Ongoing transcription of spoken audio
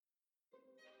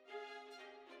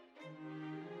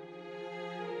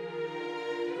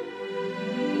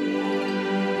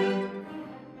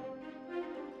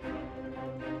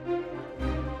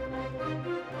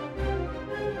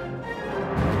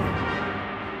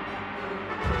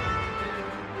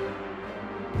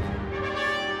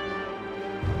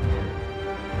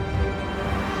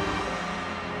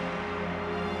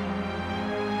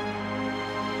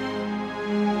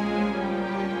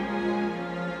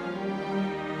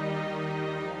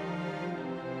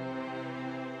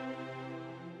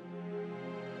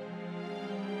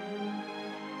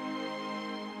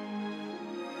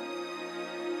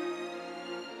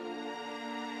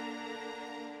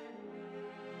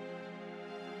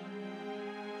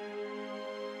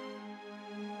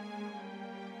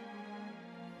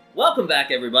Welcome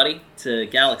back, everybody, to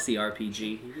Galaxy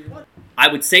RPG.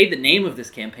 I would say the name of this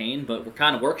campaign, but we're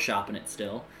kind of workshopping it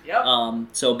still. Yep.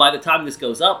 So by the time this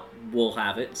goes up, we'll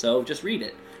have it, so just read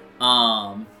it.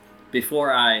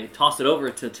 Before I toss it over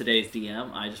to today's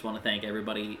DM, I just want to thank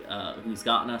everybody who's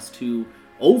gotten us to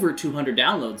over 200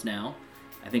 downloads now.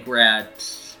 I think we're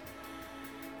at,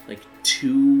 like,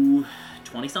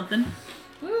 220-something.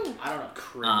 Woo. I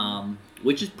don't know.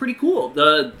 Which is pretty cool.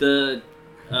 The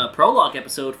prologue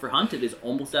episode for Hunted is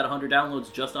almost at 100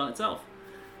 downloads just on itself.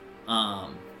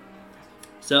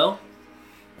 So,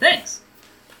 thanks.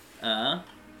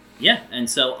 Yeah, and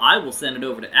so I will send it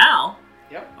over to Al,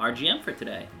 our GM for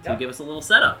today, to give us a little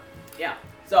setup. Yeah,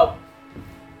 so,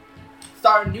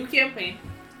 start a new campaign.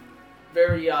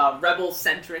 Very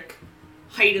rebel-centric,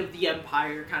 height of the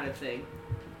Empire kind of thing.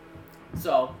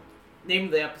 So, name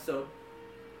of the episode,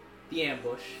 The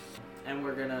Ambush. And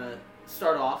we're gonna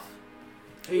start off.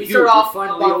 We start off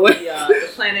about the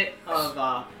planet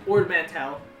of Ord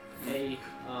Mantell, a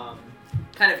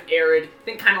kind of arid,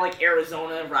 think kind of like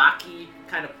Arizona, rocky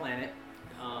kind of planet.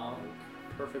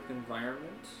 Perfect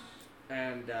environment.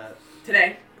 And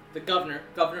today, the Governor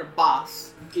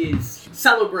Boss, is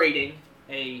celebrating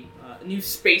a new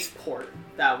spaceport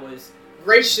that was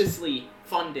graciously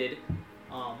funded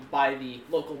by the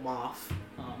local Moff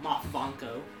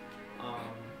Vanko.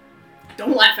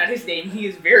 Don't laugh at his name. He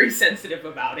is very sensitive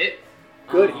about it.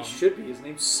 Good, he should be. His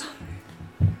name's...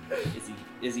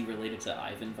 Is he related to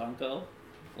Ivan Vanko?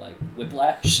 Like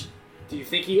Whiplash? Do you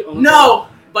think he owns... No!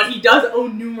 But he does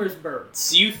own numerous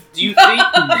birds. Do you think... Do you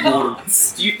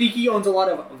think he owns a lot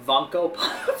of Vanko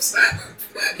Pops?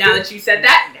 Now that you said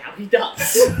that, now he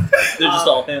does. They're just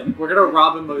all him. We're gonna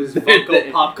rob him of his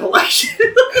Vanko Pop collection.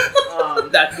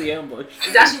 That's the ambush.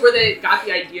 It's actually where they got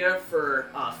the idea for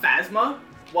Phasma.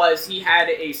 Was he had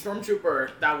a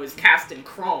stormtrooper that was cast in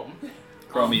chrome.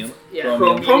 Chromium. Yeah.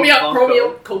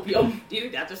 Chromium. Copium. Do you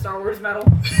think that's a Star Wars metal?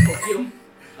 Copium?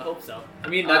 I hope so. I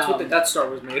mean, that's what the Death Star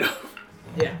was made of.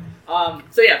 Yeah.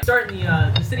 So yeah, starting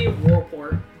the city of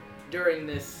Warport during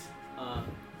this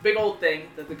big old thing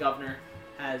that the governor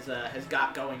has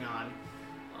got going on.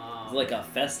 Is it like a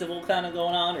festival kind of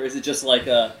going on, or is it just like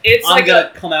a... I'm gonna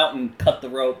come out and cut the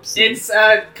ropes? And... It's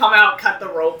come out, cut the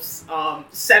ropes,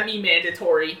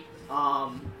 semi-mandatory.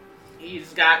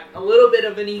 He's got a little bit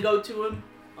of an ego to him,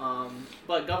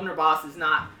 but Governor Boss is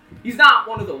not... He's not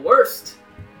one of the worst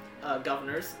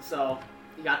governors, so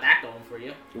you got that going for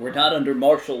you. We're not under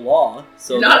martial law,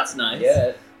 so that's nice.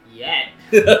 Yet.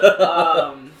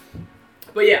 But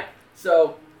yeah,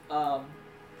 so...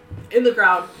 in the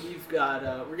crowd, we've got,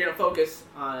 we're going to focus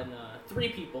on 3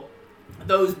 people.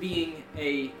 Those being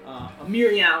a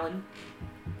Miri Allen,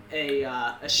 a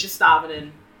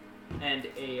Shistavanen, and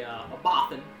a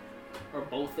Bothan, or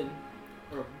Bothan,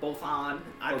 or Bothan.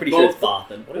 I'm pretty sure it's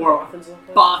Bothan. What do Bothans look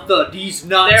like? Botha, these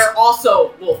nuts. They're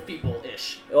also wolf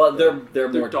people-ish. Well, they're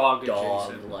more dog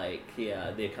like,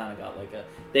 yeah, they kind of got like a...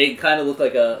 They kind of look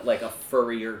like a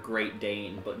furrier Great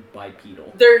Dane, but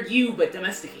bipedal. They're but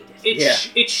domesticated.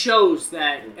 It shows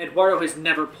that Eduardo has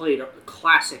never played a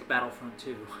classic Battlefront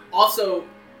 2. Also,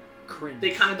 cringe.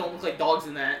 They kind of don't look like dogs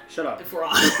in that. Shut up. If we're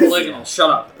honest. Polygonal. Shut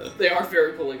up. They are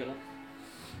very polygonal.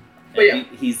 But yeah.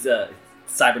 He's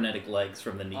cybernetic legs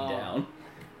from the knee down.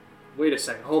 Wait a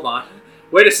second. Hold on.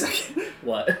 Wait a second.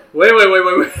 What? Wait.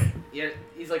 Yeah,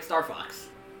 he's like Star Fox.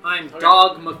 I'm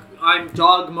Dog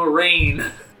Moraine.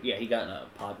 Yeah, he got in a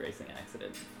pod racing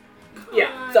accident.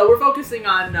 Yeah, so we're focusing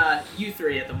on you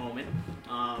 3 at the moment.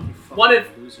 One of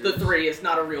the 3 is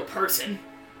not a real person.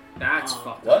 That's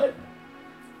fucked up. What?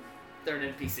 They're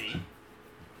an NPC.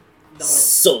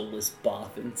 Soulless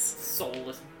Bothans.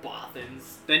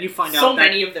 Then you find out so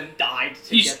many of them died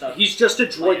to get the he's just a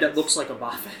droid plans. that looks like a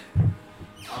Bothan.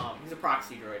 He's a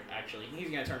proxy droid, actually.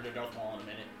 He's gonna turn to Darth Maul in a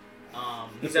minute.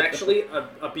 He's actually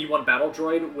a B1 battle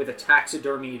droid with a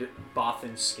taxidermied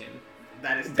Bothan skin.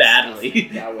 That is badly.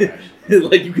 That would actually.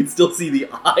 Like, you can still see the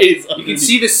eyes. You can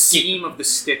see the seam of the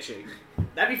stitching.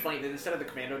 That'd be funny that instead of the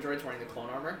commando droids wearing the clone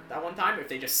armor that one time, if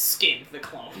they just skinned the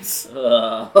clones.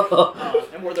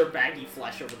 And wore their baggy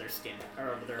flesh over their skin. Or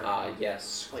over their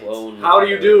yes. plates. Clone How leather.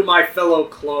 do you do, my fellow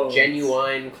clones?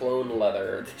 Genuine clone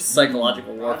leather.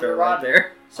 Psychological warfare right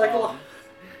there. So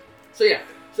yeah.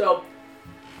 So,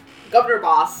 Governor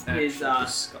Boss is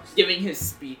giving his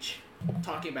speech,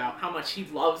 talking about how much he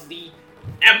loves the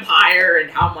Empire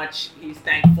and how much he's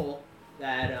thankful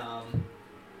that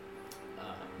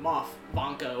Moff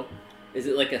Vanko. Is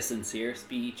it like a sincere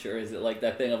speech, or is it like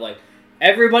that thing of like,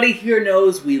 everybody here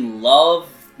knows we love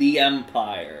the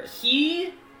Empire?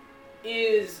 He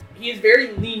is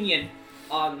very lenient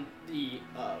on the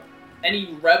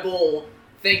any rebel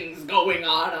things going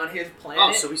on his planet.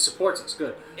 Oh, so he supports us.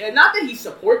 Good. Not that he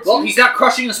supports Well, you. he's not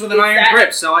crushing us with an It's iron that-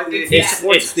 grip, so he it's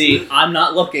supports It's us. the I'm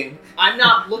not looking. I'm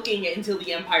not looking until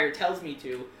the Empire tells me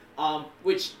to,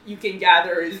 which you can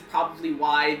gather is probably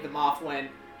why the Moth went,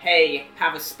 hey,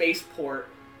 have a spaceport,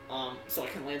 so I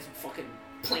can land some fucking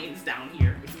planes down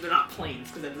here. Because they're not planes,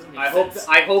 because that doesn't make sense.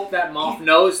 I hope that Moth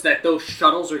knows that those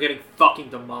shuttles are getting fucking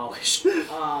demolished.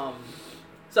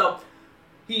 So,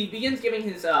 he begins giving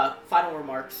his final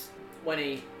remarks when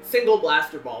a single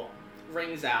blaster bolt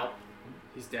rings out.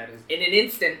 He's dead. In an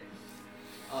instant,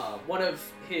 one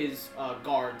of his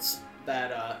guards,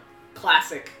 that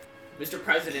classic Mr.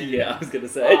 President, Yeah, I was gonna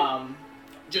say.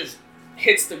 just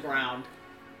hits the ground.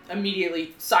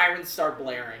 Immediately, sirens start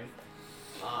blaring,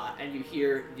 and you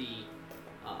hear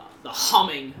the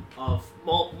humming of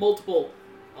multiple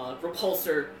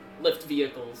repulsor lift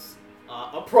vehicles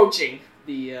approaching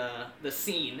the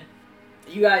scene.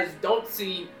 You guys don't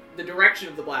see the direction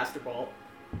of the blaster bolt,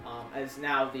 as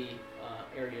now the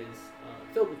area is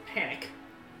filled with panic.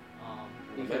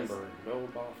 Remember, no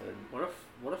boffin.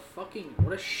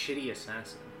 What a shitty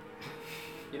assassin.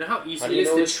 You know how How easy do it you is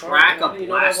know to his track target? How a do you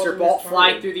know that blaster wasn't bolt his flying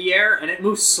target? through the air and it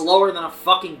moves slower than a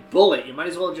fucking bullet? You might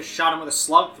as well have just shot him with a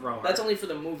slug thrower. That's only for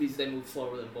the movies. They move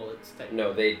slower than bullets. Technically.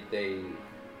 No, they.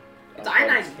 It's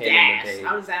ionized gas.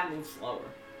 How does that move slower?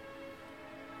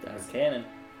 That's canon.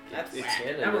 That's It's whack.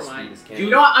 canon. Never The mind. speed is canon. You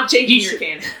know what? I'm changing He your should-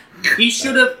 canon. He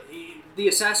should have. The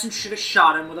assassin should have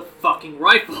shot him with a fucking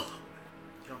rifle.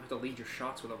 You don't have to lead your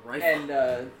shots with a rifle.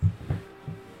 And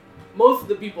most of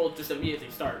the people just immediately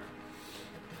start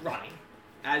running,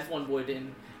 as one would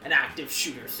in an active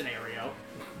shooter scenario.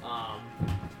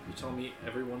 You tell me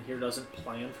everyone here doesn't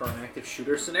plan for an active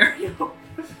shooter scenario?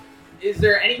 Is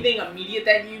there anything immediate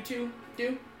that you two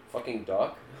do? Fucking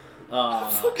duck.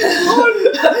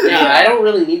 Yeah, I don't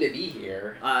really need to be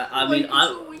here. I mean,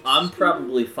 I'm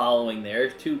probably following their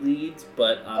two leads,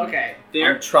 but Okay.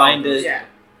 I'm trying to Yeah.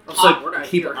 We're not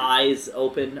keep here. eyes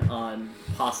open on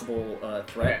possible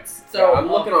threats. So So I'm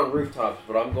looking on rooftops,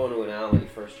 but I'm going to an alley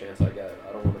first chance I get.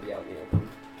 I don't want to be out in the open.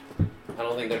 I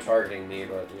don't think they're targeting me,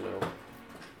 but you know.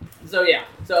 So yeah.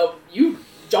 So you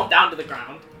jump down to the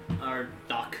ground, or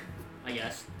duck, I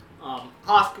guess.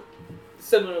 Hosk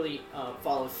similarly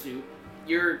follows suit.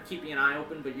 You're keeping an eye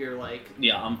open, but you're like.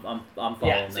 Yeah, I'm following.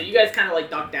 Yeah, so them. you guys kind of like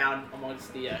duck down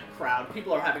amongst the crowd.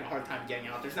 People are having a hard time getting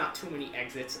out. There's not too many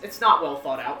exits. It's not well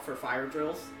thought out for fire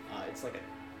drills. It's like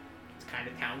it's kind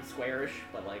of town square-ish,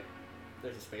 but like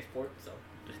there's a spaceport, so.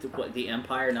 What, the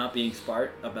Empire not being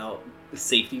smart about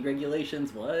safety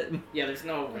regulations? What? Yeah, there's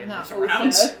no railings Not around.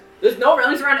 really. There's no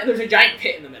railings around, and there's a giant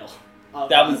pit in the middle. Of,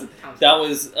 That was town that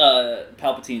was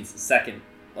Palpatine's second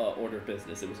order of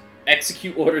business. It was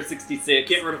execute Order 66.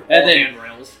 Get rid of all And then-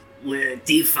 handrails. We're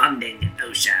defunding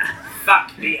OSHA.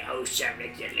 Fuck the OSHA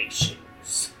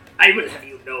regulations. I will have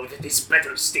you know that this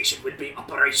battle station will be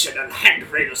operational,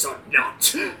 handrails or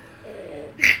not.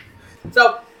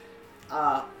 So,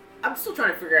 I'm still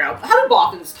trying to figure out how do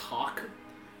Boffins talk.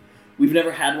 We've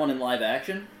never had one in live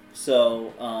action,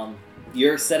 so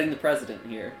you're setting the precedent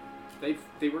here.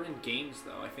 They were in games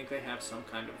though. I think they have some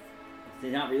kind of. They're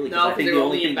not really. 'cause No, I think they're the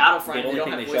only only in thing Battlefront. The only They don't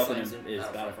thing have they show up voice in lines in is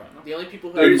Battlefront. Battlefront. The only people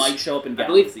who They There's- might show up in I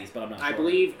believe- Galaxies, but I'm not sure. I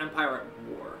believe Empire at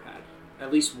War had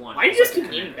at least one. Why do you just keep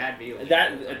naming bad video games?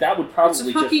 that would probably It's a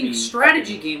just fucking be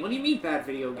strategy game. What do you mean bad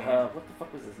video game? what the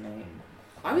fuck was his name?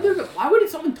 Why would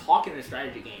someone talk in a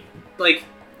strategy game? Like,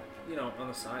 you know, on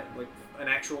the side, like an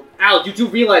actual. Al, you do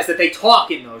realize that they talk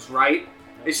in those, right?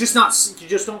 It's just not. You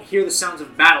just don't hear the sounds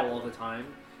of battle all the time.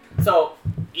 So,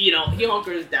 you know, he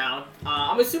hunkers down.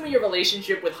 I'm assuming your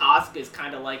relationship with Hosk is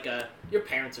kind of like your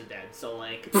parents are dead, so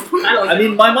like. Kinda like I an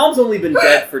mean, uncle. my mom's only been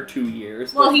dead for 2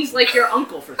 years. Well, but- he's like your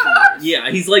uncle for 2 years. yeah,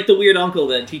 he's like the weird uncle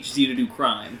that teaches you to do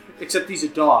crime. Except he's a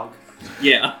dog.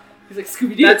 Yeah. He's like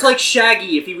Scooby Doo. That's like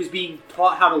Shaggy if he was being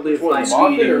taught how to live by What,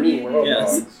 Boffin or Scooby-Doo. me? We're all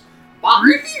Yes. dogs. Bob.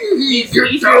 He's your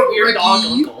weird dog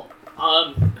uncle.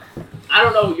 I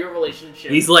don't know your relationship.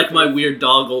 He's like my weird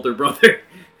dog older brother.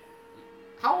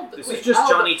 How old? This wait, is just how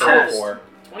old- Johnny how old is- Test.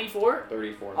 24?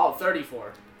 34. Oh,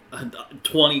 34.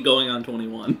 20 going on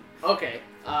 21. Okay.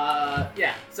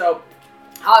 Yeah. So,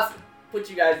 Hosk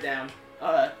puts you guys down.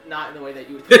 Not in the way that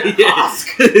you would put down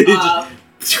Hosk.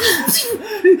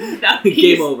 No,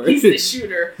 Game over. He's the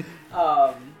shooter.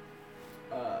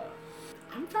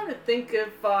 I'm trying to think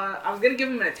if I was gonna give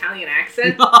him an Italian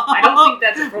accent. I don't think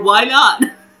that's appropriate. Why not?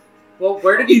 Well,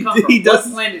 where did he come from? He does-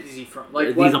 What planet is he from? Like,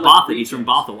 He's what, a like, Bothan. He's from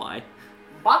regions? Bothawai.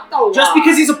 Batawa. Just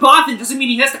because he's a Bothan doesn't mean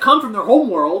he has to come from their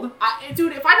homeworld.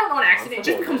 Dude, if I don't know an accent, it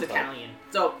just becomes Italian.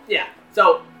 So, yeah.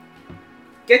 So,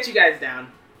 get you guys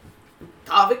down.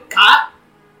 Tavik Kat.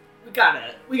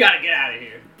 we gotta get out of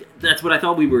here. That's what I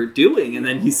thought we were doing, and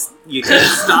then you kind of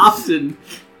stopped and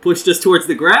pushed us towards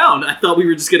the ground. I thought we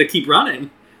were just gonna keep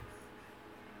running.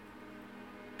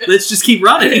 Let's just keep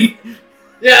running.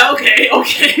 Yeah,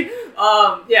 okay.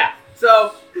 Yeah,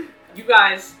 so you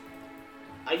guys,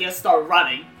 I guess, start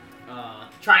running,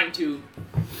 trying to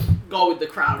go with the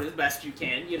crowd as best you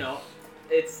can, you know.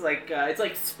 It's like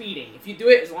speeding. If you do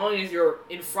it as long as you're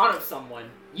in front of someone,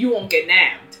 you won't get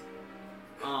nabbed.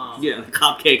 Yeah, the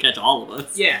cop can't catch all of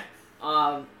us. Yeah.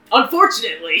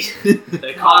 Unfortunately,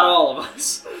 They caught all of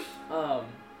us.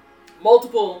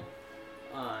 multiple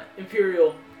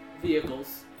Imperial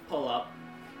vehicles pull up,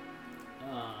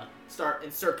 start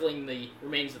encircling the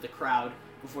remains of the crowd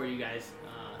before you guys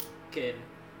can.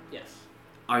 Yes.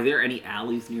 Are there any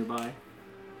alleys nearby?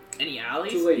 Any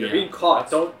alleys? Too late. You're Yeah. being caught.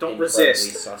 Don't Incredibly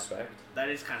resist. Suspect. That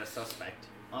is kind of suspect.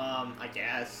 I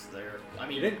guess they're. I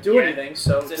mean, You didn't do anything,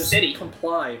 so it's a just city.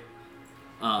 comply.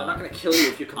 They're not I'm gonna kill you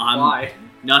if you comply.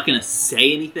 not gonna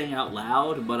say anything out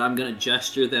loud, but I'm gonna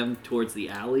gesture them towards the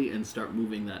alley and start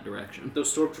moving that direction. If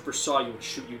those stormtroopers saw you and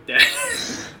shoot you dead.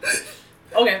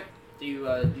 Okay. Do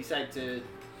you decide to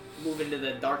move into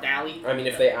the dark alley? I mean,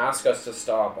 if they ask us to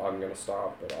stop, I'm gonna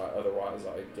stop. But otherwise,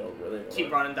 I don't really want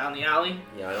Keep running down the alley.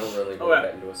 Yeah, I don't really Okay. want to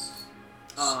get into a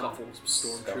Scuffles with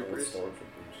scuffle with stormtroopers.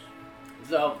 stormtroopers.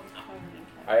 So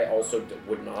I also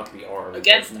would not be armed.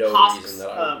 against There's no Hosk's reason that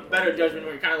I would be better armed. judgment,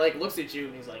 where he kind of like looks at you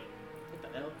and he's like,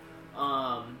 "What the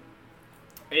hell?"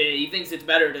 He thinks it's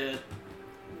better to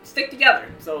stick together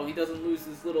so he doesn't lose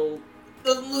his little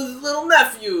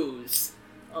nephews.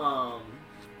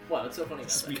 What? What's so funny about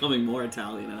It's that? becoming more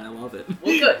Italian, and I love it.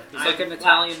 Well, good. He's like an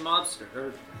Italian mobster.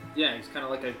 Or, yeah, he's kind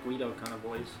of like a Guido kind of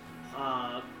voice.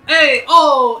 Hey,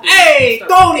 Hey,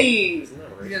 Tony! Isn't that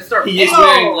He's right? gonna start. He is Oh!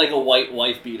 wearing like a white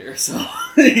wife beater, so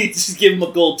he just give him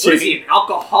a gold What is he, chain. an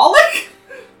alcoholic?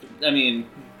 I mean,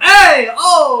 Hey,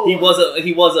 he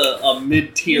was a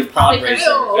mid-tier He's probably pod racer, he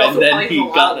also and then probably he has a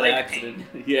lot got of in an leg accident.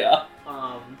 Yeah.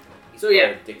 So yeah,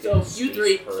 addicted so to you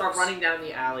three space start perks. running down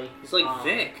the alley. He's like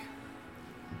Vic.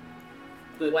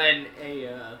 When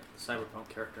a Cyberpunk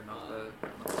character, not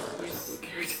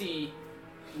you see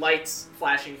lights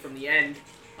flashing from the end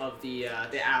of the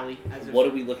alley. As if What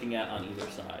are we looking at on either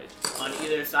side? on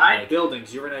either side? Like,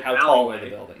 buildings. You're in a how tall are alleyway.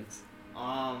 the buildings? You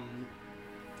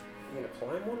gonna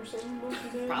climb one or something?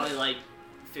 Monkey Man? Probably like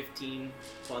 15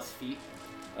 plus feet.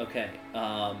 Okay.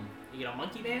 You get a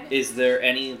monkey man? Is there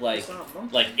any It's not a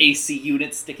monkey. like AC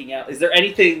units sticking out? Is there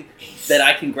anything that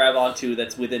I can grab onto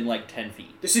that's within like 10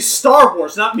 feet? This is Star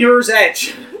Wars, not Mirror's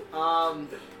Edge.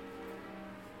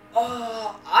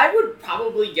 I would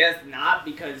probably guess not,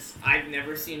 because I've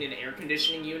never seen an air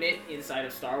conditioning unit inside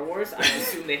of Star Wars. I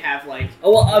assume they have like.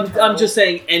 Oh well, I'm internal- just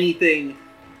saying anything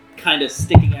kind of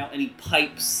sticking out, any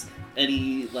pipes,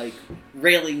 any like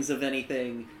railings of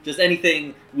anything, just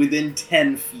anything within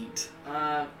 10 feet.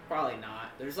 Probably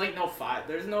not. There's like no fire.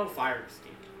 There's no fire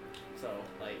escape. So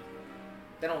like,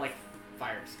 they don't like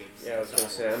fire escapes. Yeah, I was in gonna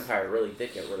Star say Wars. Empire really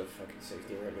did get rid of fucking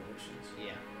safety regulations.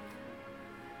 Yeah.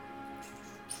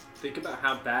 Think about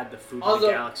how bad the food in Also-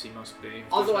 the galaxy must be.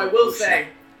 Also, There's I no will ocean. say,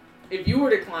 if you were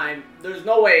to climb, there's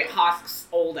no way Hosk's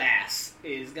old ass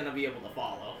is gonna be able to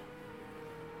follow.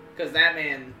 Because that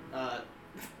man,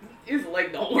 his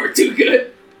leg don't work too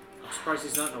good. I'm surprised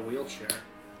he's not in a wheelchair.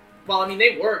 Well, I mean,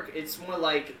 they work. It's more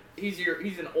like he's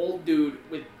an old dude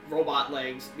with robot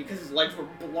legs because his legs were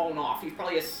blown off. He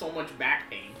probably has so much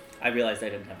back pain. I realized I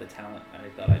didn't have the talent. I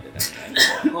thought I did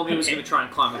anyway. Well, he was going to try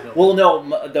and climb a building. Well,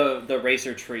 no, the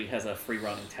racer tree has a free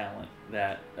running talent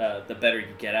that the better you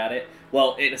get at it.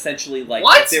 Well, it essentially like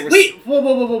What? if there was Wait,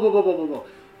 whoa.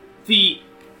 The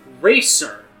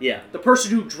racer, yeah. the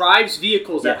person who drives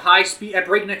vehicles Yeah. at high speed, at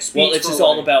breakneck speeds. Well, it's for just a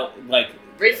all living, about like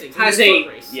Racing has it's a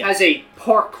foot race. Yeah. has a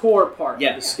parkour part Yeah.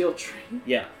 of the skill tree.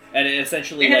 yeah, and it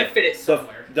essentially They had to like fit it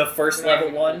somewhere. the first They're not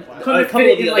level gonna one. get the Couldn't a it couple fit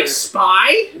of it the in like others-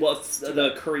 spy? Well,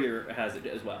 the courier has it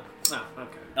as well. Oh,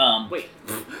 okay. Wait,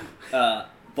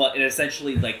 but it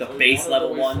essentially like the Oh, base one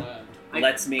level of the one wasteland.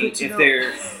 lets me good to if know.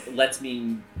 there lets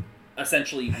me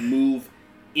essentially move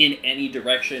in any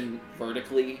direction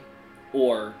vertically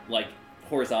or like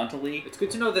horizontally It's good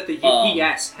to know that the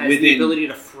UPS has the within- ability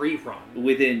to free run.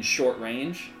 within short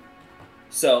range.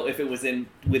 So if it was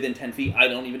within 10 feet, I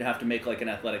don't even have to make like an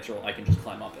athletics roll. I can just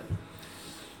climb up it.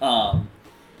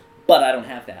 But I don't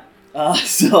have that.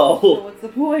 So So what's the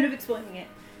point of explaining it?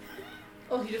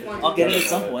 Oh, he just wanted I'll to- get it at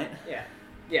some point.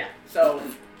 Yeah. So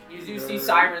you do see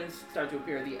sirens start to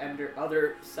appear at the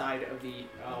other side of the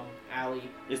alley.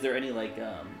 Is there any like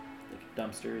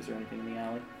dumpsters or anything in the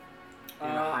alley?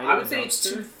 I would say it's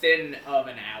too thin of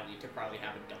an alley to probably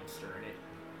have a dumpster in it.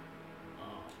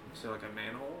 Is there like a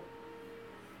manhole?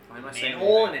 Why am I A saying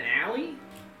manhole in anything? an alley?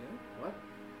 Yeah, what?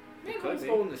 Manholes be.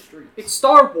 go in the street. It's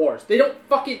Star Wars. They don't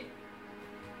fucking...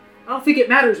 I don't think it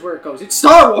matters where it goes. It's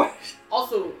Star Wars!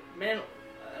 Also,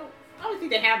 I don't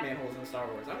think they have manholes in Star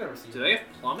Wars. I've never seen Do them. they have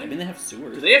I plumbing? mean, they have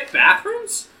sewers. Do they have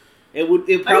bathrooms? It I probably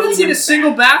haven't seen a wouldn't-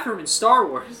 single bathroom in Star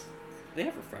Wars. They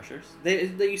have refreshers.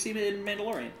 You see it in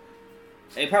Mandalorian.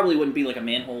 It probably wouldn't be like a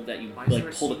manhole that you Why is there a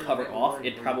like pull the scene in cover Mandalorian off. where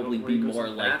It'd he probably goes- be where he goes more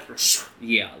to the like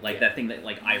bathroom? like that thing that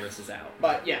like iris is out.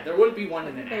 But yeah, there wouldn't be one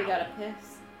in an Everybody alley. gotta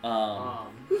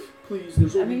piss. Please,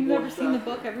 there's I mean, you've never seen the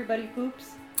book Everybody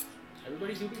Poops?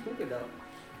 Everybody's do be pooping though.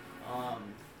 What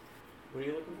are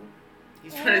you looking for?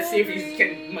 He's trying to see if he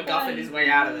can MacGuffin his way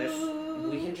out of this.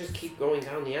 We can just keep going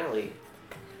down the alley.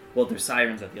 Well, there's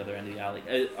sirens at the other end of the alley.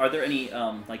 Are there any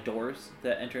like doors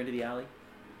that enter into the alley?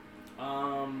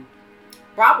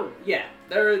 Probably, yeah.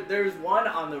 There's one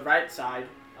on the right side.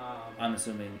 I'm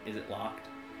assuming, is it locked?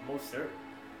 Most certain.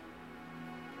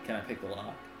 Can I pick the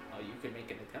lock? You could make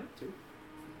an attempt to.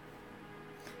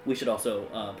 We should also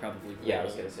probably roll Yeah, I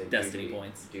was gonna say destiny duty,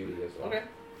 points. Duty as well. Okay.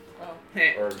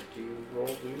 Oh. Or do you roll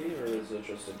duty, or is it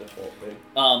just a default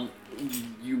thing?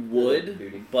 You would,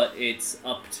 Duty. but it's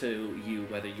up to you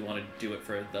whether you want to do it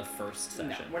for the first No,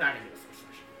 session. we're not gonna do this first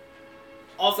session.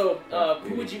 Also,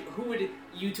 Duty. who would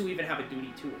you two even have a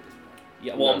duty to at this point?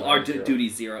 Yeah, well, No, our mine's zero.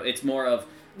 duty's 0. It's more of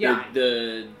Yeah,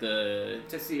 the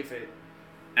to see if it.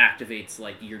 activates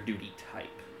like your duty type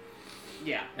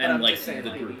Yeah, but and I'm like just saying, the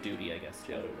like, group duty, I guess I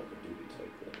too. don't have a duty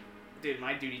type then. Dude,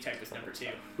 my duty type is number 2.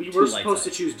 We Two were light supposed to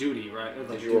sides. choose duty, right? Or, like,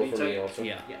 Did you roll duty for me type? also?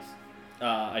 Yeah, Yes.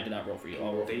 I did not roll for you.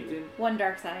 I'll roll for They you. did. One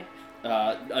dark side.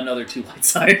 Another 2 light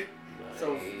side.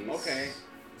 So Nice. okay,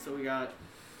 so we got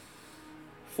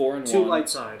 4 and 2 1. light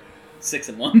side. 6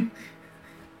 and 1.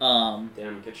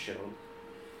 Damn, get shit on.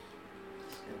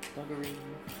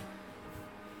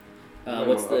 You might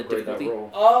What's wanna the upgrade that difficulty?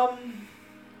 roll.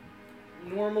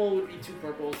 normal would be 2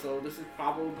 purple, so this is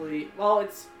probably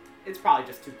it's probably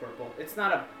just 2 purple. It's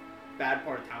not a bad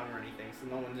part of town or anything, so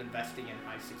no one's investing in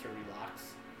high security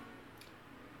locks.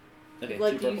 Okay,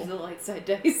 Like 2 to use purple. the light side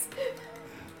dice.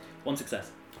 1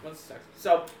 success. One sec.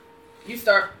 So you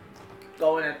start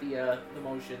going at the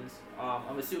motions.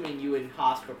 I'm assuming you and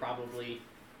Hosk are probably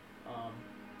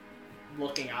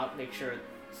looking out, make sure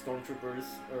stormtroopers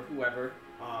or whoever.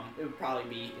 It would probably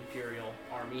be Imperial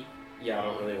Army. Yeah, I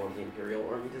don't really want the Imperial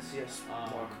Army to see us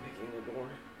Um, walk picking the door.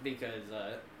 Because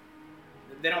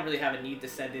they don't really have a need to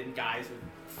send in guys with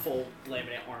full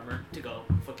laminate armor to go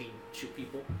fucking shoot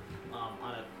people on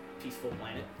a peaceful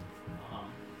planet.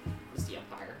 It's the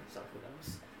Empire, so who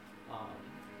knows?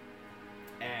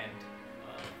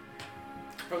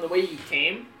 From the way you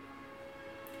came,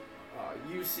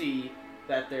 you see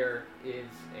that there is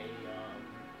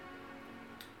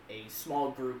a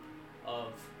small group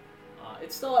of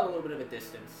it's still at a little bit of a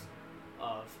distance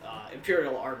of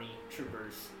Imperial Army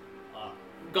troopers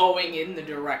going in the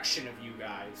direction of you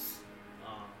guys,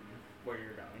 where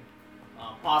you're going.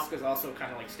 Posca's also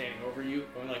kind of like standing over you,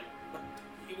 going like,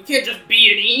 "You can't just B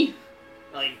and E,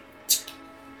 like,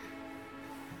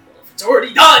 well, if it's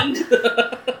already done."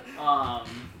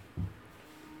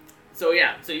 So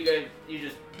yeah, so you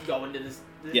just go into this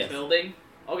Yes. building.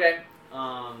 Okay.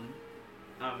 I'm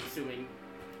assuming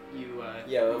you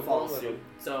Yeah, you I'm follow following suit. him.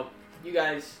 So you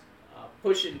guys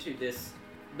push into this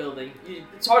building.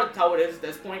 It's hard to tell what it is at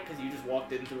this point because you just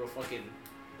walked in through a fucking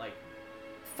like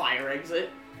fire exit.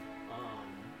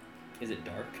 Is it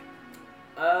dark?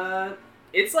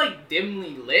 It's like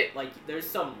dimly lit. Like there's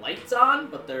some lights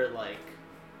on, but they're like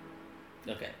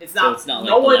Okay. It's So not- it's not like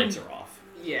no the one- lights are off.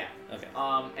 yeah. Okay.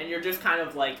 And you're just kind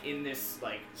of like in this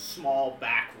like small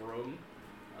back room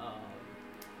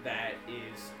that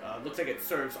is looks like it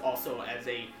serves also as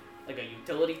a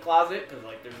utility closet because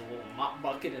like there's a little mop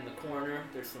bucket in the corner.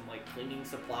 There's some like cleaning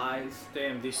supplies.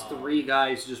 Damn, these 3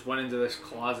 guys just went into this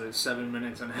closet 7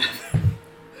 minutes and a half.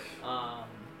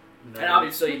 And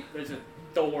obviously there's a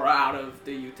door out of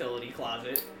the utility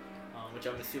closet, which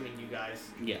I'm assuming you guys.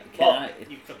 Yeah. Well,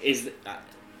 you could-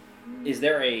 Is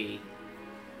there a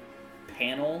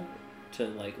panel to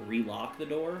like relock the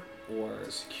door or?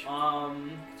 It's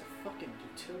a fucking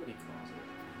utility closet.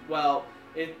 Well,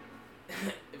 if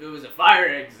it was a fire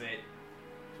exit,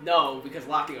 no, because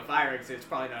locking a fire exit is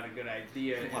probably not a good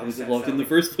idea. Why the was it sense locked that, in the like-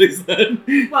 first place then?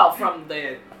 Well, from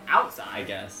the outside, I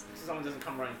guess. so someone doesn't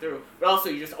come running through. But also,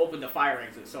 you just opened the fire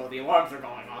exit, so the alarms are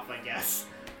going off, I guess.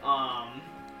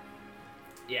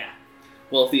 Yeah.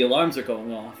 Well, if the alarms are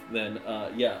going off, then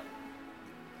yeah,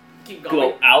 Keep going.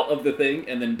 go out of the thing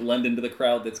and then blend into the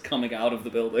crowd that's coming out of the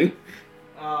building.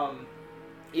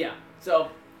 Yeah. So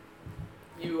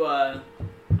you, I'm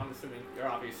assuming,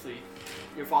 they're obviously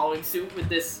you're following suit with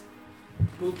this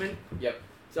movement. Yep.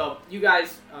 So you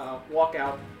guys walk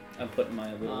out. I'm putting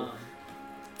my little Um,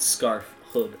 scarf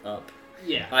hood up.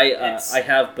 yeah. I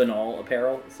have banal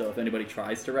apparel, so if anybody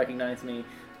tries to recognize me,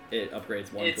 it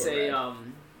upgrades one. It's to a a red.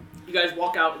 You guys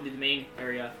walk out into the main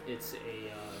area. It's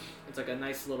like a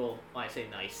nice little. Well, I say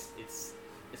nice. It's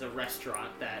a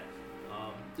restaurant that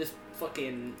this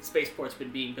fucking spaceport's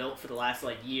been being built for the last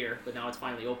like year, but now it's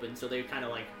finally open. So they're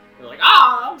like,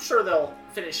 I'm sure they'll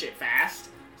finish it fast.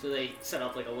 So they set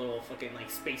up like a little fucking like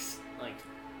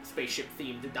spaceship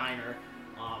themed diner.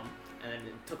 And then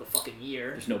it took a fucking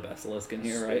year. There's no basilisk in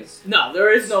here, right? No,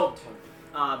 there is no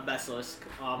basilisk.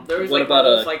 There is What like about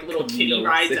those a like little Camino kitty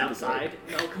rides saber outside.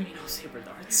 No Camino saber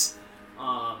darts.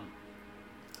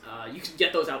 You can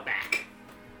get those out back.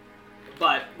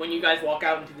 But when you guys walk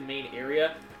out into the main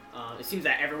area, it seems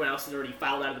that everyone else has already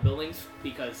filed out of the buildings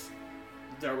because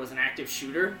there was an active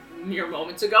shooter mere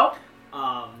moments ago.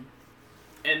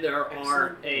 And there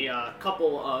are a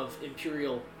couple of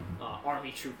Imperial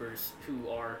Army troopers who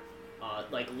are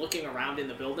like looking around in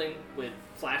the building with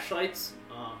flashlights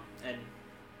and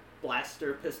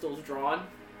blaster pistols drawn,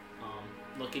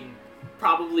 looking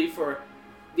probably for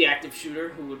the active shooter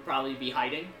who would probably be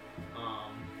hiding.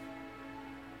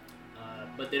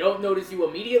 But they don't notice you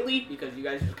immediately because you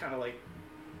guys just kind of like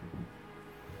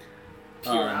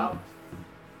peer out.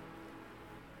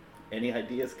 Any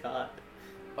ideas, Cot?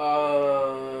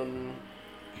 I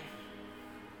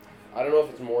don't know if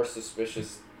it's more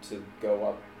suspicious to go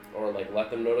up or like let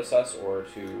them notice us, or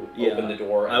to open the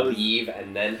door and leave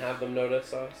and then have them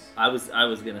notice us. I was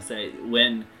gonna say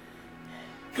when.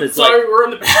 Sorry, we're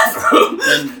in the bathroom.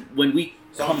 when we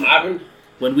Something happened.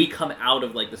 When we come out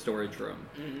of like the storage room,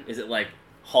 Mhm. is it like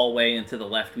hallway and to the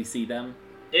left we see them?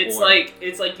 It's Or- like you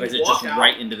Or is it walk just out.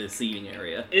 right into the seating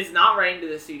area? It's not right into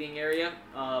the seating area,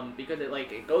 because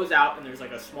it goes out and there's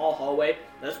like a small hallway.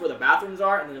 That's where the bathrooms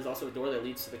are, and then there's also a door that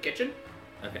leads to the kitchen.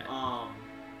 Okay.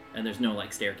 And there's no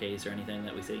like staircase or anything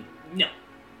that we see? No.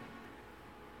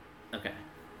 Okay.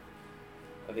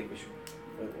 I think we should.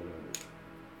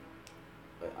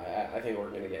 I think we're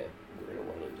gonna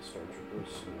run into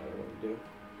stormtroopers no matter what we do.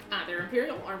 They're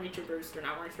Imperial Army troopers. They're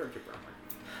not wearing stormtrooper armor.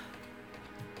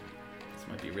 This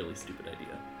might be a really stupid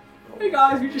idea. Hey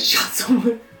guys, we just shot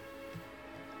someone.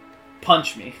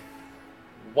 Punch me.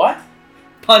 What?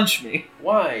 Punch me.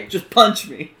 Why? Just punch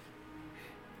me.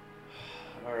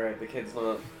 All right, the kid's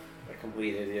not a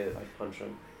complete idiot. I punch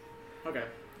him. Okay.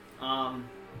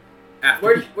 After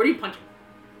Where do you punch him?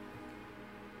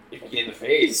 In the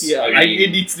face. Yeah, I mean,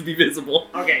 it needs to be visible.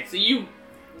 Okay, so you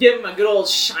give him a good old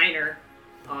shiner.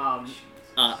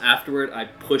 Afterward, I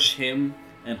push him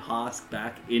and Hosk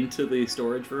back into the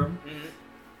storage room,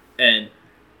 and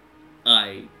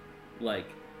I, like,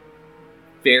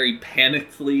 very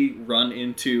panickedly run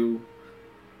into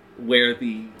where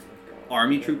the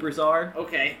army troopers are.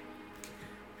 Okay.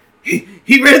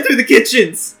 He ran through the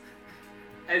kitchens!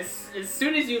 As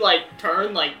soon as you like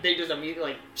turn, like they just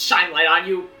immediately like shine light on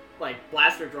you, like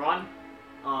blaster drawn.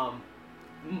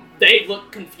 They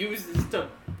look confused as to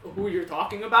who you're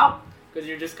talking about because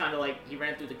you're just kind of like he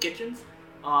ran through the kitchens.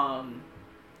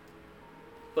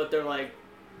 But they're like,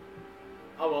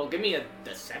 oh well, give me a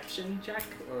deception check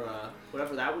or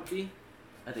whatever that would be.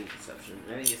 I think deception.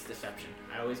 I think it's deception.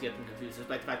 I always get them confused,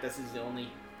 despite the fact this is the only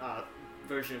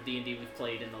version of D&D we've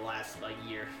played in the last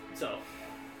year. So.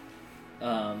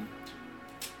 And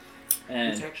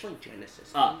It's actually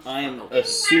Genesis. I am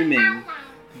assuming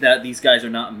that these guys are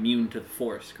not immune to the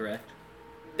Force, correct?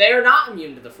 They are not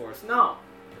immune to the Force. No.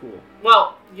 Cool.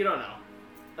 Well, you don't know.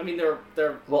 I mean,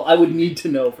 they're Well, I would need to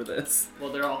know for this.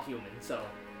 well, they're all human. So,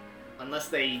 unless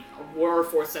they were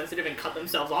Force sensitive and cut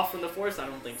themselves off from the Force, I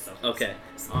don't think so. Okay.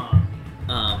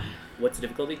 What's the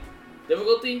difficulty?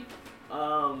 Difficulty?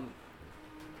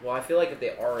 Well, I feel like if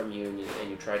they are immune and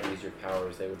you tried to use your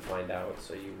powers, they would find out,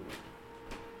 so you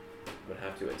would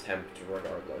have to attempt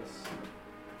regardless.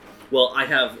 Well, I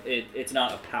have it. It's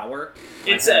not a power.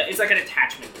 It's like an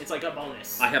attachment. It's like a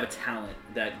bonus. I have a talent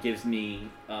that gives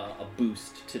me a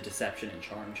boost to deception and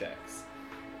charm checks,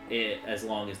 as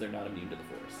long as they're not immune to the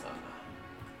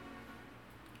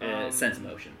Force. Sense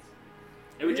emotions.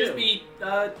 It would just be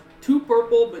 2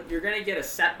 purple, but you're gonna get a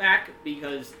setback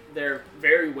because they're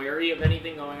very wary of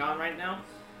anything going on right now.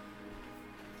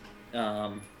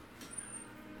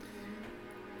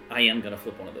 I am gonna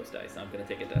flip one of those dice. I'm gonna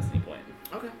take a destiny point.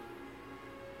 Okay.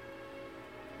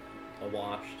 A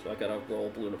wash, so I gotta roll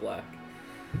blue to black.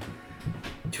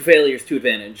 2 failures, 2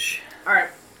 advantage. All right.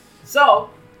 So.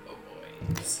 Oh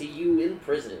boy. See you in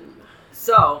prison.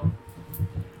 So.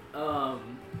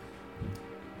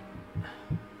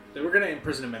 They were we're gonna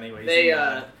imprison him anyways. They,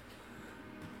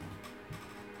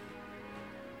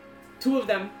 two of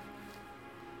them,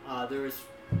 there's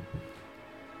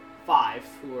 5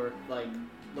 who are, like,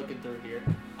 looking through here.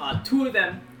 2 of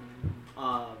them,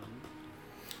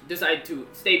 decide to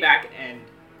stay back and,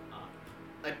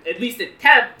 at least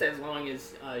attempt, as long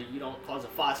as, you don't cause a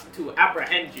fuss, to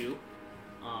apprehend you.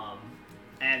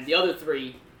 And the other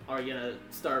 3 are gonna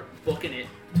start booking it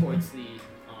towards the,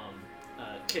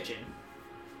 kitchen.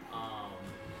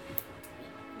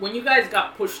 When you guys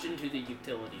got pushed into the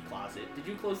utility closet, did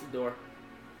you close the door?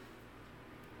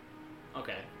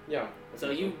 Okay. Yeah.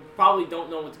 So you probably don't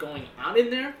know what's going on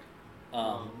in there?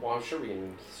 Well, I'm sure we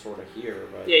can sort of hear,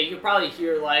 but... Yeah, you can probably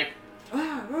hear, like...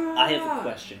 I have a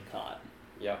question, Cod.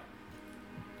 Yeah.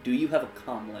 Do you have a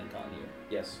comlink on you?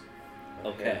 Yes.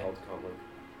 Okay. Handheld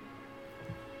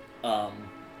comlink.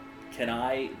 Can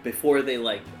I, before they,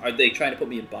 like, are they trying to put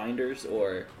me in binders,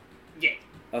 or? Yeah.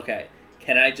 Okay.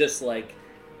 Can I just, like,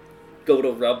 go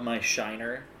to rub my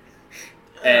shiner?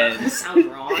 And sounds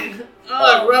wrong.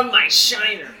 Rub my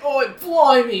shiner. Oh,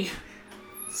 blimey.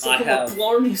 I have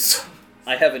blimey.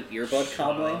 I have an earbud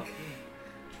comlink.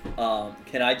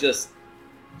 Can I just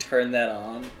turn that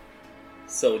on?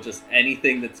 So just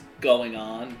anything that's going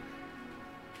on,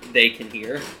 they can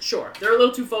hear? Sure. They're a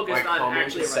little too focused my on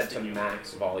actually is set to arresting you.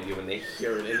 max volume, and they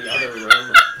hear it in the other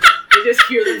room. They just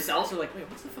hear themselves. They're like, wait,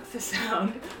 what's the fuck's this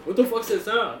sound? What the fuck's this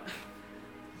sound?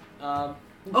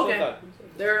 Okay.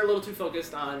 They're a little too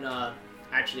focused on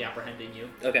actually apprehending you.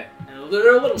 Okay. And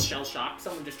they're a little shell-shocked.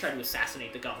 Someone just tried to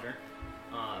assassinate the governor.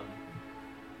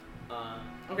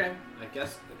 Okay. I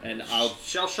guess. And I'll...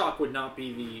 Shell shock would not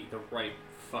be the right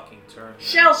fucking term.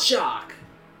 Shell shock!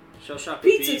 Shell shock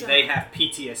would Pizza be time. they have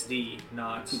PTSD,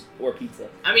 not... Or pizza.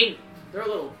 I mean, they're a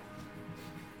little...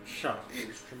 Shut up.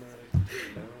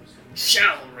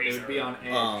 Shell It razor. would be on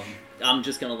edge. I'm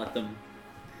just gonna let them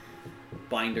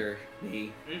binder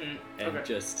me and Okay.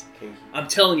 just... Kinky. I'm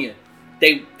telling you,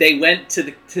 they went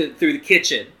through the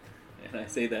kitchen. And I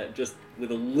say that just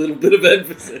with a little bit of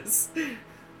emphasis.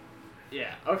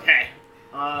 Yeah, okay.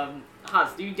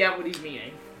 Haas, do you get what he's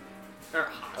meaning? Or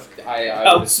Haas. I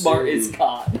How would smart assume- is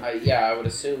Cod? I would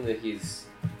assume that he's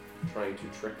trying to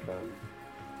trick them.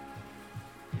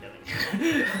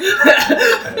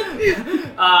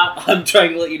 I'm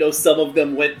trying to let you know some of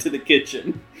them went to the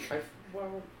kitchen.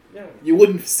 Well, yeah. You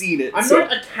wouldn't have seen it. I'm so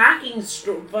not attacking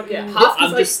fucking Yeah,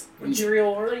 I'm just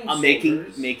Imperial Army I'm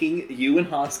soldiers. making you and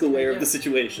Hosk aware of the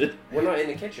situation. We're not in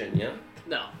the kitchen, yeah?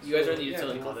 No, you guys are in the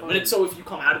utility we're closet. fine. But it's so if you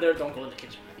come out of there, don't go in the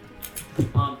kitchen.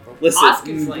 Listen, Hosk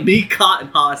is like... me, Cot,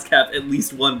 and Hosk have at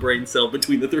least one brain cell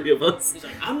between the 3 of us. He's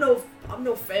like, I'm no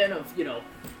fan of,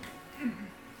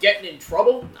 getting in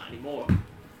trouble. Not anymore.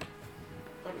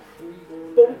 I'm free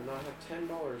going But- and not have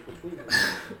 $10 between us.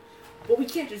 But we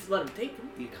can't just let him take them.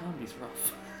 The economy's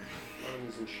rough.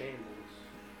 Army's in shambles.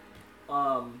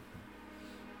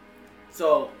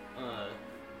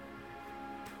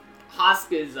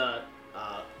 Hosk is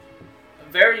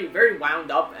very, very wound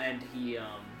up, and he,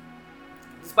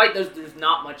 despite there's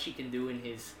not much he can do in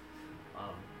his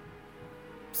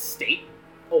state,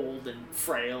 old and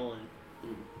frail and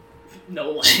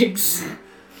no legs.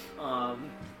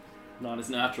 Not his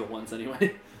natural ones,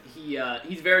 anyway.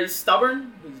 He's very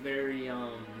stubborn. He's very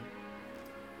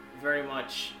very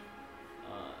much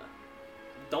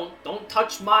don't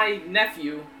touch my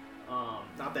nephew.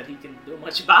 Not that he can do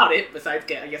much about it, besides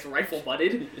get, I guess, rifle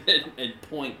butted. and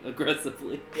point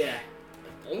aggressively. Yeah.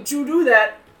 Don't you do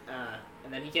that.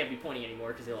 And then he can't be pointing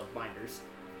anymore because he'll have binders.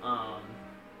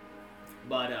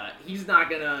 But he's not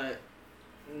gonna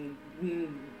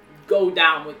go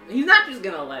down with... He's not just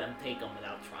gonna let him take him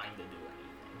without trying to do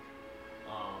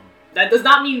anything. That does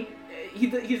not mean...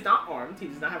 He's not armed. He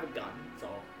does not have a gun. So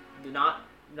do not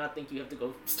think you have to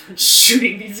go start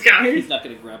shooting these guys. He's not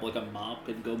going to grab like a mop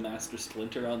and go Master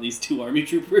Splinter on these 2 army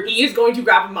troopers. He is going to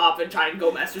grab a mop and try and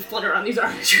go Master Splinter on these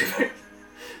army troopers.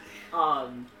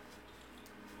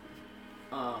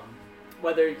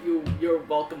 Whether you're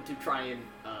welcome to try and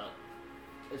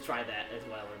try that as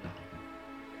well or not.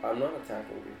 I'm not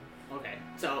attacking you. Okay,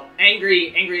 so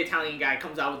angry Italian guy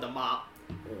comes out with the mop.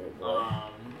 Oh boy.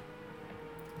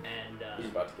 And He's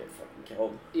about to get fucking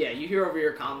killed. yeah, you hear over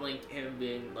your comlink him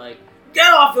being like,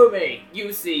 "Get off of me!"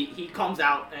 You see he comes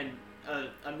out and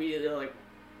immediately like,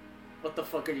 "What the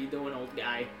fuck are you doing, old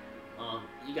guy?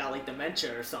 You got like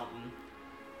dementia or something."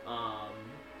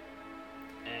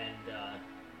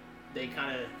 They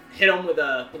kind of hit him with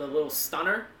a little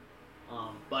stunner,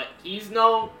 but he's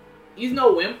no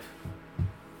wimp.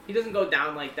 He doesn't go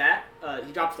down like that.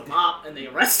 He drops the mop and they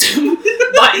arrest him,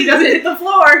 but he doesn't hit the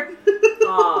floor.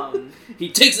 He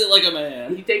takes it like a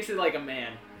man. He takes it like a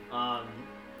man.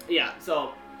 Yeah,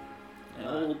 so... An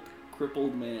old,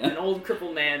 crippled man. An old,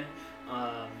 crippled man.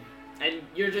 And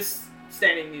you're just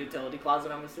standing in the utility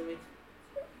closet, I'm assuming?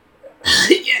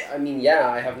 I mean, yeah,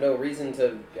 I have no reason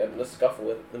to get in a scuffle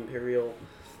with Imperial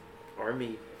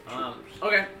Army troopers.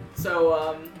 Okay,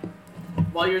 so,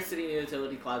 while you're sitting in the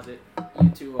utility closet, you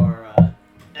two are,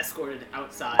 escorted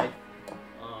outside,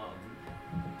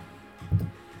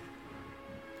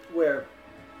 where,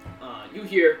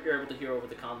 you're able to hear over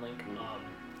the comlink,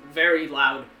 very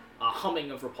loud,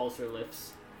 humming of repulsor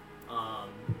lifts,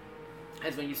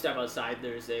 as when you step outside,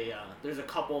 there's a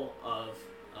couple of,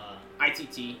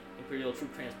 ITT, Imperial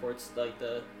Troop Transports, like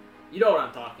you know what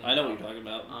I'm talking about. I know what you're talking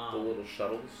about. The little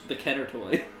shuttles? The Kenner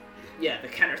toy. Yeah, the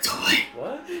Kenner toy.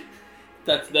 What?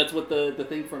 That's what the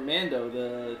thing from Mando,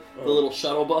 the little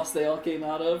shuttle bus they all came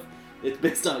out of. It's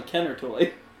based on a Kenner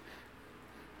toy.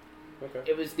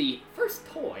 Okay. It was the first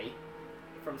toy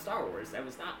from Star Wars that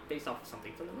was not based off of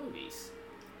something from the movies.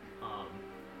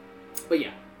 But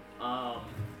yeah,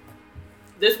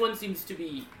 this one seems to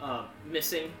be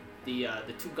missing the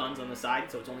two guns on the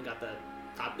side, so it's only got the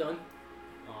top gun.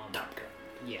 Top gun.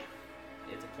 Yeah,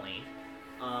 it's a plane.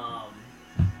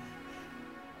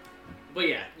 But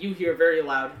yeah, you hear very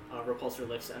loud repulsor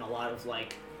lifts and a lot of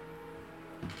like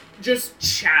just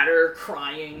chatter,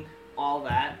 crying, all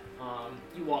that.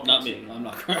 You walk. Not me. I'm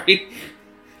not crying.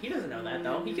 He doesn't know that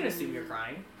though. He can assume you're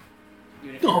crying.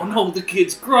 Oh no, the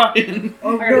kid's crying.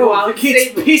 Oh I gotta go out no, the and kid's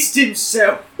save him. pissed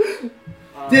himself.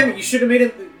 Damn it! You should have made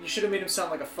him. You should have made him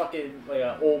sound like a fucking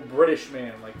an old British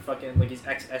man, like he's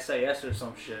ex-SAS or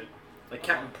some shit, like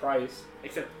Captain Price.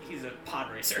 Except he's a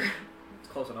pod racer. It's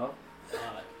close enough.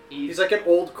 He's He's like an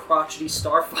old crotchety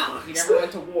Star Fox. He never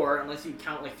went to war unless you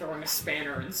count like throwing a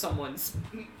spanner in someone's.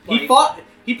 He fought.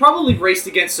 He probably raced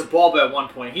against Sebulba at one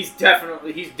point. He's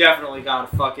definitely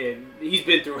got a fucking. He's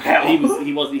been through hell.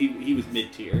 He was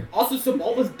mid tier. Also,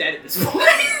 Sebulba's dead at this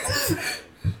point.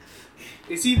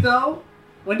 Is he though?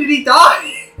 When did he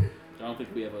die? I don't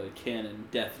think we have a canon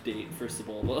death date for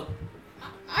Sebulba.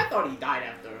 I thought he died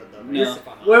after the race. No. If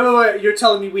I'm honest. Wait! You're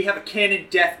telling me we have a canon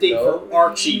death date No, for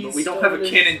Archie, but he's we don't still have a in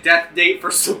canon death date for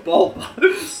Sebulba?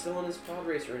 He's still in his pod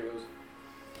racer and he goes,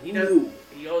 He does.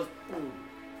 He goes. Ooh,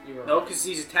 you were No, right. because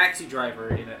he's a taxi driver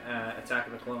in Attack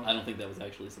of the Clones. I don't think that was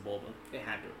actually Sebulba. It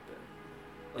had to have been.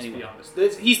 Let's Anyway. be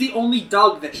honest. He's the only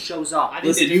Doug that shows up. I think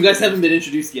Listen, they you just- guys haven't been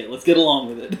introduced yet. Let's get along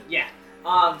with it. Yeah.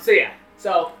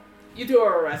 So you two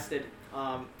are arrested,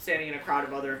 standing in a crowd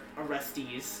of other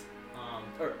arrestees,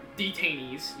 or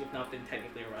detainees. You've not been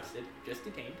technically arrested, just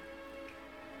detained.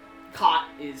 Cott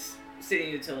is sitting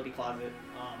in the utility closet,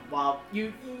 while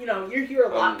you hear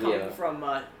a lot coming yeah. from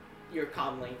your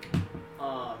comlink.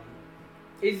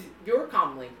 Is your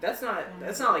comlink? That's not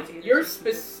like yours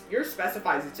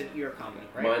specifies it's an ear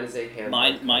comlink, right? mine is a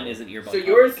handheld. Mine isn't earbud. So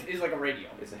yours is like a radio.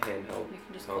 It's a handheld. You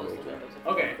can just close the comlink, windows.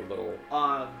 Okay. A little.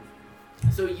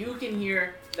 So you can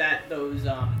hear that those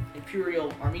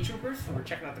Imperial Army troopers who were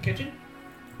checking out the kitchen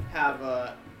have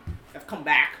come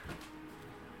back.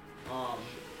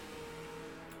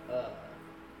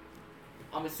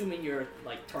 I'm assuming you're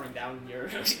like turning down your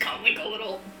comlink a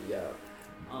little. Yeah.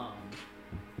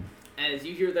 As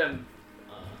you hear them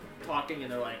talking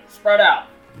and they're like, spread out,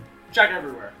 check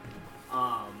everywhere.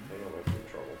 I know I'm in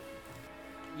trouble.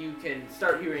 You can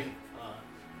start hearing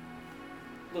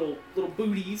little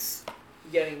booties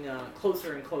getting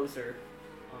closer and closer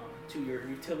to your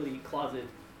utility closet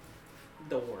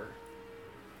door.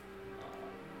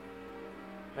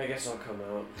 I guess I'll come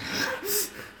out.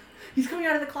 He's coming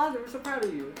out of the closet. We're so proud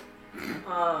of you.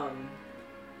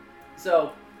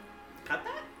 So, cut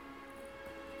that?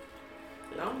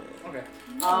 No? Okay.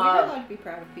 No, you're allowed to be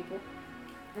proud of people.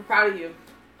 We're proud of you.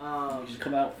 You just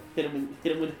come out, hit him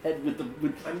with the head with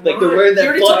I'm like not. they're wearing You that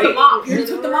already took the bucket. mop. You already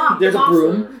took the mop. There's The a mop's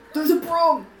broom. there. There's a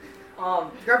broom.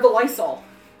 Grab the Lysol.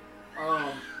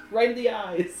 Right in the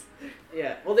eyes.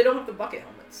 Yeah. Well, they don't have the bucket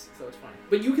helmets, so it's fine.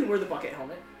 But you can wear the bucket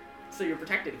helmet, so you're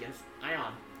protected against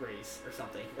ion rays or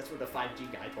something. That's what the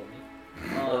 5G guy told me.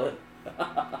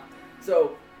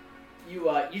 So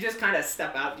you just kind of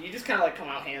step out. You just kind of like come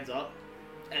out hands up,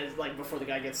 as like before the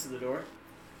guy gets to the door.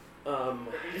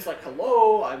 You're just like,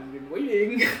 hello, I've been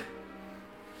waiting.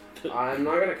 I'm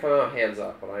not gonna come out hands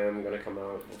up, but I am gonna come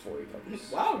out before he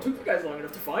comes. Wow, it took you guys long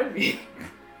enough to find me.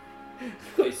 You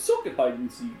guys suck at hide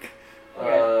and seek. Okay.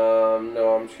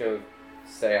 No, I'm just gonna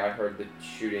say I heard the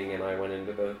shooting and I went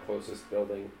into the closest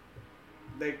building.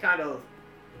 They kind of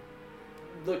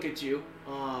look at you.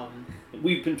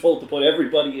 We've been told to put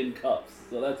everybody in cuffs,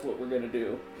 so that's what we're gonna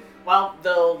do. Well,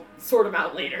 they'll sort them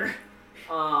out later.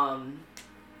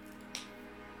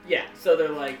 Yeah, so they're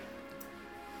like,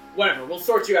 whatever, we'll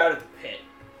sort you out at the pit.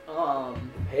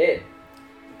 Pit.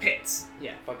 Pits,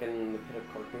 yeah. Fucking the pit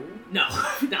of cartoon? No,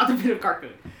 not the pit of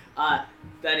Carcoon.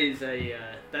 That is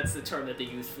that's the term that they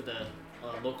use for the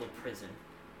local prison,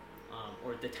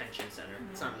 or detention center.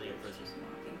 It's not really a prison.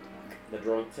 The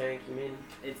drunk tank, you mean?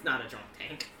 It's not a drunk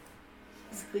tank.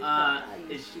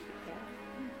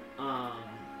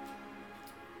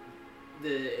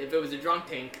 If it was a drunk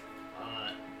tank,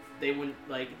 they wouldn't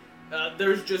like.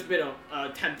 There's just been a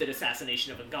attempted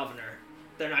assassination of a governor.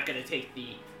 They're not going to take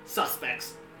the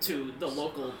suspects to the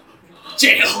local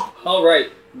jail. All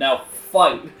right, now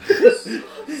fight.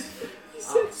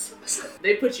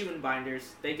 They put you in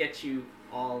binders. They get you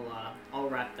all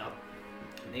wrapped up.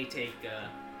 And they take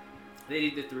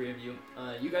the three of you.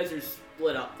 You guys are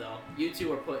split up though. You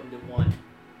two are put into one.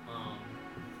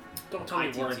 Don't tell me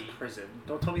ITT. we're in prison.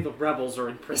 Don't tell me the rebels are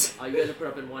in prison. You guys are put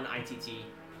up in one ITT.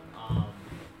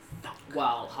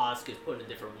 While Hosk is put in a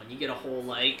different one. You get a whole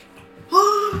like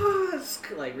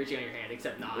Hosk like reaching out your hand,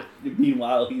 except not.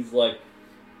 Meanwhile, he's like,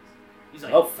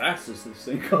 how fast is this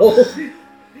thing go?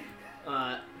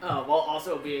 While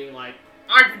also being like,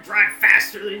 I can drive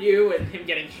faster than you, and him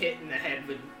getting hit in the head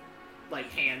with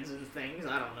like hands and things.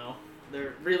 I don't know.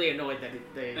 They're really annoyed that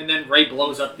they. And then Ray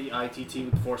blows up the ITT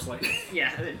with Force Lightning.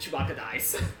 Yeah, and then Chewbacca dies.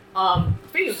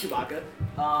 Speaking of Chewbacca,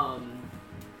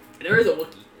 there is a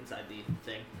Wookiee inside the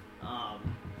thing.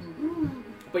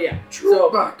 But yeah,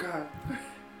 Chewbacca. So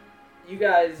you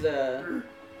guys are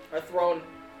thrown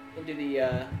into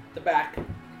the back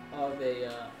of the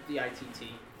ITT,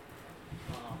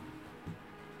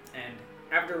 and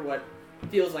after what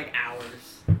feels like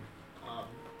hours,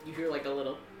 you hear like a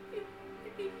little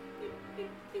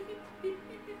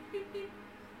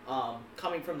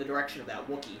coming from the direction of that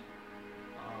Wookiee.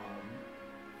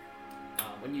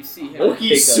 When you see him,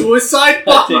 Wookiee suicide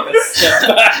bomb. Take a step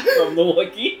back from the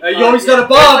Wookiee. You always got a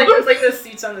bomb. There's like the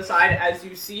seats on the side. As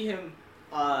you see him,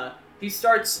 he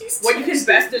starts what you can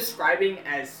best describing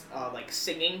as like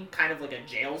singing, kind of like a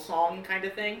jail song kind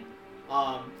of thing.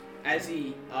 As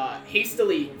he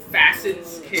hastily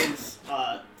fastens his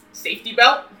safety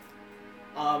belt,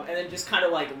 and then just kind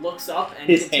of like looks up and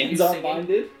his continues hands singing. are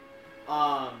binded.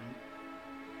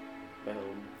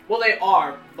 Well, they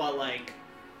are, but like,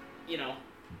 you know,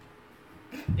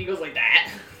 he goes like that.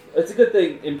 It's a good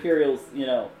thing Imperials,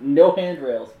 no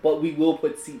handrails, but we will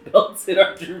put seatbelts in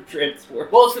our troop transport.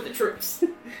 Well, it's for the troops.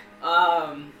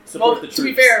 Support the troops. To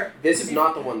be fair, This is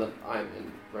not the one that I'm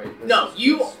in, right?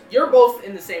 you're both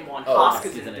in the same one. Oh, Hosk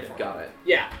is Hosk in a is in it. different Got one. it.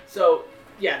 Yeah. So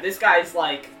yeah, this guy's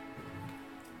like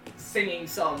singing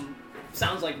some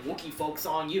sounds like Wookiee folk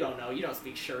song. You don't know. You don't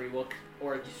speak Shuri-Wook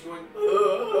or Just going.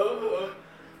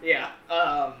 yeah.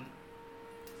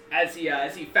 As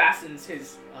he fastens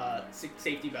his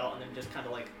safety belt and then just kind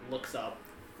of like looks up.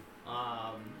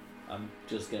 I'm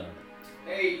just gonna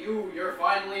Hey, you're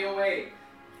finally awake.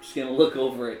 look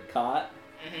over at Cot.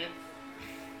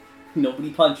 Mm-hmm. Nobody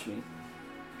punch me.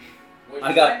 What'd I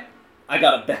you got- say? I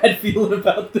got a bad feeling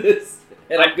about this,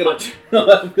 and I'm gonna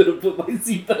put my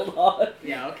seatbelt on.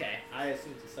 Yeah. Okay. I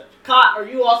assume it's such. Cot, are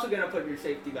you also gonna put your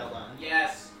safety belt on?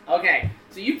 Yes. Okay,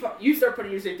 so you start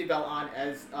putting your safety belt on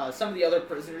as some of the other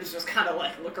prisoners just kind of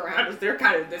like look around as they're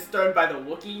kind of disturbed by the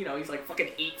Wookiee. You know, he's like fucking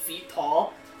 8 feet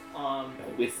tall.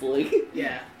 Whistling.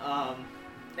 Yeah.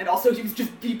 And also he was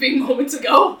just beeping moments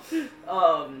ago.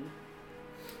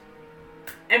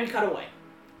 And we cut away.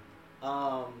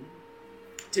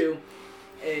 To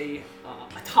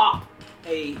atop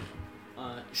a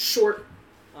short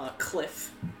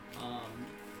cliff.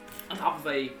 On top of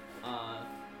a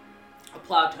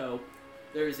plateau,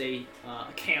 there's a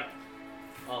camp,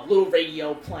 a little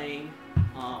radio playing,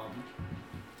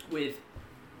 with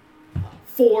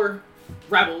 4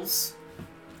 rebels,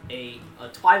 a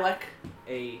Twi'lek,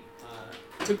 a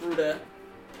Togruta,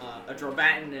 a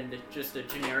Drobatin, and just a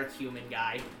generic human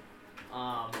guy.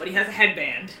 But he has a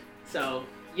headband, so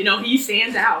he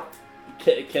stands out.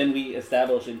 Can we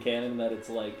establish in canon that it's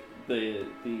like the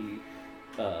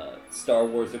Star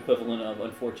Wars equivalent of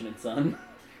Unfortunate Son?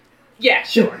 Yeah,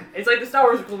 sure. It's like the Star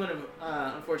Wars equivalent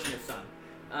of Unfortunate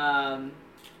Son.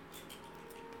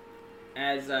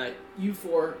 As you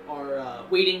 4 are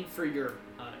waiting for your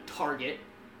target,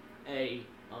 a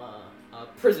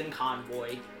prison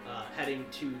convoy heading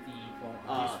to the. Well,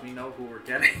 at least we know who we're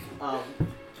getting.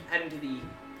 Heading to the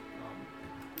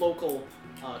local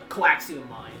coaxium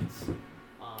mines,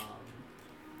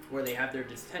 where they have their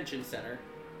detention center,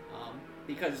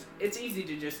 because it's easy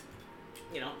to just,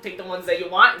 take the ones that you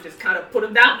want and just kind of put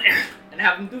them down there and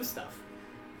have them do stuff.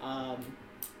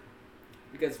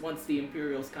 because once the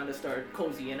Imperials kind of started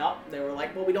cozying up, they were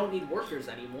like, well, we don't need workers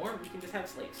anymore. We can just have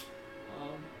slaves.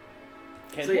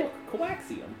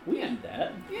 Coaxium. We need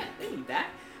that. Yeah, they need that.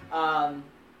 And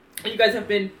you guys have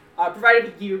been provided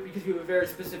with gear because you have a very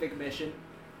specific mission.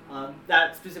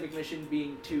 That specific mission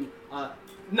being to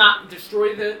not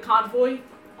destroy the convoy,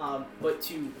 but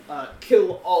to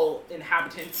kill all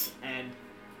inhabitants, and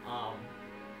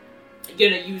you're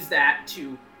gonna use that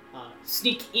to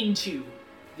sneak into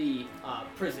the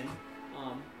prison.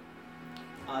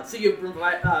 So you've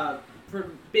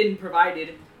been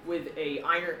provided with a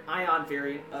ion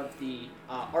variant of the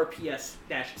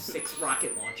RPS-6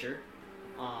 rocket launcher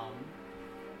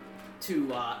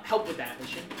to help with that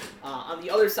mission. On the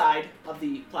other side of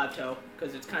the plateau,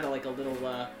 because it's kind of like a little,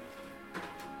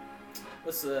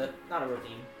 not a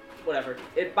ravine, whatever.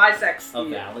 It bisects a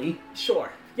valley?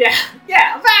 Sure. Yeah,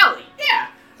 a valley! Yeah!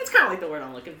 That's kind of like the word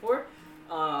I'm looking for.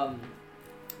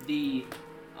 The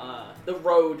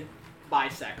road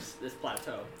bisects this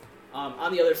plateau.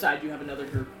 On the other side, you have another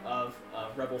group of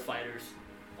rebel fighters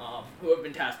who have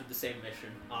been tasked with the same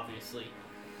mission, obviously.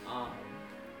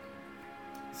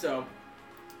 So,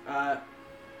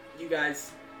 you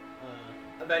guys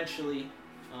eventually...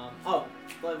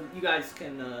 you guys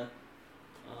can...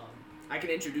 I can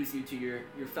introduce you to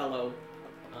your fellow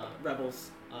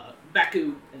rebels,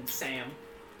 Baku and Sam.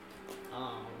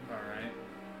 Alright.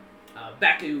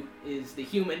 Baku is the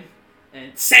human,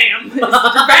 and Sam is the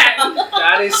Tibetan.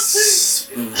 That is...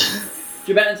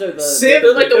 Tibetans are the...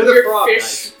 They're like the weird frog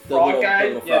fish guys. frog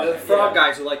guys. Yeah, the frog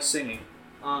guys who like singing.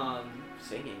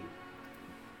 Singing.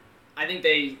 I think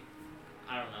they...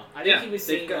 I don't know. I think he was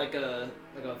singing like a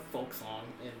folk song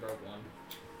in Rogue One.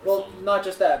 Well, not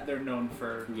just that, they're known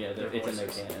for it's in their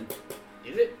canon.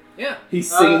 Is it? Yeah. He's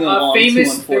singing along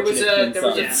famous, to there was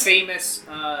Unfortunate a Sons. famous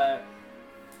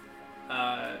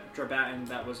Drabatin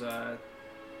that was that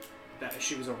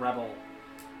she was a rebel,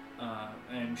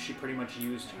 and she pretty much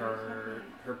used her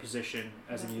position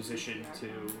as a musician to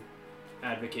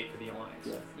advocate for the Alliance.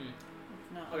 Yeah.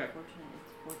 It's not Okay. unfortunate,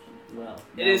 it's fortunate. Well,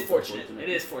 It is fortunate. It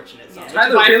is fortunate. Yeah. Son. Tyler Which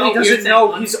is why I really felt weird doesn't saying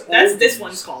know he's That's old. this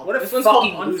one's called. What a This one's called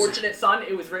fucking loser. Unfortunate Son.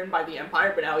 It was written by the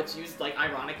Empire, but now it's used like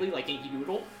ironically, like Yankee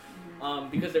Doodle,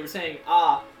 because they were saying,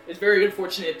 it's very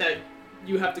unfortunate that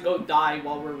you have to go die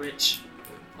while we're rich.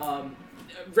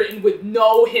 Written with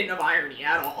no hint of irony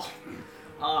at all.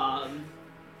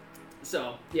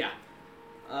 So yeah,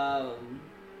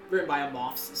 written by a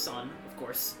Moff's son, of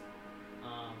course.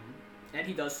 And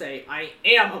he does say, "I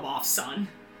am a Moff's son."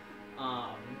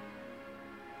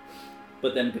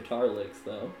 But then guitar licks,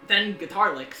 though. Then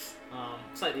guitar licks,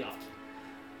 slightly off key.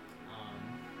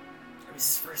 It was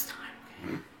his first time,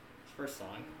 okay? His first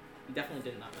song. He definitely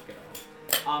did not look it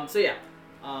off. So yeah,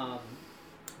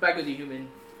 back with the human.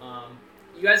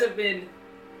 You guys have been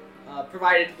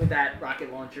provided with that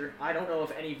rocket launcher. I don't know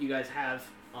if any of you guys have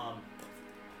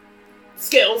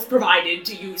skills provided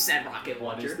to use that rocket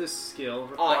launcher. What is this skill?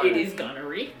 It is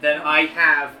gunnery. Then I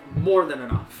have more than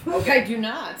enough. I do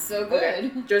not, so good.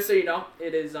 Okay. Just so you know,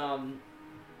 it is,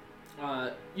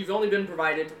 you've only been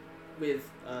provided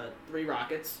with 3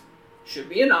 rockets. Should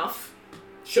be enough.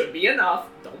 Should be enough.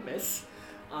 Don't miss.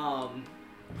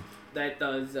 That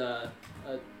does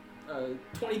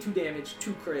 22 damage,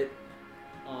 2 crit,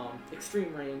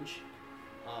 extreme range,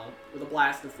 with a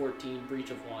blast of 14, breach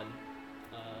of 1,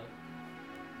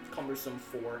 cumbersome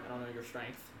 4. I don't know your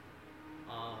strength.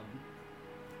 I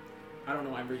don't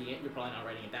know why I'm reading it. You're probably not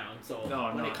writing it down. So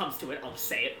when it comes to it, I'll just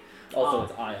say it. Also,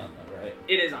 it's ion, though, right?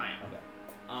 It is ion. Okay.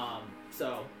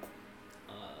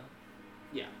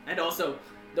 Yeah. And also,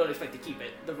 don't expect to keep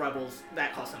it. The rebels,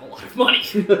 that costs them a lot of money.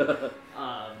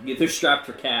 They're strapped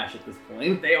for cash at this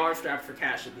point. They are strapped for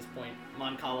cash at this point.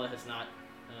 Mon Cala has not.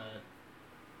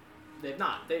 They've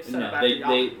not. They've set up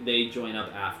after they join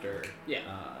up after. Yeah.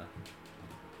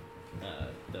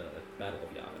 The Battle of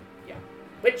Yavin. Yeah.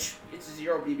 Which is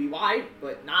 0 BBY,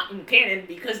 but not in canon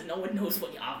because no one knows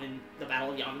what Yavin, the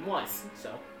Battle of Yavin was.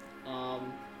 So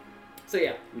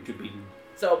yeah. Which would be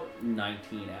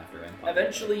 19 after Empire.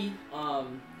 Eventually,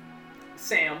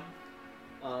 Sam,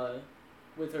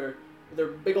 with her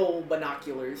big old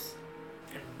binoculars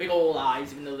and big old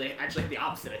eyes, even though they actually have the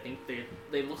opposite. I think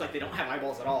they look like they don't have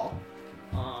eyeballs at all.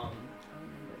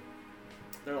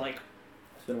 They're like.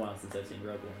 It's been a while since I've seen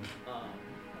Rogue One.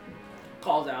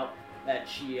 Calls out that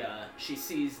she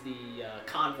sees the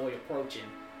convoy approaching,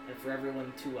 and for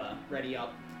everyone to ready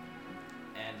up,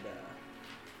 and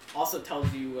also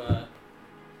tells you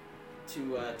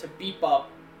to beep up.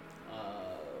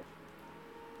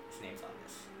 His name's on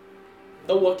this.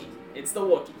 The Wookiee. It's the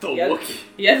Wookiee. Wookiee.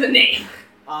 He has a name.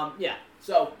 Yeah.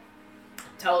 So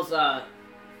tells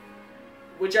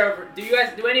whichever. Do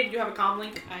any of you have a comm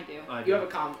link? I do. You have a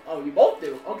comm. Oh, you both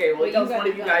do. Okay, well, Well, it tells you got one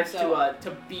of the you gun, guys so-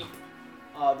 to beep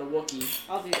the Wookiee,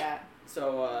 I'll do that.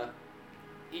 so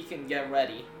he can get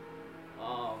ready.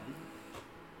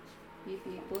 Beep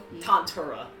beep bookie.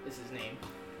 Tantura is his name.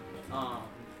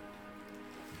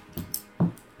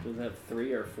 Does it have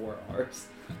 3 or 4 R's?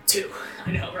 2.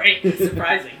 I know, right? It's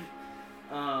surprising.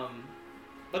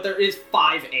 But there is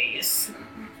 5 A's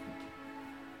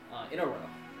in a row.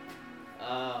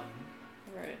 I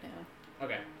wrote it down.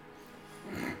 Okay.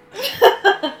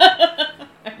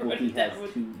 I wrote Wookiee it has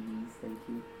down. 2 E's, thank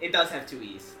you. It does have 2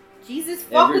 E's. Jesus,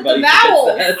 fuck Everybody with the gets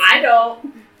vowels! that. I know.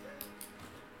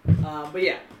 But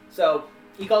yeah, so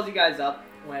he calls you guys up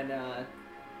when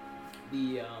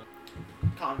the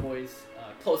convoy's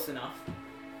close enough,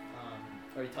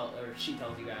 or she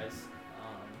tells you guys,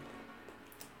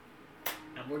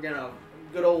 and we're gonna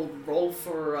good old roll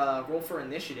for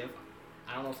initiative.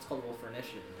 I don't know if it's called roll for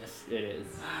initiative in this. It is.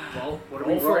 Well, what are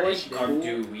Roll we for rolling? initiative.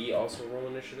 Do we also roll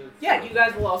initiative? Yeah, you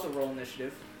guys will also roll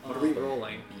initiative. What are we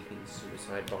rolling? Beacon,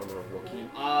 suicide bomber,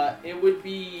 Wookiee. It would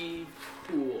be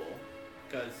cool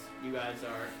because you guys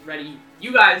are ready.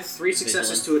 You guys 3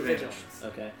 successes to advantage. vigilance.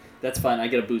 Okay. That's fine. I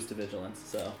get a boost to vigilance,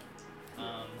 so.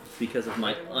 Um, Because of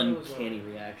my uncanny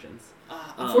reactions.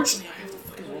 unfortunately, I have to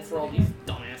fucking roll for all these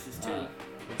dumbasses too.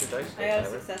 What's your dice I have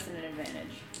Tyler? success and an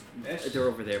advantage. They're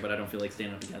over there, but I don't feel like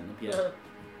standing up and getting them yet.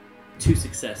 2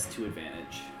 success, 2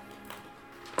 advantage.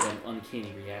 Then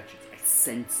uncanny reactions. I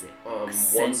sense it. I 1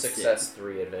 sense success,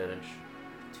 3 advantage.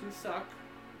 2 suck.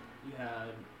 You had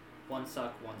 1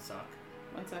 suck, 1 suck.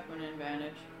 1 sec, 1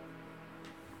 advantage.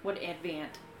 What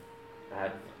advant?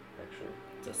 Add, actually.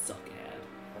 It's a suck ad.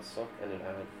 A suck and an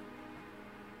add.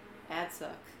 Add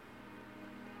suck.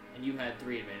 And you had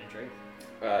 3 advantage, right?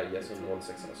 Yes, and 1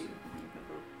 success.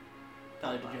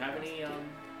 Tyler, did you have any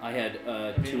I had 2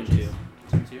 and 2. advantages?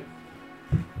 2 and 2.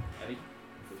 Eddie?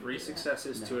 3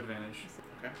 successes to advantage.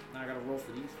 Okay. Now I gotta roll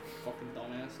for these fucking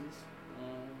dumbasses.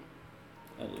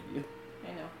 I love you.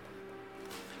 I know.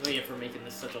 Thank you for making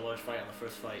this such a large fight on the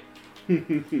first fight.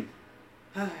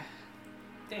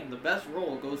 Damn, the best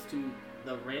roll goes to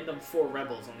the random 4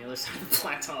 rebels on the other side of the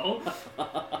plateau.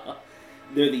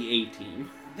 They're the A-team.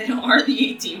 They are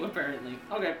the A team, apparently.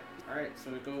 Okay. Alright, so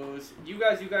it goes you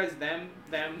guys, them,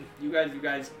 you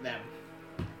guys, them.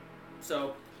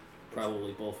 So,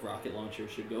 Probably both rocket launchers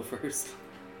should go first.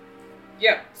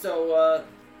 yeah, so,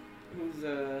 who's,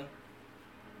 that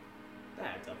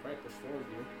adds up, right? There's 4 of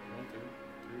you. 1, 2,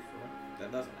 3, 4.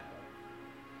 That doesn't add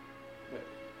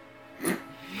up.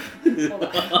 Wait. Hold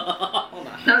on. Hold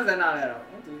on. How does that not add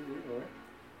up? 1, 2, 3, 4.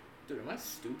 Dude, am I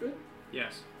stupid?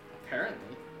 Yes.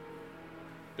 Apparently.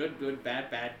 Good, bad,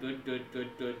 good,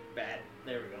 bad.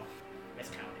 There we go.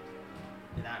 Miscounted.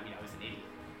 Did not mean I was an idiot.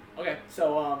 Okay,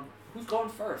 so, who's going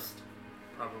first?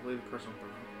 Probably the person with the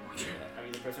rocket launcher. Are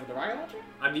you the person with the rocket launcher?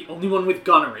 I'm the only one with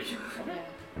gunnery. Okay.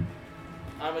 Yeah.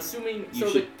 I'm assuming, You so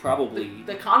should probably...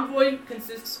 the convoy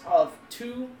consists of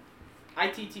 2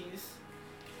 ITTs,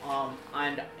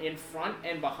 and in front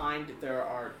and behind there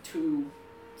are 2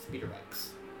 speeder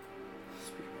bikes.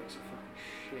 Speedbikes are fucking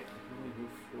shit. I can only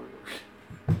move forward.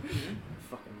 Mm-hmm.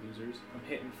 Fucking losers. I'm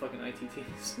hitting fucking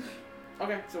ITTs.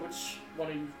 Okay, so which one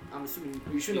are you? I'm assuming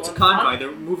you should. It's a convoy.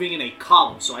 They're moving in a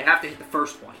column, so I have to hit the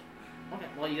first one. Okay,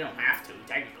 well you don't have to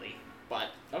technically, but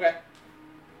okay.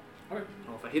 Okay.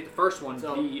 Well, if I hit the first one,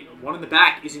 So- the one in the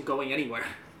back isn't going anywhere.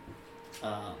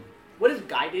 What does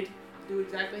guided do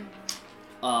exactly?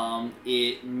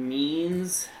 It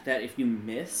means that if you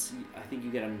miss, I think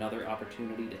you get another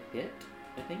opportunity to hit,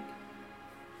 I think.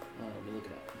 Let me look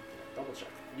it up. Double check.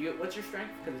 What's your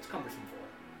strength? Because it's cumbersome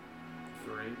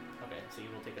 4. 3. Okay, so you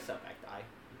will take a setback die.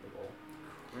 The roll.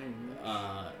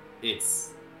 Cringe.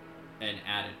 It's an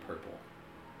added purple.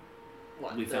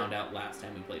 What? We found out last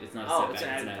time we played. It's not a Oh, setback,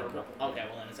 it's an added purple. Okay,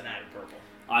 well then it's an added purple.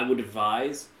 I would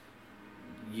advise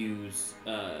use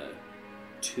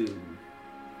 2.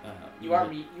 You are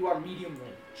medium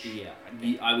range. Yeah, I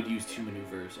think. I would use 2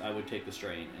 maneuvers. I would take the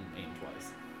strain and aim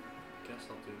twice. Guess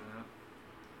I'll do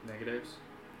that. Negatives.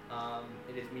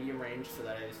 It is medium range, so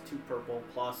that is 2 purple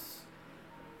plus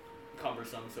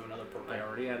cumbersome, so another purple. I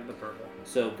already added the purple.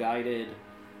 So guided,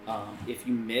 if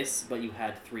you miss but you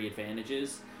had 3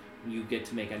 advantages, you get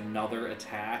to make another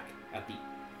attack at the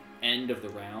end of the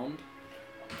round,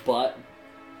 but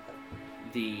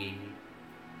the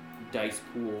dice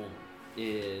pool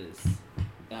is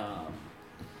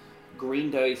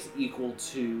green dice equal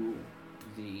to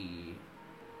the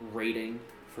rating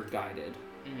for guided,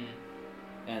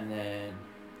 and then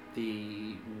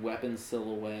the weapon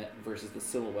silhouette versus the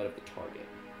silhouette of the target.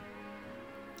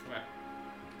 Okay.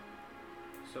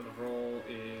 So the roll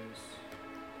is...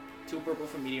 2 purple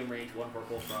from medium range, 1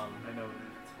 purple from I know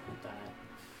that.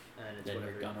 And it's Then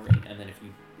whatever. you're gonna rate, and then if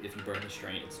you burn the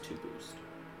strain, it's 2 boost.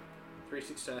 3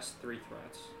 success, 3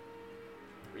 threats.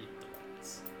 3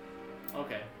 threats.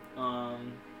 Okay.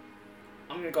 I'm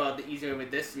gonna go out the easier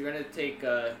with this. You're gonna take.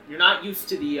 You're not used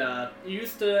to the. You're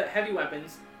used to heavy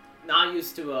weapons. Not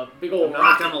used to a big old I'm not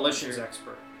rocket a demolitions launcher.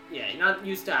 expert. Yeah, you're not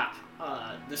used to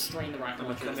the strain the rocket I'm a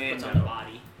launcher puts commando. on the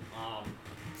body.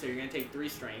 So you're gonna take 3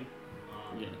 strain.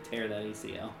 You're gonna tear that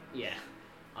ACL. Yeah.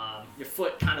 Your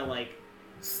foot kind of like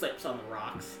slips on the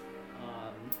rocks.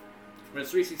 But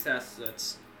it's 3 success. So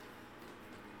it's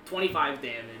 25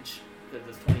 damage because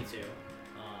it's 22. You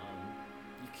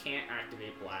can't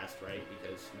activate blast, right?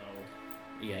 Because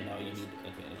no. Yeah, no, you need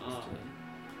advantages to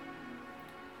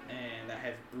it. And that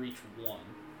has breach 1.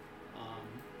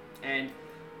 And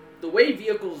the way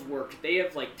vehicles work, they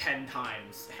have like 10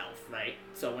 times health, right?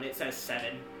 So when it says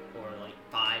 7 or like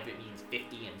 5, it means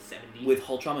 50 and 70. With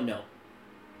hull trauma, no.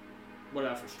 What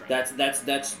about for strength?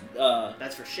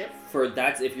 That's for ship?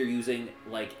 That's if you're using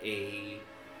like a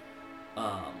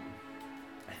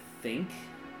I think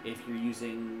if you're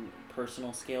using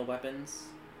personal scale weapons.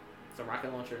 Is a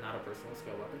rocket launcher not a personal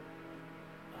scale weapon?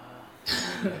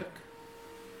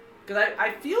 Because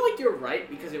I feel like you're right,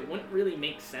 because it wouldn't really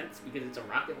make sense, because it's a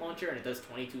rocket launcher and it does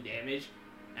 22 damage,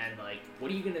 and like,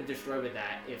 what are you going to destroy with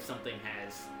that if something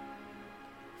has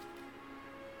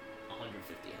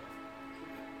 150 health?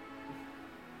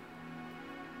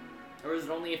 Or is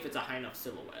it only if it's a high enough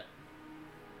silhouette?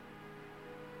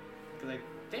 Because I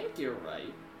think you're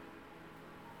right.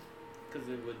 Because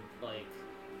it would, like,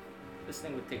 this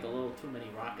thing would take a little too many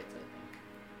rockets, I think.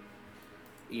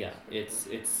 Yeah, it's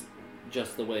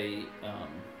just the way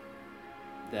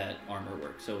that armor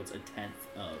works. So it's a 10th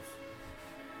of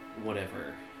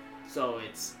whatever. So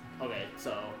it's okay.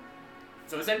 So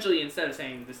essentially, instead of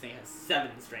saying this thing has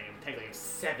 7 strain, it would technically have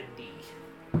 70.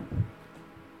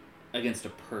 Against a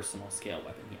personal scale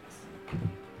weapon, yes.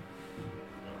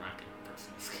 A rocket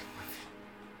personal scale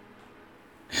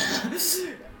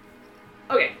weapon.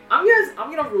 Okay, I'm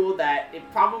gonna rule that it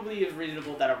probably is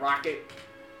reasonable that a rocket,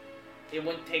 it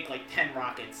wouldn't take like 10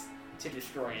 rockets to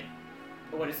destroy it.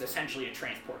 What is essentially a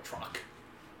transport truck.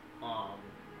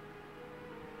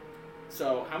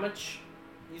 So how much?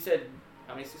 You said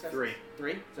how many successes? 3.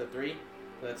 3. So 3.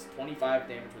 So that's 25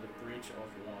 damage with a breach of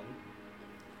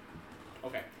 1.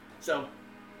 Okay. So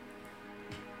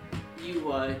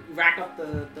you rack up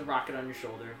the rocket on your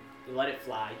shoulder. You let it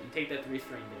fly. You take that 3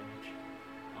 strain damage.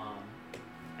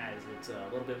 As it's a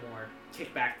little bit more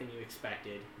kickback than you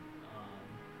expected.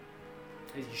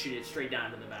 As you shoot it straight down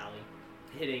to the valley,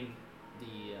 hitting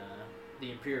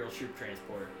the Imperial troop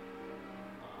transport.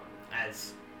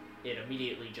 As it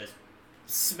immediately just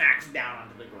smacks down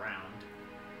onto the ground,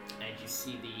 and you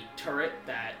see the turret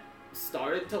that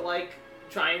started to like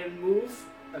try and move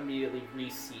immediately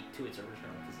reseat to its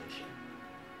original position.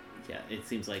 Yeah, it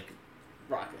seems like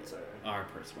Rockets are our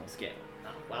personal scale. oh,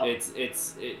 well.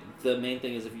 The main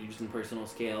thing is if you're using personal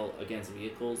scale against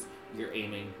vehicles, you're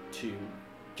aiming to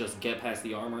just get past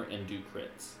the armor and do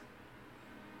crits.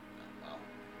 Well,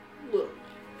 little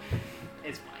bit.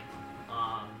 It's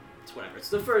fine. It's whatever. It's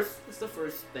the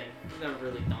first thing. We've never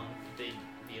really done big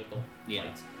vehicle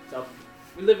fights. So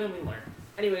we live and we learn.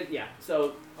 Anyways, yeah.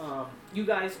 So you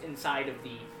guys inside of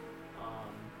the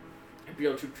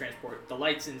Imperial troop transport, the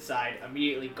lights inside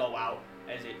immediately go out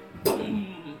as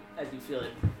you feel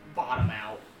it bottom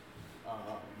out,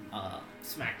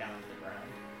 smack down onto the ground.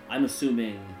 I'm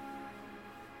assuming.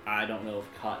 I don't know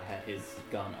if Kot had his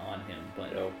gun on him,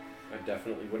 but No, I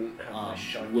definitely wouldn't have my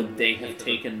shotgun. would they have with the-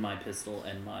 taken my pistol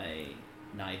and my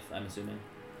knife? I'm assuming.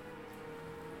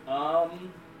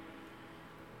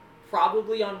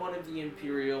 Probably on one of the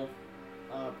Imperial,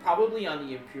 probably on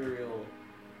the Imperial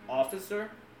officer.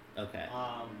 Okay.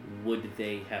 Would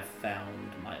they have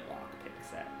found my lockpick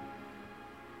set?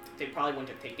 They probably wouldn't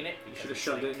have taken it. You because should have it's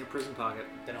shoved like, it in your prison pocket.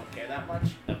 They don't care that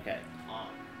much. Okay.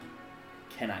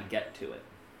 Can I get to it?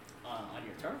 On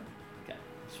your turn. Okay.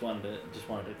 Just wanted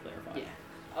to clarify.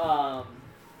 Yeah.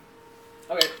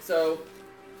 Okay, so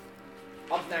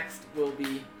up next will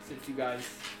be, since you guys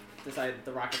decided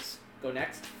the rockets go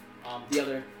next, the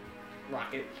other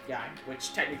rocket guy,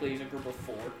 which technically is a group of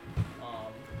 4.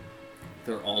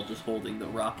 They're all just holding the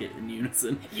rocket in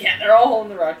unison. Yeah, they're all holding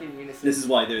the rocket in unison. This is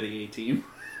why they're the A-team.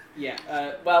 Yeah,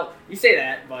 well, you say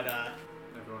that, but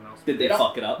Everyone else. Did they don't-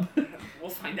 fuck it up? we'll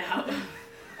find out.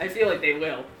 I feel like they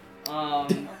will. Oh,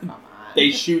 come on.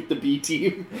 They shoot the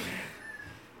B-team.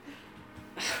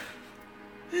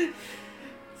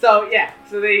 So yeah,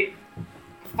 so they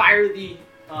fire the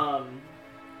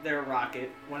their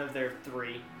rocket, one of their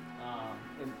three.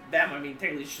 And them, I mean,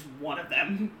 technically it's just one of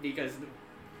them because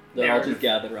They're all just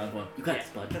gathered around one. You got this,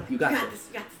 bud. You got this.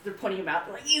 You got this. They're pointing him out.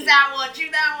 They're like, use that one,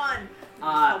 shoot that one.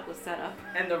 Help was set up.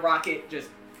 And the rocket just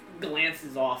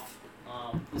glances off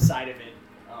the side of it,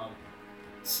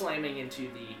 slamming into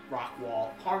the rock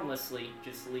wall harmlessly,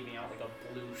 just leaving out like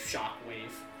a blue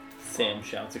shockwave. Sam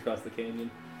shouts across the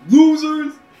canyon,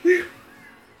 "Losers!"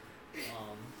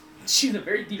 She's a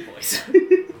very deep voice.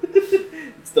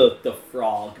 It's the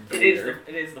frog. It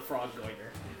is the frog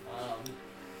goiter.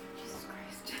 Jesus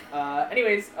Christ.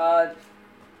 Anyways,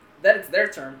 then it's their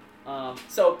turn.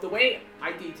 So the way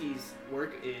IDTs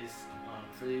work is,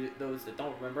 for those that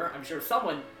don't remember, I'm sure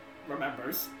someone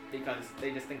remembers because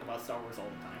they just think about Star Wars all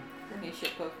the time. Give me a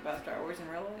shit poke about Star Wars in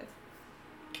real life.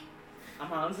 I'm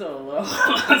Han Solo.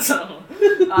 So,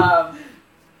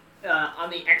 on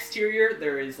the exterior,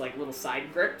 there is like little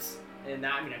side grips, and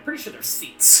that, I mean, I'm pretty sure there's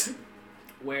seats,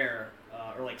 where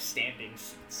or like standing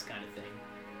seats kind of thing,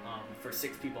 for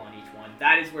 6 people on each one.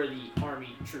 That is where the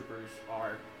army troopers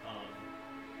are.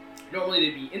 Normally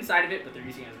they'd be inside of it, but they're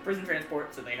using it as a prison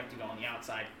transport, so they have to go on the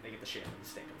outside. They get the shit out of the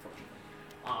stick, unfortunately.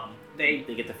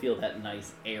 They get to feel that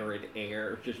nice arid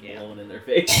air just blowing in their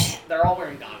face. They're all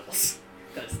wearing goggles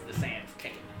because the sand's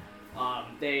kicking.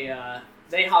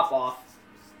 They hop off,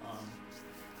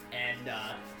 and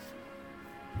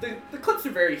the cliffs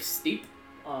are very steep,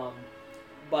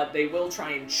 but they will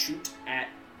try and shoot at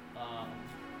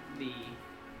the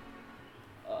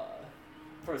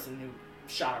person who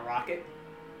shot a rocket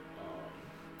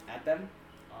at them,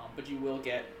 but you will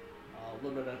get a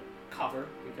little bit of cover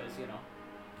because, you know,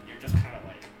 you're just kind of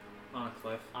like on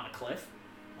a cliff.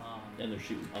 And they're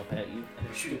shooting up at you. And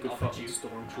they're shooting Stupid up at fucking you.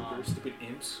 stormtroopers, stupid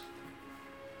imps.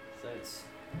 So it's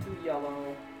 2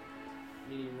 yellow,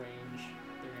 medium range.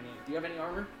 Do you have any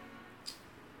armor?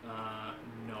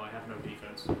 No, I have no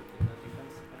defense. No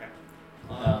defense? Okay.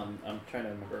 I'm trying to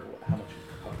remember how much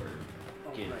cover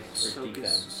gives for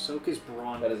defense. Soak is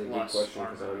brawn. That is a good plus question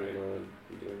because armor, I'm right? going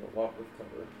to be doing a lot with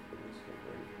cover.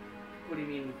 What do you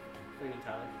mean,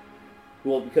 Tyler?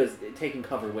 Well, because taking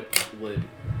cover would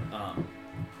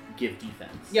give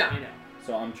defense. Yeah, I know.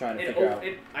 So I'm trying to figure out.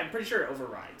 I'm pretty sure it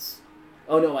overrides.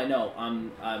 Oh no, I know.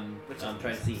 I'm trying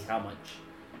to see sense. how much,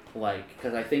 like,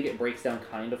 because I think it breaks down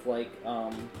kind of like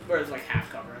Where it's like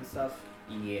half cover and stuff.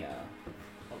 Yeah.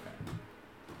 Okay.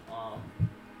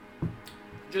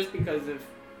 Just because of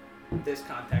this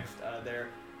context, they're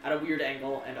at a weird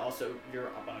angle, and also you're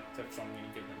up on a cliff, so I'm going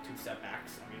to give them 2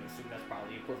 setbacks. I'm going to assume that's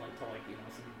probably equivalent to, like, you know,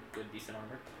 some good, decent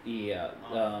armor. Yeah.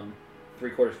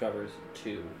 3/4 cover is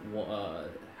 2.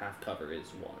 Half cover is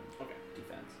 1. Okay.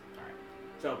 Defense. Alright.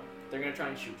 So, they're going to try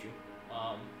and shoot you.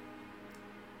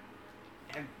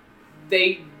 And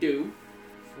they do.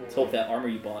 Let's hope that armor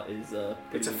you bought is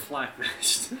It's a flak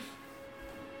vest.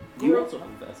 You also have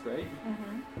a vest, right?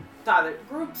 Mm-hmm. Tyler,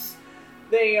 groups,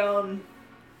 they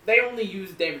only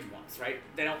use damage once, right?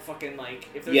 They don't fucking, like,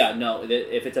 if there's... Yeah, no.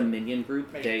 If it's a minion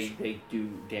group, Making sure. they do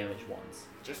damage once.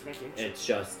 Just making sure. It's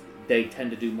just they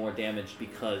tend to do more damage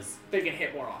because They can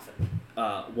hit more often.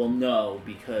 well, no,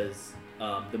 because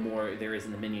the more there is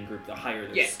in the minion group, the higher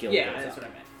their skill yeah, goes that's up.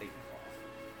 what I meant. They can hit more often.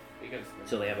 Because...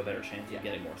 So they have a better chance Yeah. of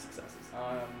getting more successes.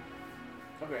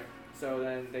 Okay, so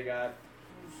then they got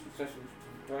successful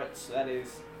threats. That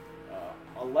is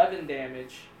 11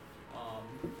 damage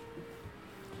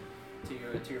to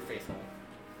your face hole.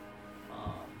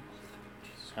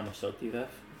 How much soak do you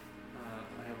have?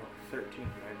 I have a 13,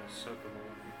 but I have a soak of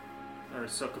 11. Or a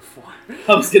soak of 4.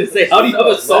 I was gonna say, how do you have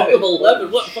a soak of 11?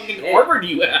 11? What fucking Shit. armor do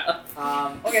you have?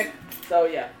 Okay, so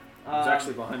yeah. I was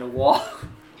actually behind a wall.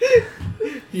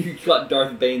 You got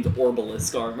Darth Bane's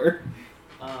Orbalisk armor.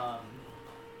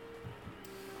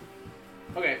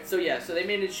 Okay, so yeah, so they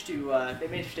managed to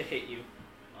hit you.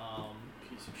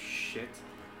 Piece of shit.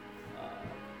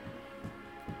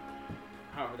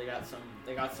 However, they got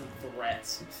some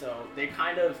threats. So they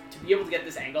kind of, to be able to get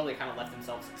this angle, they kind of left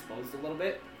themselves exposed a little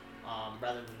bit,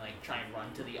 rather than like try and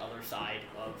run to the other side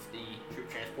of the troop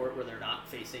transport where they're not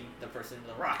facing the person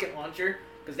with the rocket launcher,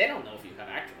 because they don't know if you have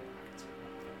actual rockets.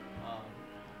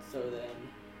 So then,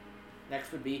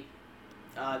 next would be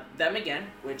them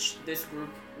again, which this group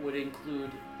would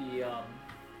include the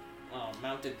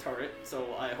mounted turret.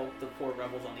 So I hope the poor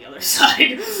rebels on the other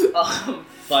side.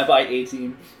 Bye-bye,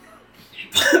 A-Team.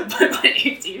 Bye-bye,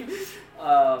 A-Team.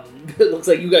 It looks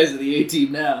like you guys are the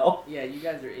A-Team now. Yeah, you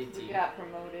guys are A-Team. You got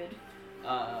promoted.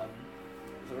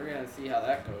 So we're gonna see how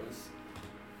that goes.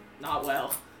 Not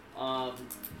well.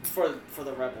 For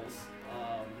the rebels.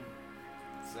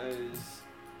 Says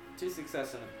 2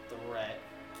 success and a threat.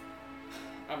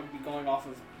 I would be going off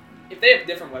of if they have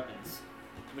different weapons,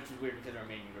 which is weird because they're a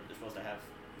main unit, they're supposed to have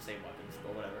the same weapons,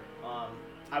 but whatever.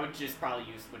 I would just probably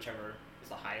use whichever is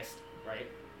the highest, right?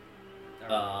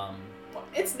 Or,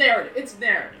 it's narrative. It's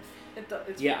narrative.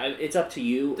 It's up to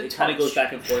you. It kind of goes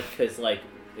back and forth because, like,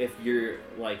 if you're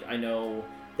like, I know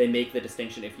they make the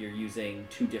distinction if you're using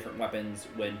two different weapons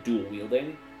when dual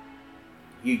wielding,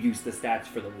 you use the stats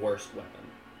for the worst weapon.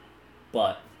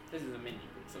 But this is a minion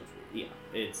group, so it's weird.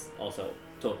 Yeah, it's also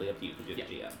totally up to you to do the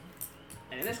GM.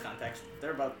 And in this context,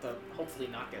 they're about to hopefully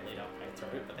not get laid out by a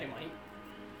turret, but they might.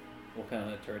 What kind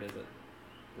of turret is it?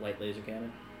 Light laser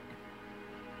cannon?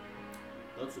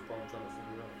 That's the problem I'm trying to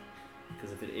figure out.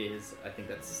 Because if it is, I think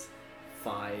that's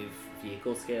 5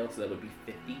 vehicle scale, so that would be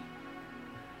 50.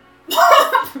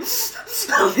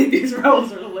 I think these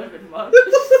rebels are living much.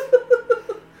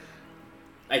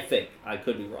 I think. I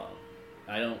could be wrong.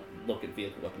 I don't look at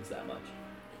vehicle weapons that much.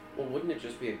 Well, wouldn't it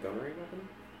just be a gunnery weapon?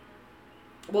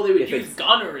 Well, they would use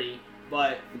gunnery,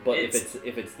 but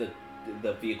if it's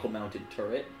the vehicle mounted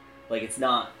turret, like it's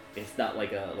not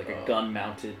like a gun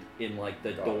mounted in like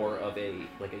the door of a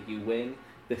U-wing.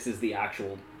 This is the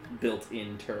actual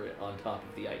built-in turret on top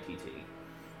of the ITT.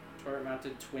 Turret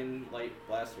mounted twin light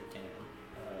blaster cannon.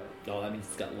 That means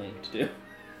it's got link to do.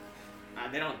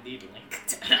 They don't need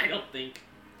link. I don't think.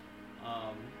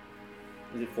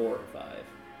 Is it 4 or 5?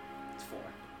 It's 4.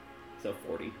 So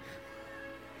 40.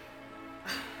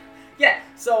 Yeah,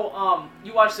 so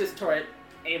you watch this turret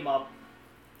aim up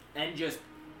and just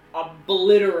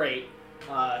obliterate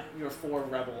your 4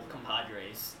 rebel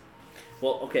compadres.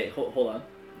 Well, okay, hold on.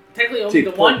 Technically, only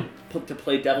the one to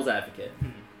play devil's advocate.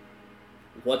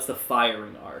 Mm-hmm. What's the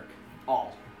firing arc?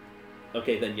 All.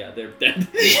 Okay, then yeah, they're dead.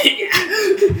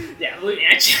 Yeah,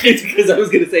 actually, because I was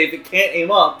gonna say if it can't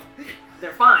aim up,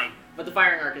 they're fine. But the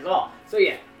firing arc is all. So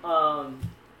yeah,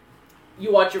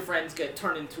 you watch your friends get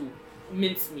turned into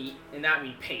mincemeat, and that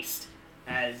means paste.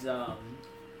 As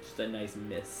just a nice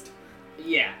mist.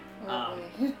 Yeah.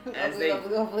 Lovely.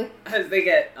 Lovely. As they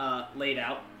get laid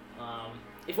out.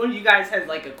 If one of you guys has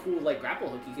like a cool like grapple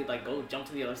hook, you could like go jump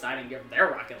to the other side and get their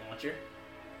rocket launcher.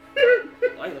 Why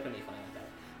are you looking at me funny like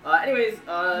that? Anyways,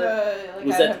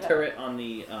 was that the turret on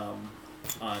the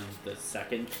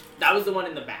second? That was the one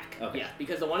in the back. Okay. Yeah,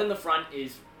 because the one in the front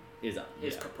is up.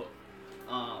 kaput.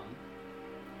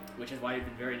 Which is why it'd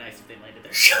been very nice if they landed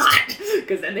their shot,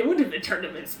 because then they wouldn't have been turned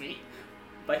to mincemeat.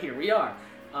 But here we are.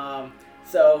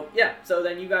 So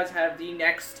then you guys have the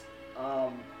next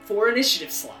 4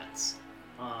 initiative slots,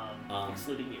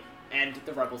 excluding you and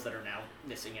the rebels that are now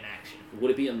missing in action.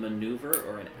 Would it be a maneuver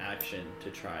or an action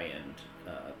to try and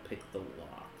pick the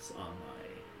locks on my?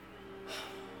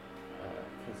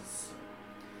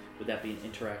 Would that be an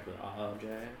interact with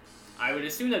objects? I would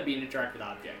assume that'd be an interact with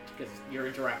object because you're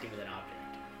interacting with an object.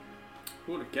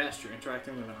 Who would have guessed you're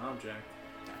interacting with an object?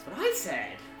 That's what I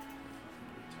said.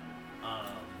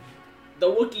 The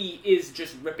Wookiee is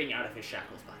just ripping out of his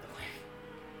shackles, by the way.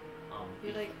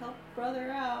 You're like, help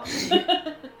brother out.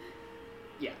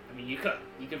 Yeah, I mean, you could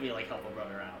be like, help a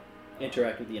brother out.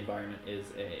 Interact with the environment is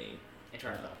a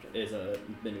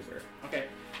maneuver. Okay.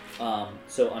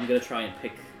 So I'm gonna try and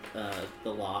pick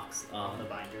the locks On the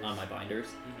binders. on my binders.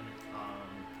 Mm-hmm.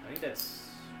 I think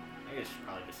it's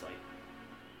probably just like.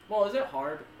 Well, is it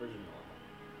hard or is it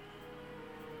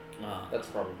normal? That's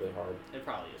probably hard. It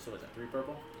probably is. So is that 3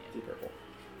 purple? Yeah. 2 purple.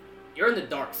 You're in the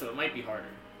dark, so it might be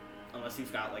harder, unless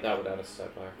you've got like. That would add a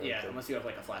step back. Yeah, unless you have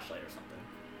like a flashlight or something.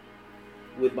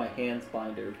 With my hands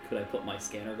bindered, could I put my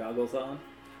scanner goggles on?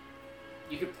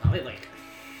 You could probably like,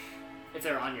 if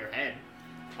they're on your head.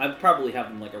 I'd probably have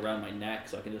them like around my neck,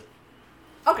 so I can just.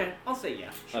 Okay, I'll say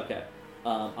yeah. Okay.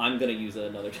 I'm gonna use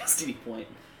another destiny point.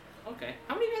 Okay.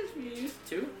 How many guys have you used?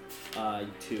 2?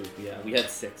 2. Yeah, we had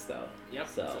 6 though. Yep.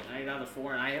 So now you're down to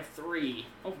 4, and I have 3.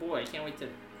 Oh boy, I can't wait to.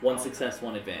 1 success,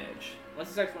 1 advantage. 1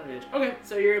 success, 1 advantage. Okay,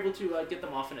 so you're able to get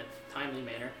them off in a timely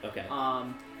manner. Okay.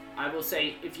 I will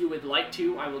say, if you would like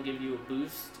to, I will give you a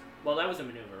boost. Well, that was a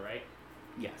maneuver, right?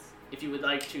 Yes. If you would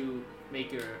like to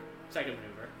make your second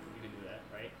maneuver, you can do that,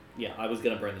 right? Yeah, I was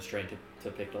gonna burn the strain to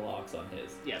pick the locks on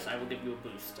his. Yes, I will give you a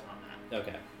boost on that.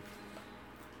 Okay.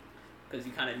 Because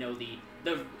you kind of know the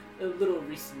little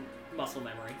recent muscle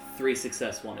memory. 3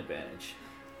 success, 1 advantage.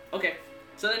 Okay,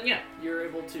 so then yeah, you're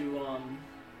able to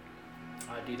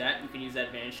do that. You can use that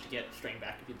advantage to get strain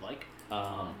back if you'd like.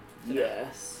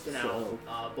 Yes. So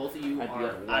now both of you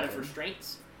are out of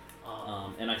restraints.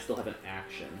 And I still have an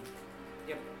action.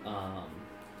 Yep.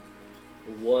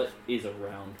 What is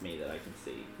around me that I can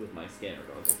see with my scanner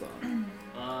goggles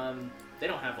on? They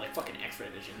don't have like fucking X-ray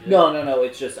vision. No.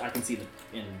 It's just I can see them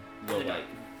in low the light.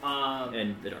 dark.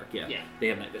 In the dark, yeah. Yeah. They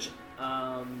have night vision.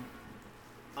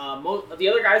 The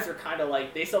other guys are kind of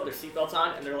like, they still have their seatbelts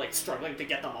on, and they're like struggling to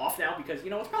get them off now because,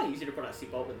 it's probably easier to put on a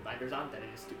seatbelt with binders on than it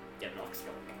is to get it off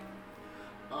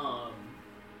going.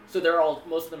 So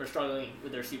most of them are struggling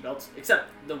with their seatbelts,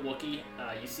 except the Wookiee.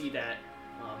 You see that,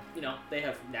 they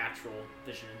have natural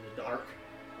vision in the dark.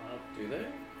 Do they?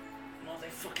 Well, they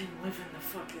fucking live in the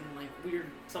fucking, weird...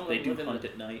 Some of They them do live in hunt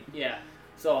at night. Yeah,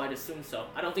 so I'd assume so.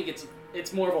 I don't think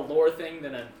it's more of a lore thing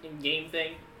than an in-game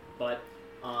thing, but...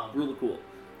 Rule of cool.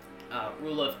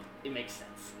 Rule of... It makes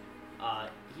sense.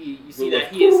 You see that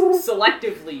he is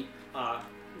selectively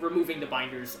removing the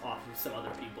binders off of some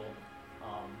other people,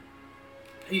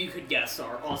 who you could guess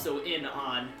are also in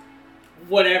on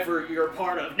whatever you're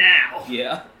part of now.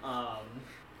 Yeah.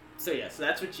 So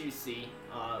that's what you see.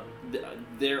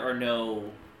 There are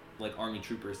no, army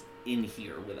troopers in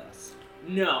here with us.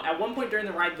 No, at one point during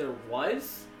the ride there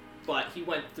was, but he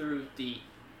went through the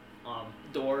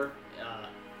door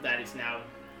that is now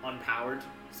unpowered,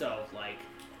 so,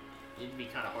 it'd be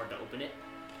kind of hard to open it.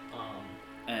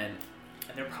 And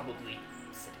they're probably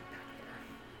sitting back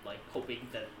there, hoping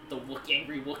that the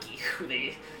angry Wookiee who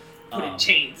they put in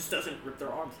chains doesn't rip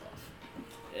their arms off.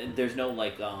 There's no,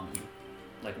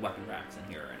 weapon racks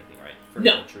in here or anything, right? For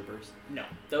No. troopers? No.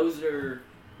 Those are...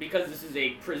 Because this is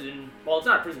a prison... Well, it's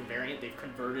not a prison variant. They've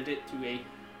converted it to a...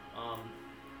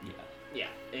 Yeah.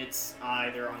 It's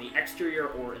either on the exterior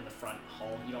or in the front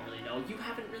hull. You don't really know. You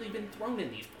haven't really been thrown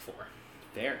in these before.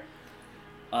 Fair.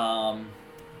 What can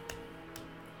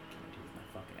I do with my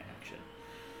fucking action?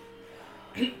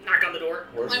 Knock on the door.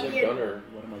 Where's the gunner?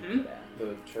 What am I good at?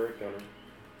 The turret gunner.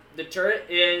 The turret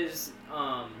is...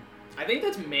 I think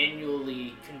that's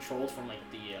manually controlled from,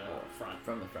 the front.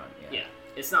 From the front, Yeah.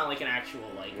 It's not an actual,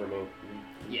 remote.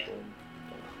 Yeah.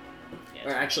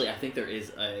 Or actually, I think there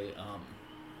is a...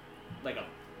 a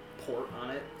port on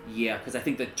it. Yeah, because I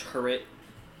think the turret...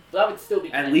 But that would still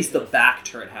be... At least the back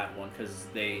turret had one, because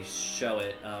they show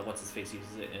it... What's-his-face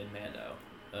uses it in Mando.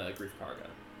 Grief Karga.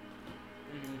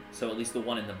 Mm-hmm. So at least the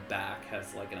one in the back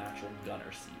has, an actual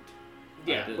gunner seat.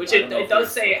 Yeah, which it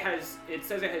does say it has... It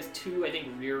says it has two, I think,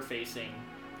 rear-facing...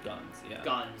 Guns, yeah.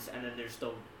 Guns, and then there's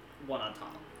the one on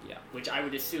top. Yeah. Which I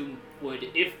would assume would...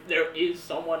 If there is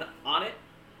someone on it,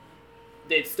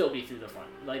 they'd still be through the front.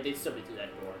 They'd still be through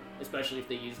that door. Especially if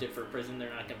they used it for prison, they're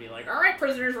not going to be like, alright,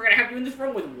 prisoners, we're going to have you in this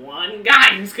room with one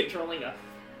guy who's controlling a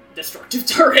destructive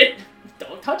turret.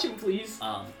 Don't touch him, please.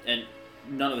 And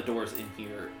none of the doors in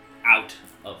here out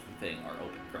of the thing are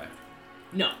open, correct?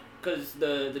 No, because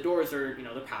the doors are,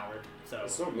 they're powered, so...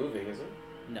 It's not moving, is it?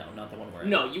 No, not the one we're in.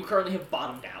 No, you currently have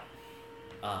bottomed out.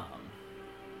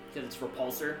 Because it's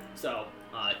repulsor, so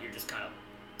you're just kind of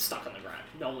stuck on the ground.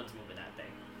 No one's moving that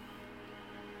thing.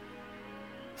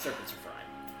 Circuits are fried.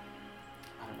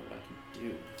 I don't know what I can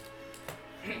do.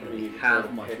 I mean, you could Have try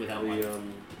to much pick without the, much.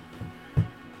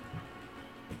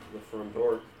 The front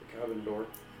door, the cabin door.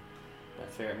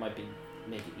 That's fair. It might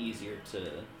make it easier to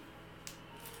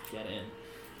get in.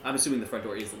 I'm assuming the front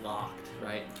door is locked,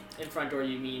 right? In front door, do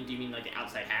you mean the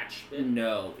outside hatch bit?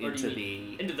 No, Or do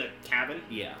you into the cabin?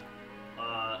 Yeah.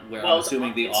 Where I'm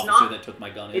assuming the officer not, that took my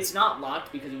gun is. It's not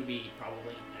locked because it would be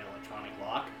probably an electronic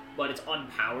lock, but it's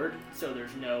unpowered, so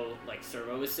there's no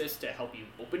servo assist to help you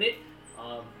open it.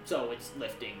 So it's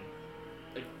lifting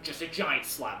just a giant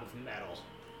slab of metal.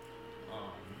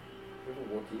 We have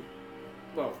a Wookiee.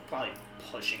 Well, probably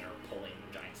pushing or pulling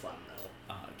a giant slab of metal.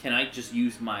 Can I just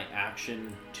use my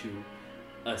action to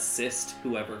assist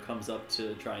whoever comes up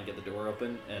to try and get the door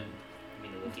open? And I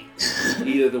mean the Wookiee.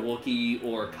 either the Wookiee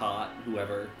or Kot,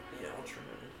 whoever. Yeah, I'll try.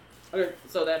 Okay,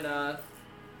 so then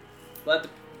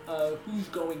who's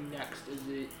going next?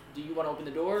 Do you want to open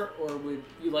the door, or would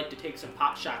you like to take some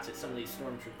pot shots at some of these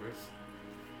stormtroopers?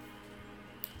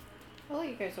 I'll let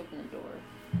you guys open the door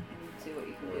and see what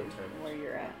you can do and where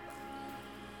you're at.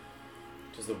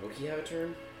 Does the Wookiee have a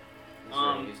turn?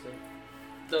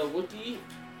 The Wookiee,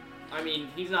 I mean,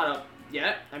 he's not up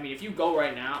yet. I mean, if you go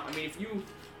right now, if you...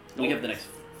 We have the next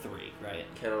 3, right?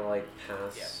 Can I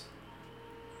pass?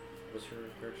 Yeah. What's your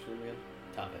character's name again?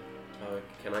 Topic. Tavik.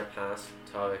 Can I pass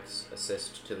Tavik's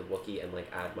assist to the Wookiee and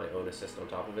add my own assist on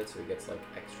top of it so he gets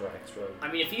extra?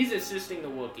 I mean, if he's assisting the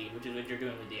Wookiee, which is what you're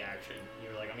doing with the action,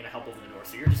 you're I'm gonna help open the door.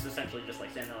 So you're just essentially just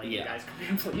standing there you guys come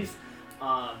in, please.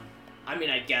 I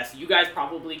mean, I guess you guys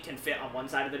probably can fit on one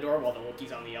side of the door while the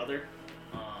Wookiee's on the other,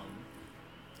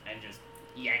 and just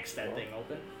yanks that thing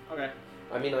open. Okay.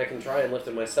 I mean, I can try and lift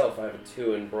it myself. I have a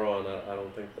 2 in brawn. I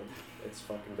don't think that it's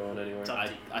fucking going anywhere.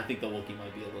 I think the Wookiee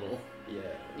might be a little... Yeah.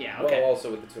 Yeah, okay. Well,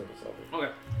 also with the 2 of us,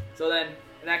 Okay. So then,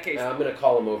 in that case... I'm going to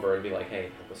call him over and be like,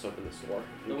 hey, help us open this door.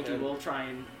 The Wookiee will try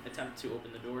and attempt to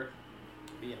open the door.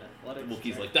 be an athletics. Wookiee's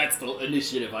check. like, that's the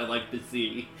initiative I like to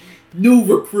see. New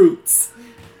recruits.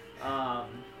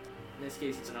 In this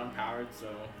case, it's an unpowered, so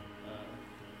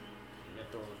you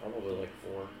have to roll the Probably like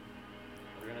 4.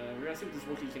 We're gonna see what this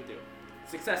Wookiee can do.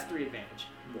 Success 3 advantage.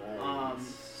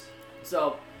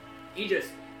 So he just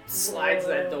slides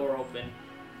that door open.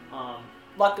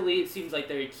 Luckily, it seems like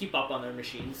they keep up on their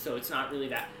machines, so it's not really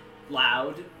that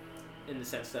loud, in the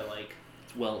sense that like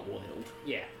It's well oiled.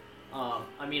 yeah.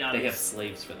 I mean, They have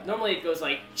slaves for that. normally it goes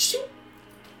like shoot.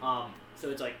 So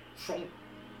it's like shunk.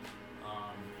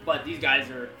 But these guys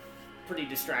are pretty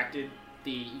distracted.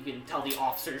 You can tell the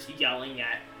officers yelling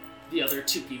at the other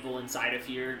 2 people inside of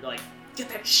here, like, get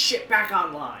that shit back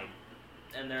online.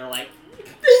 And they're like,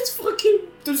 it's fucking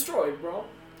destroyed, bro.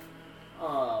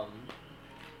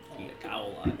 He got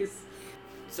owl eyes.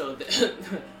 So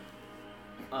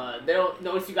they'll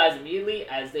notice you guys immediately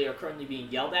as they are currently being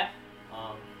yelled at.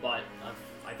 But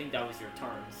I think that was your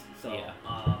turns. So Yeah.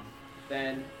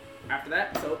 then after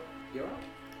that, so you're up.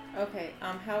 Okay,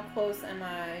 how close am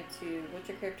I to... What's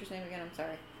your character's name again? I'm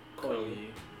sorry. Koyi.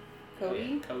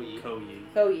 Koyi? Koyi.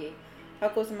 Koyi. How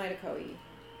close am I to Koyi?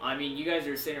 I mean, you guys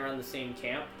are sitting around the same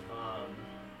camp,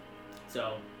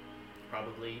 so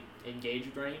probably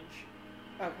engaged range.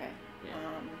 Okay.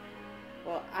 Yeah.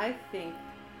 Well, I think...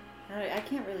 I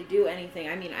can't really do anything.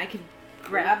 I mean, I could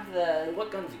grab the... What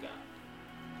guns you got?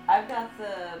 I've got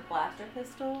the blaster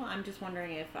pistol. I'm just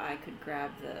wondering if I could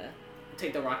grab the...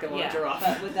 Take the rocket launcher off.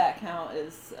 But would that count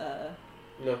as...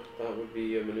 No, that would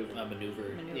be a maneuver. A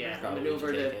maneuver. Yeah, Probably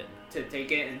maneuver should take it. to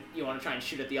take it, and you want to try and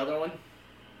shoot at the other one?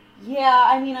 Yeah,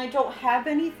 I mean, I don't have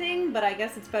anything, but I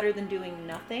guess it's better than doing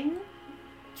nothing.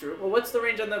 True. Well, what's the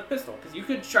range on the pistol? Because you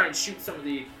could try and shoot some of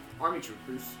the army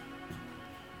troopers.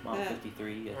 Mod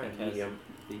 53, I Right, think, has medium.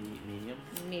 the medium.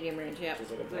 Medium range, yeah.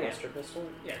 Is it a blaster pistol?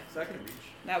 Yeah, so I can reach.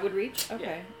 That would reach?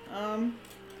 Okay.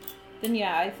 Then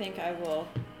yeah, I think I will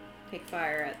take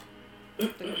fire at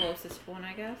the closest one,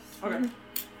 I guess. Okay.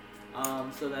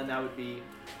 So then that would be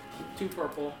 2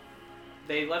 purple.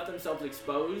 They left themselves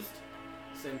exposed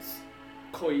since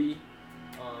Koyi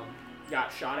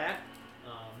got shot at.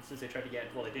 Since they tried to get,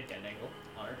 well, they did get an angle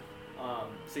on her.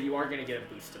 So you are going to get a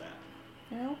boost to that.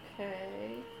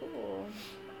 Okay, cool.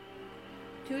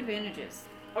 2 advantages.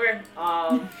 Okay.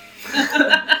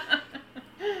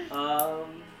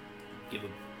 Give a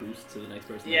boost to the next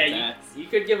person Yeah, that attacks. you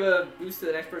could give a boost to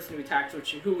the next person who attacks,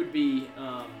 who would be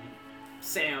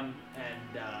Sam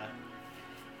and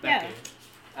Becky.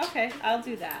 Yeah. Okay, I'll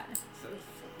do that.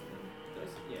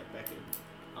 Yeah, Becky.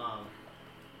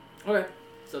 Okay,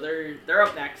 so they're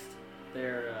up next.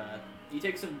 You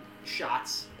take some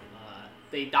shots.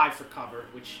 They dive for cover,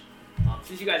 which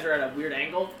since you guys are at a weird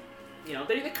angle, you know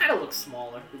they kind of look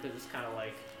smaller because it's kind of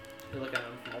like you're looking at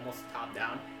them from almost top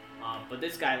down. But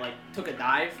this guy like took a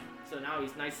dive, so now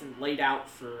he's nice and laid out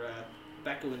for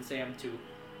Becca and Sam to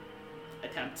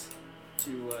attempt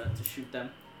to shoot them,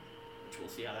 which we'll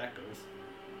see how that goes.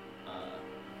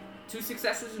 2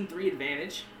 successes and 3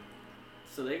 advantage,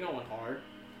 so they're going hard.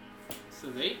 So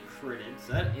they critted,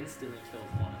 so that instantly kills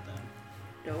one of them.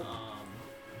 Dope.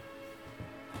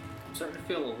 I'm starting to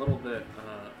feel a little bit.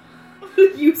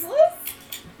 Useless?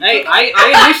 Hey,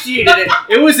 I initiated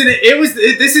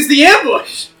it. This is the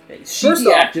ambush. She First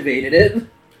off- deactivated it.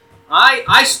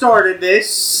 I started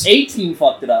this. 18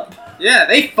 fucked it up. Yeah,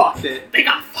 they fucked it. They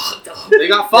got fucked up. They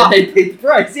got And fucked. they paid the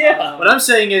price, yeah. What I'm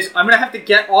saying is, I'm gonna have to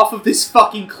get off of this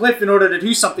fucking cliff in order to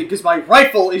do something because my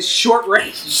rifle is short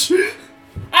range.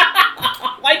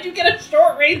 Why'd you get a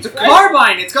short range? It's a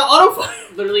carbine. It's got auto fire.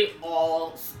 Literally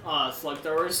all slug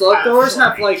throwers. Slug throwers short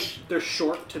have range. like they're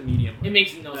short to medium. It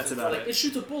makes you know That's sense. about Like it. it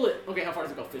shoots a bullet. Okay, how far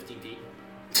does it go? 15 feet.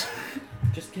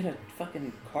 Just get a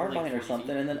fucking carbine Like or 40 something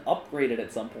feet. and then upgrade it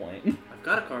at some point. I've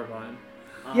got a carbine.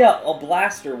 Yeah, a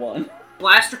blaster one.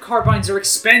 Blaster carbines are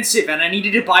expensive, and I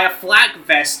needed to buy a flak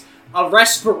vest, a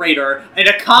respirator, and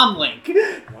a comlink.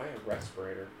 Why a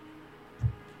respirator?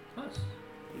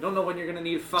 You don't know when you're gonna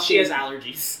need fucking. She has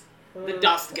allergies. The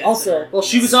dust gets Also- in her. Well,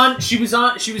 she was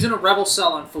in a rebel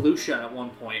cell on Felucia at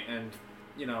one point, and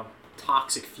you know,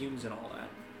 toxic fumes and all that.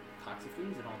 toxic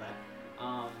fumes and all that.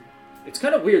 It's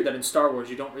kind of weird that in Star Wars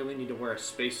you don't really need to wear a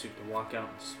spacesuit to walk out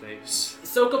in space.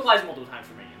 Soak applies multiple times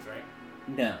for minions, right?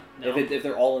 No. No? If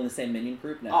they're all in the same minion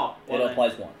group, no. Oh, well it then.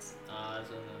 applies once. So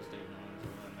those they're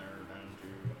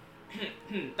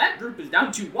down to... that group is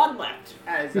down to 1 left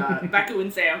as Beku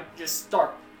and Sam just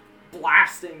start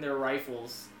blasting their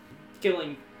rifles,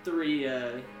 killing three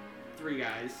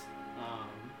guys.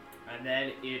 And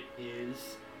then it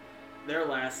is their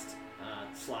last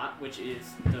slot, which is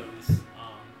those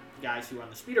guys who are on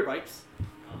the speeder bikes.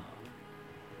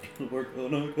 We're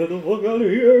gonna get the fuck out of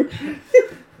here.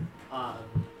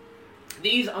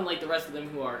 These, unlike the rest of them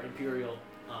who are Imperial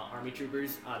Army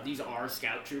troopers, these are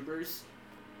Scout troopers.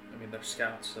 I mean, they're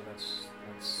scouts, so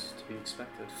that's to be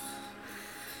expected.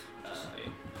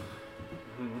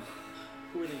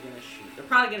 Who are they gonna shoot? They're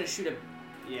probably gonna shoot a.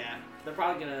 Yeah, they're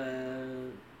probably gonna.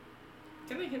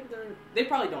 Can they hit their? They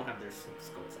probably don't have their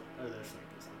scopes on or their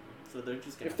snipers on, so they're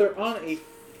just gonna. If they're on a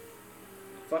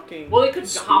fucking. Well, they could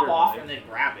hop off and then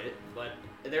grab it, but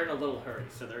they're in a little hurry,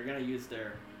 so they're gonna use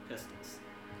their pistols.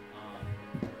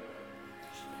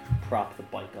 Prop the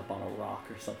bike up on a rock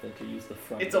or something to use the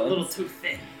front. It's a little too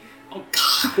thin. Oh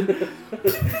god.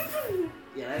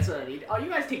 Yeah, that's what I need. Oh, you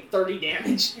guys take 30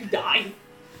 damage. You die.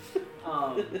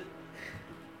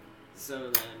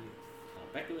 So then,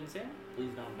 Becca and Sam,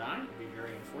 please don't die. It'd be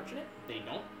very unfortunate. They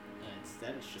don't.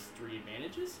 Instead, it's just 3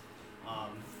 advantages. We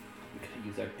gotta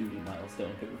use our duty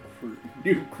milestone to recruit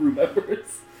new crew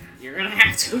members. You're gonna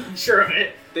have to. I'm sure of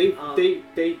it.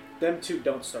 Them two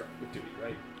don't start with duty,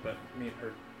 right? But me and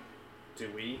her, do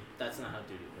we? That's not how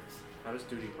duty works. How does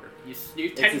duty work? You It's the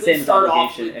technically same start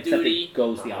off obligation, with except duty. it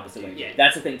goes the opposite way. Yeah.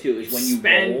 That's the thing too, is when you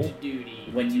spend roll duty.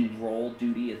 when you roll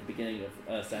duty at the beginning of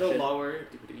a The session. lower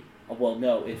duty. Well,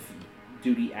 no, if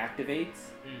duty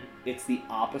activates, it's the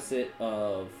opposite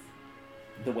of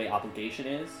the way obligation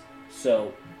is.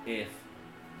 So if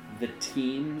the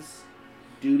team's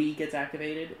duty gets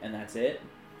activated and that's it,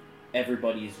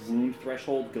 everybody's wound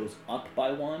threshold goes up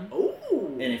by 1. Oh.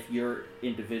 And if your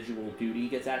individual duty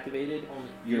gets activated,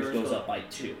 yours goes up by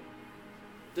 2.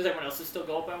 Does everyone else's still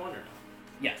go up by 1 or no?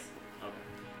 Yes.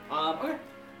 Okay. Okay.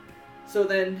 So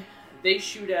then they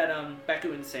shoot at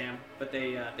Beku and Sam, but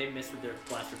they miss with their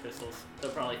blaster pistols.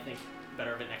 They'll probably think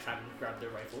better of it next time and grab their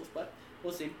rifles, but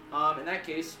we'll see. In that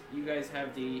case, you guys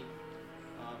have the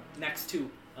next 2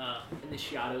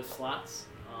 Initiato slots.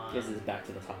 This is back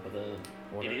to the top of the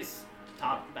order. It is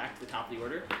back to the top of the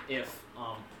order. If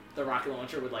the rocket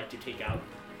launcher would like to take out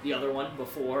the other one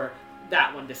before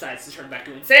that one decides to turn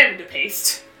Beku and Sam into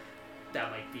paste, that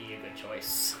might be a good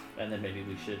choice. And then maybe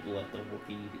we should let the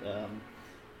Wookiee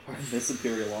turn this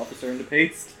Imperial officer into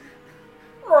paste.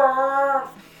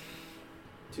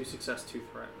 2 success, 2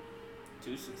 threat.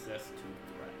 2 success, 2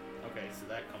 threat. Okay, so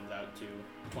that comes out to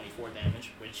 24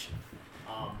 damage, which,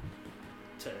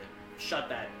 to shut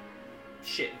that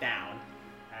shit down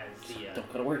as the,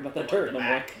 don't gotta worry about that the turret no more.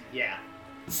 back, yeah,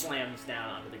 slams down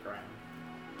onto the ground.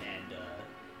 And,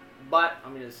 but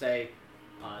I'm gonna say,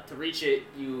 to reach it,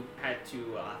 you had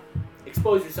to,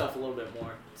 expose yourself a little bit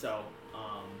more, so,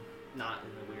 not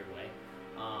in a weird way.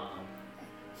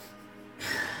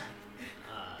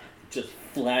 Just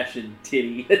flashing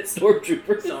titty at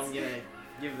stormtroopers. So I'm gonna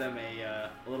give them a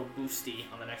little boosty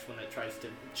on the next one that tries to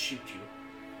shoot you.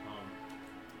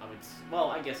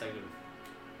 I guess I could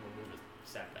remove a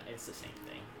setback. It's the same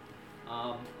thing.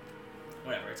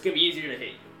 Whatever. It's gonna be easier to hit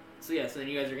you. So yeah. So then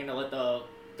you guys are gonna let the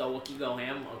Wookiee go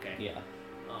ham. Okay. Yeah.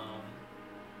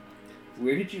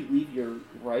 Where did you leave your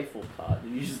rifle, Todd?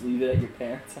 Did you just leave it at your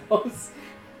parents' house?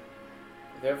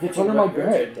 It's under my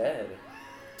bed. Dead.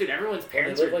 Dude, everyone's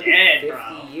parents They are live like dead, 50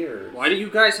 bro. years. Why do you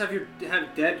guys have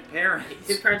dead parents?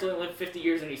 His parents only lived 50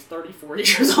 years and he's 34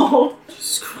 years old.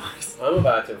 Jesus Christ. I've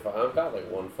got like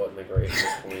 1 foot in the grave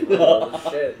at this point. Holy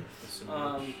shit.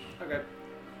 Okay.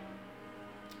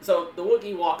 So the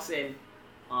Wookiee walks in,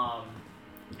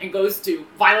 and goes to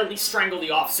violently strangle the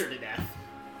officer to death,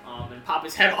 and pop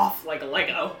his head off like a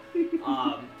Lego.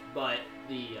 But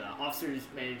the officer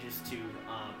manages to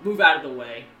move out of the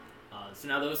way. So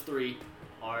now those 3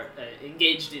 are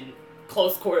engaged in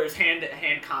close quarters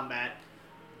hand-to-hand combat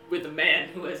with a man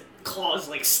who has claws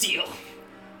like steel.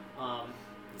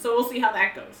 So we'll see how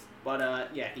that goes.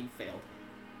 But yeah, he failed.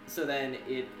 So then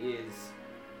it is...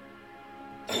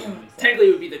 technically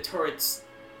it would be the turret's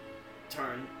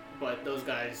turn, but those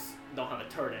guys don't have a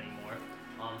turret anymore.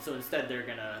 So instead they're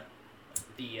gonna...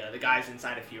 The guys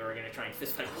inside of you are gonna try and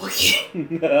fistfight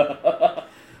Wookiee.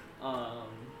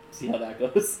 See how that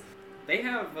goes. They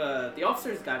have, the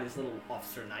officer's got his little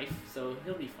officer knife, so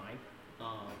he'll be fine.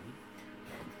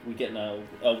 We getting a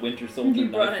Winter Soldier You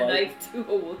knife brought a fight? knife to a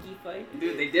Wookiee fight?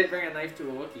 Dude, they did bring a knife to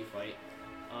a Wookiee fight.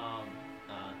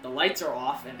 The lights are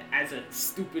off, and as a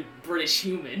stupid British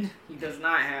human, he does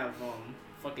not have,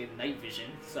 fucking night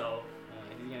vision, so,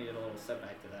 he's gonna get a little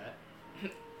setback to that.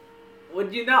 What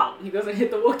do you know? He doesn't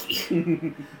hit the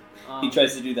Wookiee. He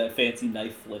tries to do that fancy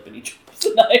knife flip and he drops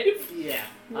the knife. Yeah.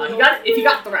 If he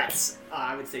got threats,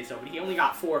 I would say so, but he only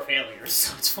got 4 failures,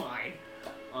 so it's fine.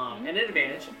 And an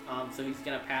advantage, so he's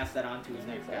gonna pass that on to his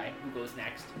next guy, who goes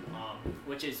next,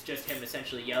 which is just him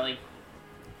essentially yelling,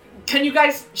 "Can you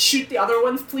guys shoot the other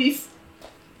ones, please?"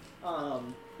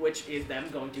 which is them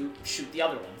going to shoot the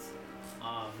other ones.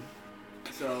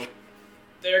 So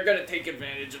they're gonna take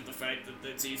advantage of the fact that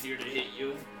it's easier to hit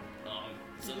you.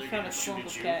 So they're gonna shoot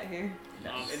at you. Cat here.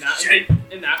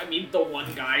 And that I mean the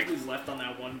one guy who's left on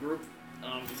that one group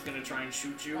is gonna try and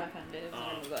shoot you.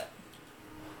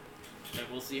 And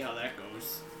we'll see how that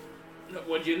goes.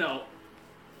 What'd you know?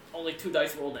 Only 2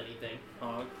 dice rolled anything.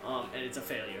 And it's a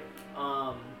failure.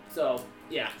 So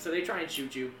they try and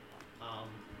shoot you.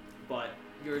 But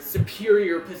your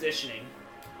superior positioning,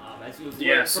 as you've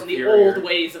learned from the old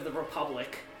ways of the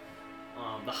Republic,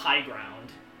 the high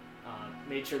ground,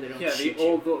 made sure they don't shoot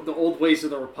you. the old ways of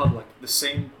the Republic, the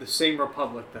same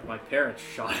Republic that my parents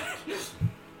shot at.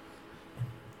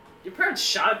 Your parents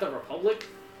shot at the Republic?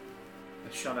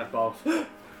 I shot at both.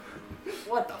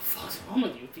 What the fuck's wrong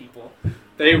with you people?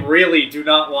 They really do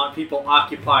not want people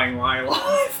occupying my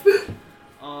life.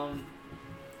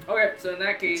 Okay, so in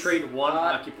that case, trade one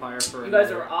occupier for you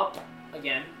guys are up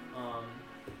again.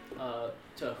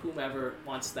 To whomever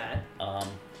wants that.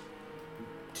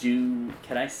 Can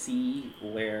I see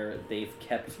where they've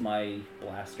kept my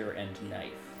blaster and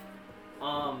knife?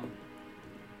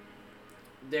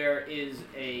 There is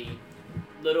a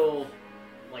little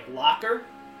locker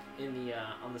in the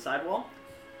on the sidewall.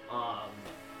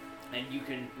 And you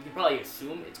can probably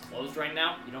assume it's closed right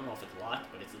now. You don't know if it's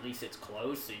locked, but at least it's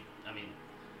closed. So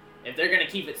if they're gonna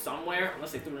keep it somewhere,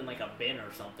 unless they threw it in a bin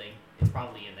or something, it's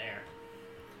probably in there.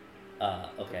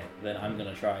 Okay, then I'm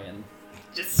gonna try and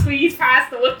just squeeze past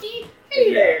the Wookiee.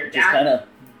 Hey there, just kind of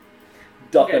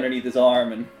duck underneath his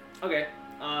arm and. Okay.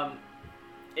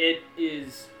 It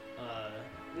is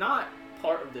not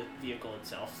part of the vehicle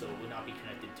itself, so it would not be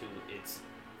connected to its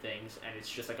things, and it's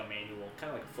just a manual,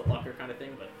 kind of like a footlocker kind of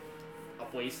thing, but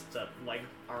up waist. It's a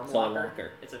arm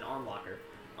locker. It's an arm locker.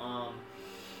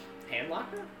 Hand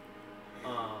locker.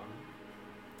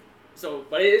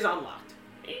 But it is unlocked.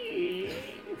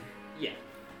 Yeah,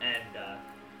 and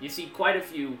you see quite a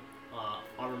few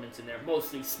armaments in there,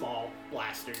 mostly small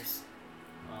blasters.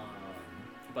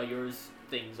 But yours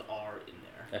things are in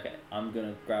there. Okay, I'm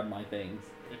gonna grab my things.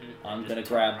 Mm-hmm. I'm gonna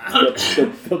grab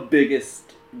the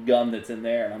biggest gun that's in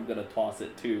there, and I'm gonna toss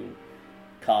it to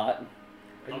Cot.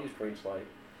 I use range light.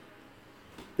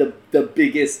 The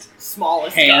biggest,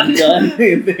 smallest handgun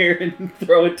in there, and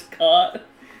throw it to Cot.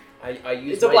 I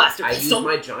use it's a blaster I pistol.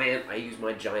 use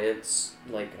my giant's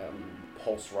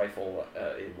pulse rifle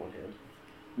in one hand.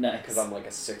 Nice. Because I'm a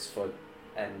 6 foot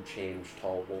and change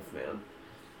tall wolf man.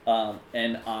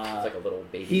 And it's like a little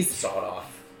baby sawed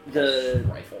off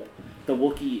rifle. The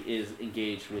Wookiee is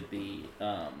engaged with the.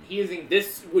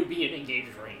 This would be an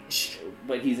engaged range.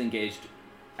 But he's engaged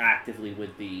actively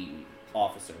with the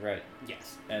officer, right?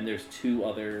 Yes. And there's 2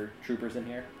 other troopers in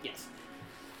here? Yes.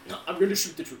 No, I'm gonna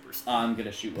shoot the troopers. I'm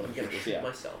gonna shoot one of the troopers, troopers,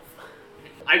 myself.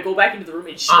 I go back into the room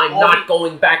and shoot I'm not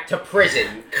going back to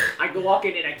prison! I go walk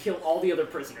in and I kill all the other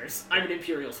prisoners. I'm an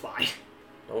Imperial spy.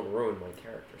 Don't ruin my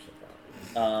character so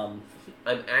bad.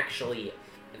 I'm actually...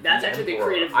 That's actually the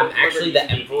creative... I'm actually the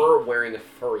Emperor wearing a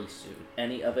furry suit.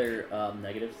 Any other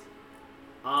negatives?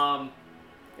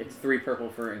 It's 3 purple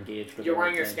for engaged. You're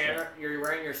wearing your scanner. You're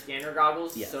wearing your scanner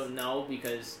goggles. Yes. So no,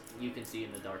 because you can see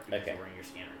in the dark. Because you're wearing your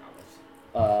scanner goggles.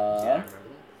 I remember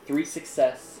that. 3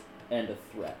 success and a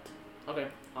threat. Okay.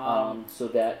 So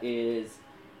that is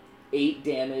 8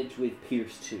 damage with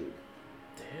Pierce 2.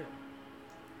 Damn.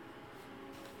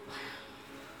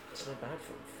 It's not bad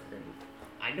for friggin'.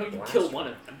 I know you killed one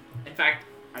of them. In fact,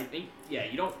 I think you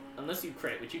don't unless you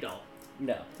crit, which you don't.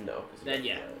 No. Then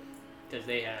because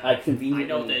they have. I conveniently. I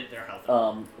know that they're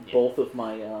healthy. Both of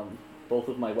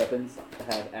my weapons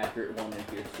have accurate 1 and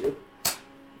Pierce 2.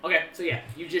 Okay, so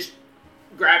you just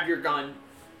grab your gun,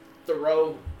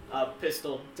 throw a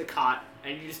pistol to Cot,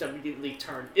 and you just immediately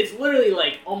turn. It's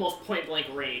literally almost point blank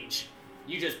range.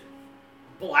 You just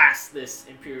blast this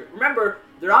Imperial. Remember,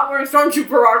 they're not wearing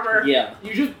Stormtrooper armor. Yeah.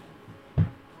 You just.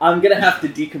 I'm gonna have to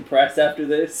decompress after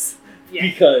this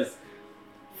because,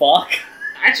 fuck.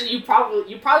 Actually, you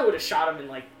probably would have shot him in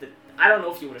the. I don't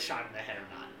know if you would have shot him in the head or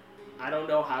not. I don't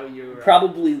know how you.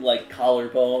 Probably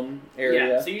collarbone area.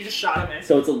 Yeah, so you just shot him in.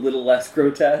 So it's a little less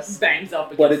grotesque. Bangs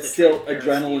up against but it's still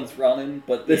adrenaline's running.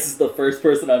 But this is the first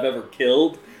person I've ever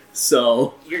killed,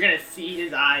 so. You're gonna see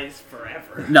his eyes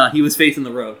forever. Nah, he was facing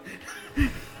the road.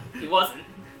 He wasn't.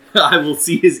 I will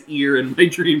see his ear in my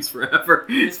dreams forever.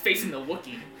 He was facing the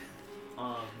Wookiee.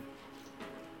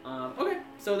 Okay,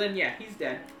 so then he's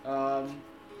dead.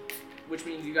 Which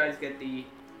means you guys get the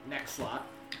next slot.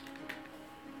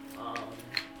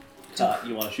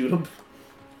 You want to shoot him?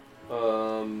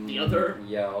 The other?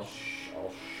 Yeah, I'll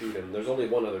shoot him. There's only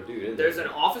one other dude in there. There's an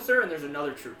officer and there's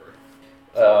another trooper.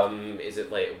 Is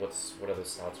it like what are the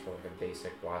stats for like a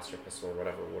basic blaster pistol or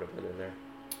whatever would have been in there?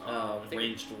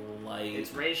 Ranged light.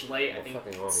 It's ranged light. I Well, think.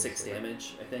 fucking obviously. 6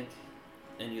 damage, I think,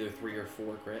 and either 3 or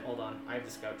 4 crit. Hold on, I have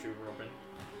the scout trooper open.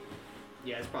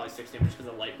 Yeah, it's probably 6 damage because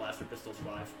the light blaster pistol's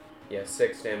 5. Yeah,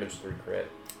 6 damage, 3 crit,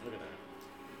 Look at that.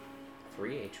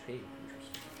 3 HP.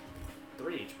 Interesting.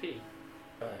 3 HP.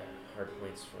 Hard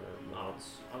points for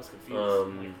mods. I was confused.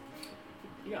 Um,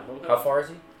 You got low How health. far is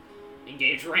he?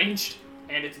 Engage ranged,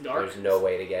 and it's dark. There's no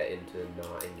way to get into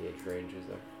not engaged range, is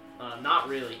there? Not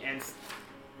really, and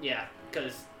yeah,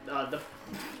 because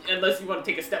unless you want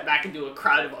to take a step back and do a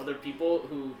crowd of other people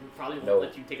who probably won't Nope.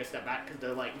 let you take a step back because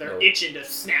they're Nope. itching to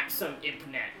snap some imp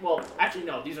net. Well, actually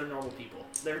no, these are normal people.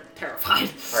 They're terrified.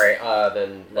 All right,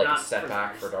 then like Not a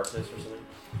setback for prisoners. darkness or something.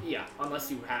 Yeah, unless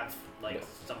you have like No.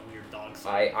 some weird dogs.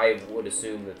 I would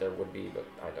assume that there would be, but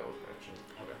I don't actually.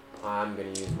 Okay. I'm gonna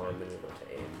use my maneuver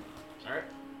to aim. All right.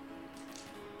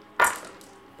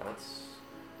 That's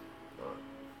not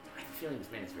I have a feeling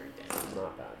this man is very dead.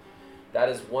 not bad. That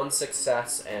is 1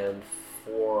 success and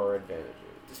 4 advantages.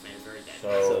 This man is very dead.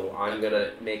 So I'm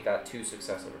gonna make that 2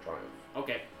 success and a triumph.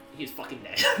 Okay, he's fucking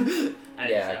dead. And,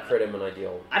 Yeah, I crit him an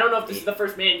ideal. I don't know if this is the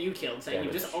first man you killed, saying you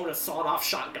Damage. just own a sawed-off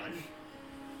shotgun,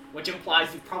 which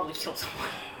implies you probably killed someone.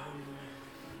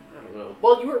 I don't know.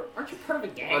 Well, aren't you part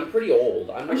of a gang? I'm pretty old.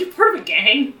 I'm Aren't you part of a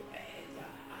gang?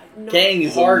 Gang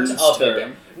is a part loose of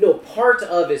term. it. No, part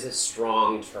of is a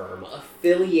strong term.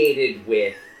 Affiliated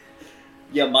with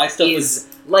Yeah, my stuff is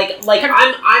like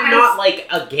I'm not like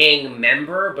a gang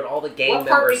member, but all the gang What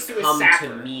part members makes you a come to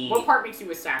sapper? me. What part makes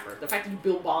you a sapper? The fact that you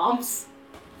build bombs?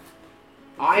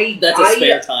 That's a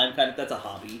spare time kind of. That's a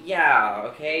hobby. Yeah.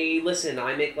 Okay. Listen,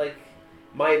 I make like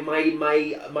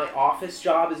my office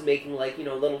job is making like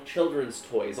little children's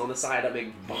toys. On the side, I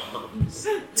make bombs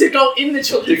To go in the to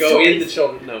children's go toys. in the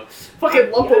children. No.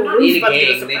 Fucking lump of In roof a about to get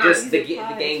gang, a they surprise. just the These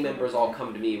are gang pies. members all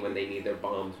come to me when they need their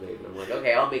bombs made, and I'm like,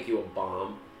 okay, I'll make you a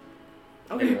bomb.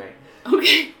 Okay. Anyway,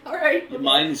 Okay. Alright.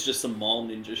 Mine is just some mall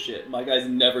ninja shit. My guy's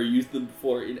never used them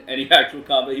before in any actual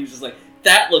combat. He was just like,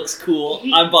 that looks cool.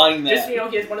 I'm buying that. Just so you know,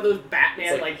 he has one of those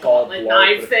Batman It's like like Paul gauntlet Blart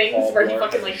knife with things Paul where he Blart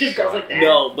fucking has like a just goes shot. like that.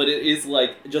 No, but it is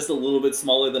like just a little bit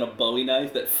smaller than a Bowie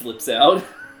knife that flips out.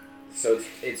 so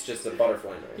it's just a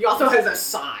butterfly knife. He also has a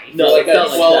scythe. No, like it's not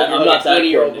like that. you're I'm not that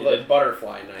 20-year-old with a coordinated.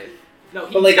 butterfly knife. No,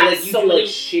 he's But like got you so do many. like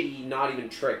shitty, not even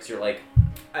tricks. You're like,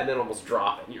 and then almost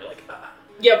drop it, and you're like, ah.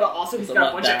 Yeah, but also he's So got a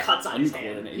not bunch of that cuts on his hand.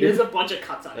 uncoordinated. He has a bunch of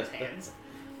cuts on his hands.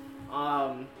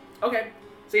 Okay.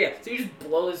 So yeah, so you just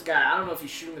blow this guy. I don't know if you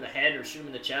shoot him in the head or shoot him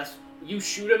in the chest. You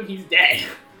shoot him, he's dead.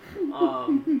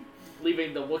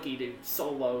 Leaving the Wookiee to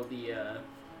solo the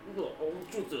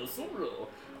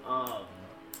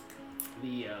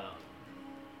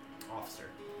officer.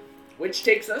 Which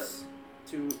takes us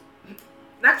to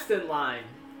next in line.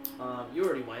 You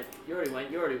already went.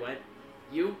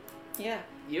 You? Yeah.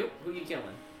 You? Who you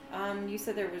killing? You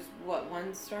said there was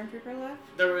one stormtrooper left?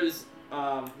 There was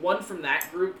one from that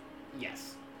group.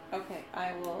 Yes. Okay,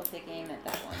 I will take aim at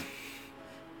that one.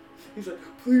 He's like,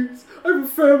 please, I have a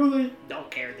family.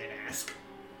 Don't care, then ask.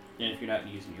 And if you're not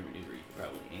using your maneuver, you can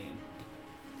probably aim.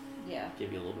 Yeah.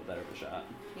 Give you a little bit better of a shot.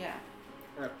 Yeah.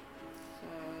 Alright. So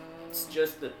It's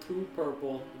just the 2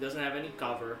 purple. He doesn't have any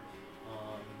cover.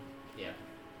 Yeah.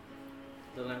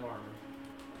 Doesn't have armor.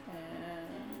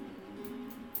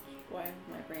 and why is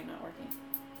my brain not working?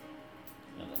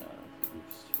 No.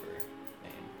 Boost for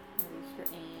aim. Boost for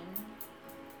aim.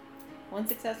 1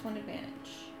 success, 1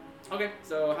 advantage. Okay,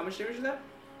 so how much damage is that?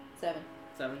 7.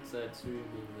 7, so 2.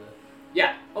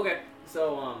 Yeah, okay.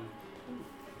 So,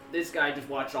 this guy just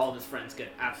watched all of his friends get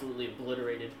absolutely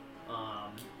obliterated.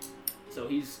 So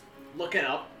he's looking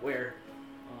up where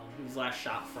he was last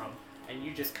shot from, and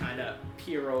you just kind of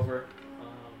peer over.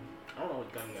 I don't know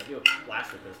what gun you got. You have a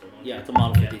blaster pistol, don't you? Yeah, it's a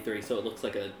Model 53, so it looks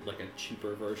like a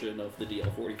cheaper version of the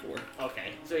DL-44.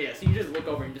 Okay, so yeah, so you just look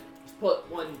over and just put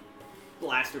one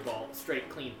blaster bolt straight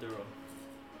clean through him.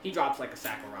 He drops like a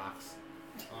sack of rocks.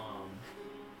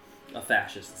 A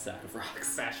fascist sack of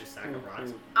rocks. Fascist sack of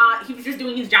rocks. He was just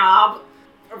doing his job,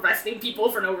 arresting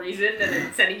people for no reason, and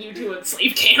then sending you to a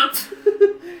slave camp.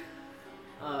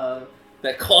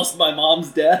 That caused my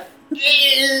mom's death.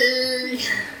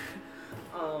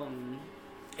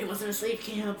 It wasn't a slave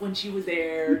camp when she was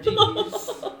there.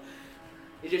 Jeez.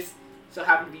 It just so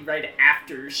happened to be right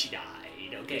after she died.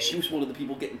 Okay. She was one of the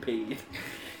people getting paid.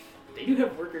 They do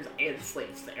have workers and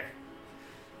slaves there.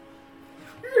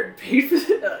 You're getting paid for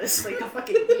this. It's like a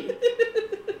fucking thing.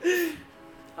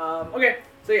 Okay,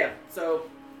 so yeah, so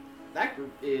that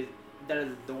group is that is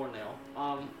a doornail.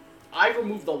 I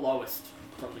removed the lowest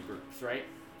from the groups, right?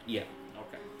 Yeah.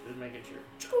 Okay, just making sure.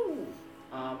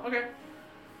 Okay.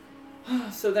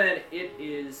 So then it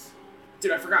is...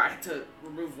 Dude, I forgot I had to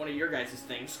remove one of your guys'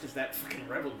 things, because that fucking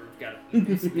rebel group got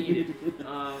speeded.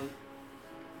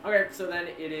 Okay, so then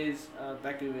it is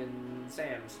Beku and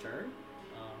Sam's turn,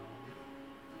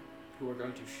 who are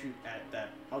going to shoot at that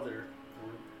other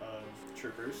group of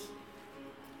troopers.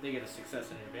 They get a success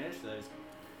and an advantage, so that is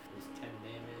 10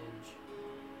 damage.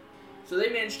 So they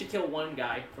managed to kill one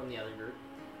guy from the other group.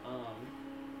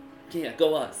 Yeah,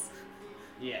 go us.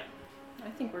 Yeah. I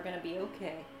think we're gonna be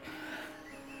okay.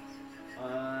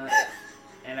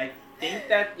 And I think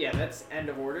that, yeah, that's end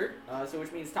of order. So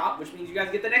which means top, which means you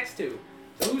guys get the next two.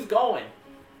 So who's going?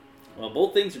 Well,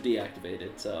 both things are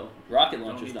deactivated, so rocket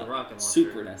launcher's need the not rocket launcher.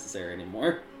 super necessary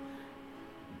anymore.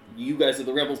 You guys are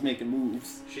the rebels making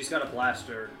moves. She's got a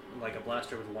blaster, like a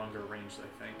blaster with longer range,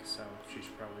 I think, so she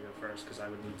should probably go first, because I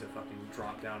would need to fucking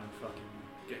drop down and fucking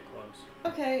get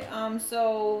close. Okay,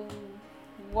 so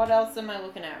what else am I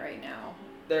looking at right now?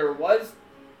 There was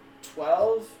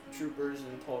 12 troopers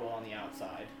in total on the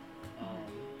outside.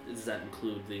 Does that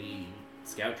include the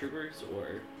scout troopers,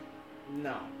 or?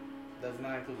 No, does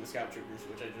not include the scout troopers,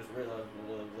 which I just realized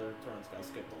their turns got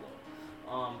skipped a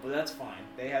little. But that's fine.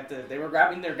 They were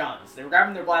grabbing their guns. They were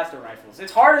grabbing their blaster rifles.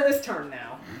 It's harder this turn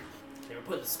now. They were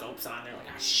putting scopes on. They're like,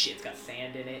 ah, shit, it's got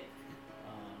sand in it.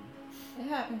 It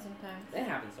happens sometimes. It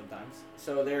happens sometimes.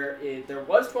 So there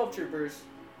was 12 troopers.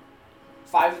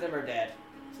 5 of them are dead.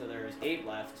 So there's 8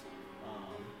 left.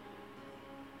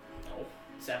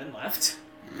 7 left.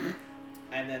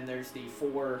 And then there's the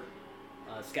 4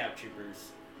 scout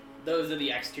troopers. Those are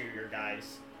the exterior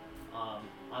guys. On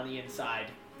the inside,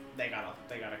 they gotta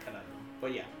kind of.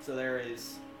 But yeah, so there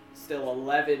is still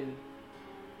 11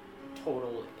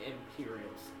 total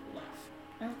Imperials left.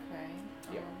 Okay.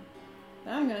 Yep.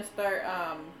 Now I'm gonna start.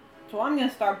 So I'm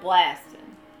gonna start blasting.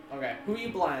 Okay, who are you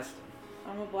blasting?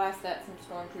 I'm gonna blast at some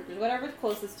stormtroopers. Whatever's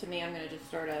closest to me, I'm gonna just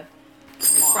sort of.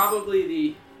 It's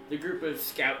probably the group of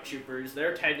scout troopers.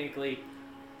 They're technically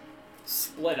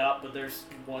split up, but there's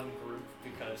one group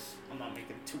because I'm not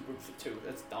making 2 groups of 2.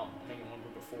 That's dumb. I'm making 1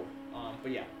 group of 4.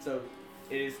 But yeah, so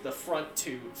it is the front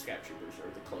 2 scout troopers are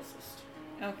the closest.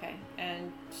 Okay,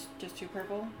 and just 2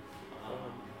 purple.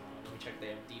 Let me check. They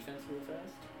have defense real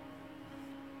fast.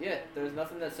 Yeah, there's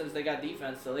nothing that says they got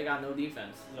defense, so they got no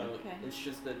defense. So Okay. it's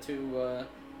just the 2.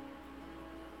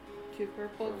 2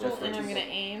 purple, Just and I'm two. gonna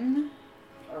aim.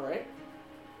 All right.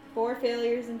 4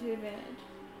 failures and 2 advantage.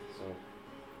 So,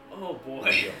 Oh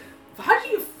boy. How do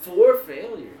you have 4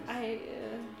 failures? I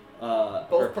Both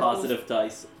Her purples. positive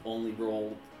dice only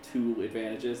rolled 2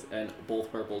 advantages, and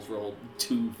both purples rolled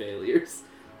 2 failures.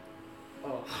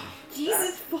 Oh.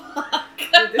 Jesus fuck.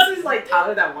 Dude, this is like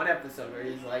Tyler, that one episode where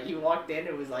he's like, he walked in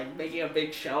and was like making a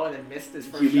big show and then missed his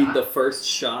first You mean shot. the first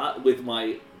shot with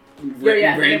my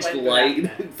Yeah, ranged then it went light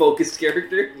back to that. focused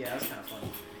character? Yeah, that's kind of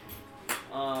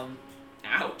funny.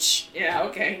 Ouch. Yeah,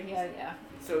 okay. Yeah.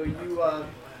 So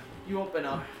you open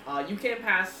up. You can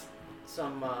pass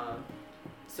some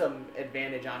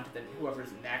advantage on to whoever's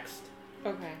next.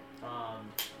 Okay.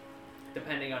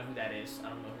 Depending on who that is. I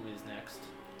don't know who is next.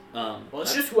 Well, Well,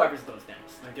 it's just whoever's goes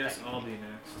next. I guess I'll be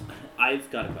next.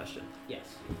 I've got a question.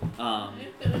 Yes.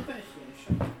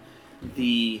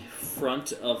 The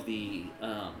front of the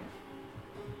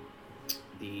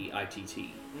ITT.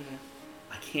 Mm-hmm.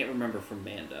 I can't remember from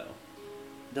Mando.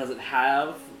 Does it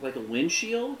have like a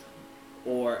windshield,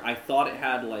 or I thought it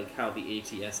had like how the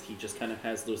ATST just kind of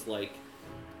has those like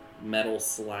metal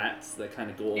slats that kind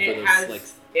of go over It those has like.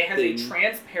 a thin-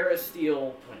 transparent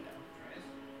steel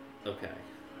window. Okay.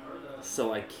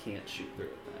 So I can't shoot through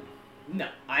it then. No,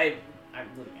 I've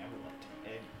looked.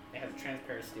 It has a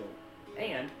transparent steel,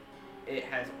 and it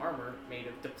has armor made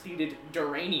of depleted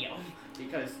duranium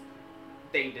because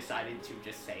they decided to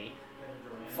just say,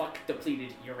 "Fuck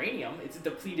depleted uranium." It's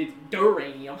depleted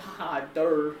duranium. Haha,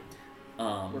 dur.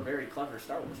 We're very clever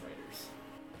Star Wars writers.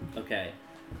 Okay.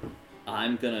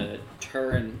 I'm gonna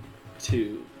turn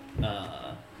to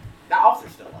That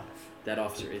officer's still alive. that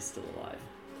officer is still alive.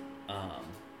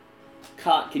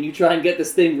 Cot, can you try and get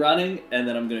this thing running? And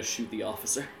then I'm gonna shoot the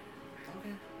officer.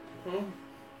 Okay.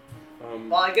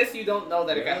 Well, I guess you don't know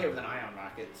that it got Yeah. hit with an ion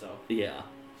rocket, so Yeah.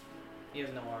 he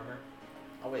has no armor.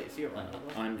 Oh wait, is he a rival?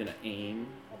 I'm gonna aim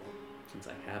since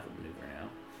I have a maneuver now.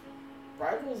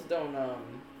 Rivals don't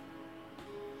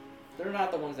they're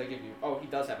not the ones that give you. Oh, he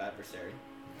does have adversary.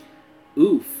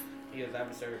 Oof. He has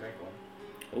adversary rank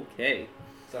 1. Okay.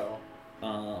 So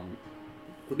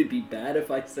Would it be bad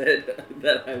if I said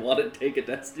that I want to take a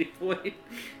destiny point?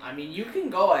 I mean, you can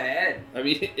go ahead. I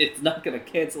mean, it's not gonna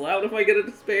cancel out if I get a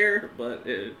despair, but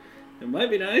it might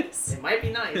be nice. It might be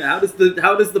nice. How does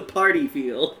the party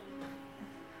feel?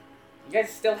 You guys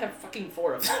still have fucking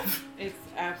 4 of them. It's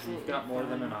absolutely We've got more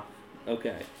than fine. enough.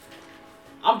 Okay.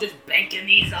 I'm just banking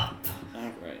these up.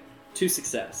 All right. 2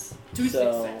 success. 2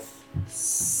 So,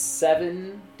 success.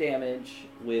 7 damage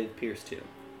with Pierce 2.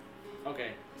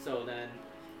 Okay, so then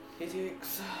he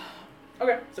takes.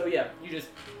 Okay, so yeah, you just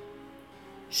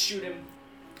shoot him.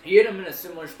 You hit him in a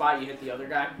similar spot you hit the other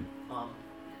guy.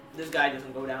 This guy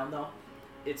doesn't go down though.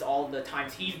 It's all the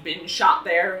times he's been shot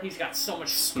there. He's got so much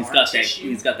scar tissue.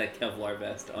 He's got that Kevlar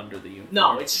vest under the uniform.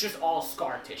 No, it's just all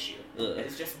scar tissue. Ugh.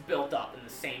 It's just built up in the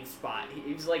same spot.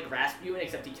 He was like Rasputin,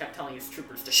 except he kept telling his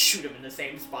troopers to shoot him in the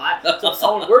same spot. So if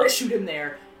someone were to shoot him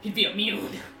there, he'd be immune.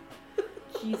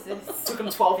 Jesus. Took him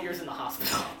 12 years in the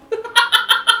hospital.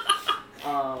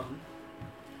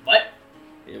 But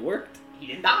It worked. he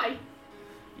didn't die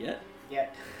Yet.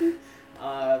 yet.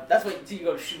 That's why until you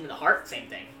go to shoot him in the heart, same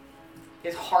thing.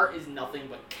 His heart is nothing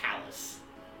but callous.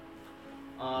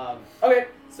 Okay,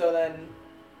 so then,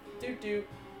 you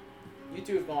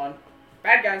two have gone.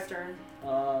 Bad guy's turn.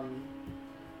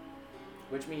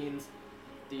 Which means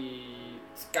the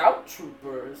scout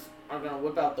troopers are gonna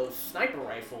whip out those sniper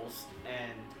rifles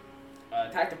and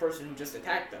attack the person who just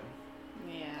attacked them.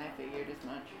 Yeah, I figured as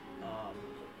much.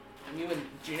 You and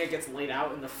Gina gets laid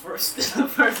out in the first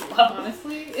level.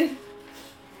 Honestly.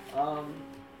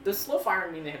 Does slow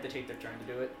fire mean they have to take their turn to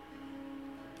do it?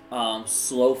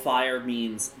 Slow fire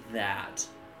means that.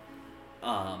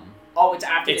 Oh, it's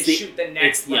after they shoot the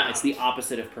next round. Yeah, it's the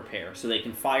opposite of prepare. So they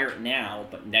can fire it now,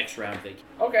 but next round they can.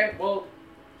 Okay, well,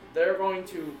 they're going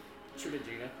to shoot at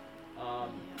Gina.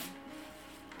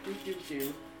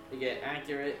 They get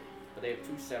accurate, but they have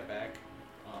 2 setback.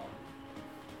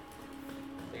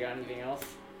 They got anything else?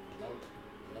 Nope.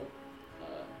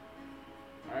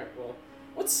 Alright, well,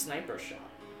 what's sniper shot?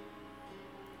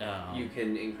 You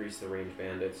can increase the range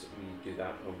bandits. We do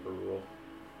that over rule.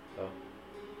 So,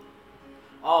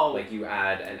 Oh, like you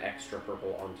add an extra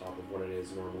purple on top of what it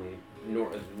is normally.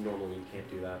 Normally you can't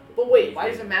do that. but wait, why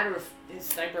does it matter if his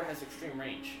sniper has extreme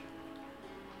range?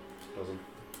 Doesn't.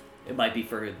 It might be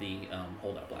for the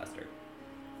holdout blaster.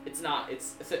 It's not.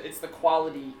 It's the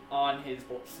quality on his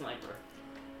sniper.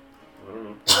 I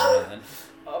don't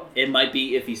know. It might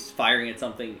be if he's firing at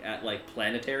something at like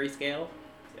planetary scale.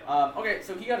 Okay,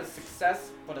 so he got a success,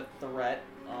 but a threat.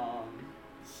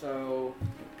 So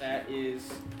that is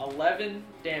 11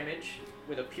 damage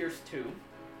with a pierce 2.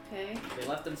 Okay. They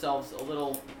left themselves a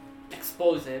little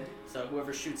exposed, so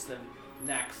whoever shoots them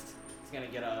next is gonna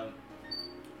get a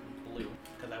blue,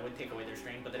 because I would take away their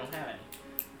strain, but they don't have any.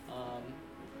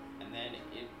 And then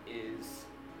it is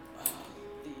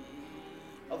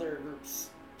the other group's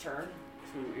turn,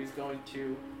 who is going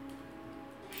to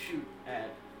shoot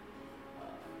at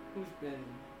who's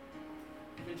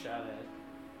been shot at.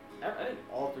 I think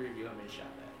all 3 of you have been shot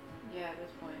at. Yeah, at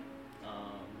this point.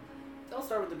 I'll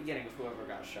start with the beginning of whoever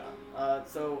got shot.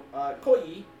 So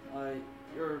Koyi,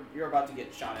 you're about to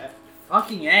get shot at.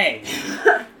 Fucking A.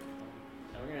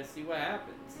 And we're gonna see what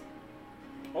happens.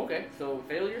 Okay, so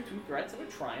failure, 2 threats, and a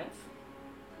triumph.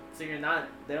 So you're not.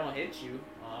 They don't hit you.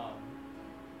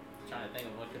 Trying to think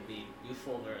of what could be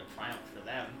useful or a triumph for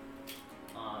them.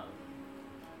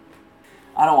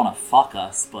 I don't want to fuck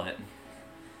us, but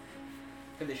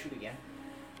Could they shoot again?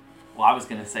 well, I was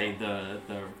gonna say the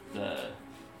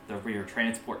rear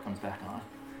transport comes back on.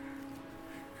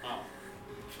 Oh,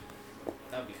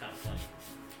 that would be kind of funny.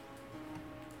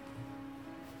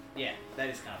 Yeah, that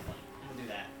is kind of funny. We'll do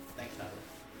that. Thanks,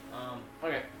 Tyler.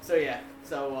 Okay, so yeah,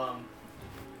 so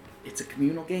It's a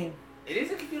communal game. it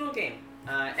is a communal game,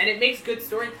 and it makes good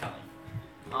storytelling.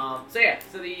 So yeah,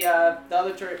 so the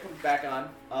other turret comes back on.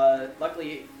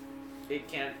 Luckily, it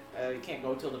can't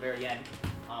go till the very end.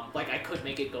 Like I could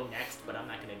make it go next, but I'm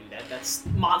not gonna do that. That's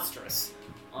monstrous.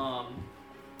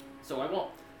 So I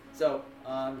won't. So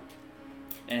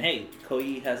And hey,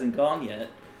 Koyi hasn't gone yet,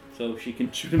 so she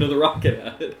can shoot another rocket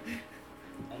at it.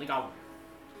 only got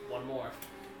 1 more.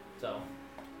 So,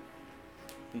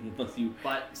 Unless you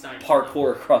but it's not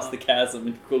parkour across the chasm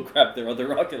and go grab their other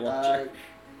rocket launcher.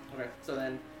 Okay, so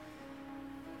then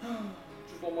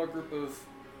just 1 more group of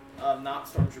not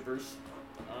stormtroopers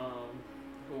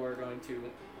who are going to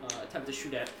attempt to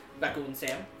shoot at Becco and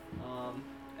Sam.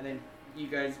 And then you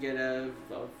guys get a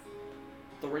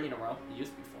 3 in a row. It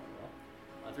used to be 4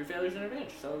 in a row. 3 failures and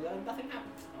advantage, so nothing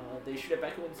happens. They shoot at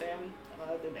Becco and Sam.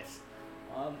 They miss.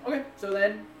 Okay, so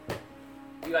then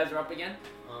you guys are up again.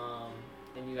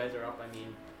 And you guys are up. I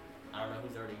mean, I don't know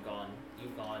who's already gone.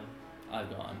 You've gone. I've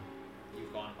gone.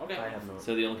 You've gone. Okay. I have not.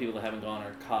 So the only people that haven't gone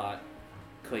are Kot,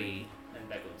 Koyi, And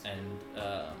Becco's. and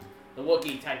The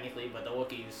Wookiee, technically, but the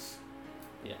Wookiee's...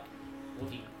 yeah.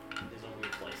 Wookiee is a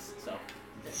weird place, so...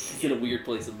 He's in a weird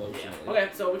place emotionally. Yeah. Okay,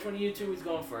 so which one of you two is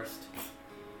going first?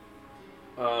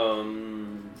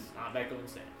 Not back over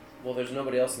stand. Well, there's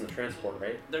nobody else in the transport,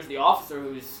 right? There's the officer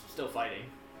who's still fighting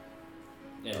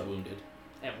And wounded.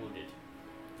 and wounded.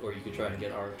 Or you could try and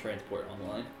get our transport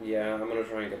online. Yeah, I'm gonna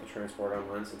try and get the transport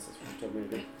online since that's what you told me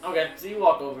to do. Okay, so you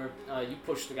walk over, you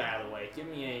push the guy out of the way. Give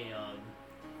me a,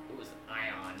 it was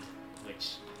ion,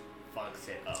 which fucks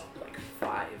it up. Like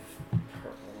 5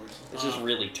 purple or something. It's just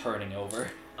really turning over.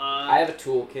 I have a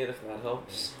toolkit if that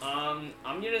helps. I'm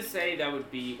gonna say that would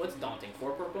be, what's daunting?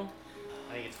 4 purple?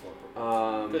 I think it's 4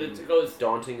 purple. Because it goes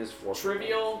daunting is 4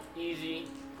 trivial, easy,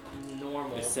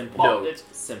 normal. It's simple. Well, No, it's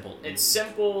simple. It's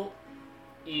simple,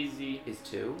 easy, Is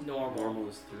 2? normal. Normal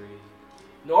is 3.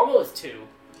 Normal is 2.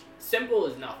 Simple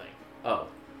is nothing. Oh.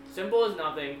 Simple is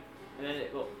nothing. And then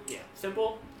it, well, yeah.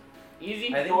 Simple, easy,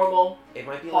 I think normal, It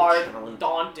might be hard, like challenge.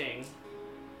 daunting.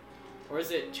 Or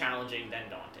is it challenging then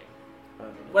daunting? I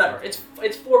don't know. Whatever.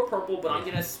 It's 4 purple, but I'm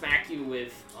gonna smack you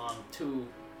with 2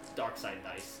 dark side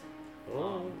dice.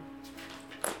 Oh.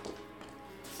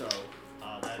 So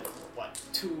that's what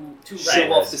 2 red.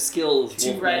 Show off the skills.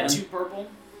 2 Wolfman. red, 2 purple.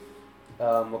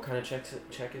 What kind of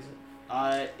check is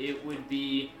it? It would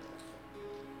be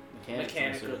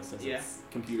Mechanical, so since yeah.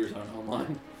 Computers aren't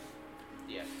online.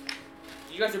 yeah.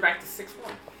 You guys are back to 6-1,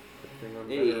 Good thing I'm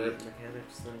Hey. better at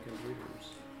mechanics than computers.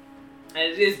 and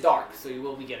it is dark, so you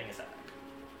will be getting a setback.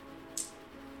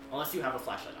 Unless you have a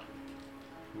flashlight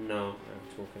on. No, I have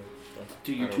a toolkit.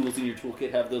 Do your I don't- tools in your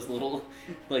toolkit have those little,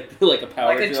 like a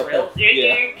power Like a drill? drill?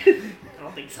 Yeah. I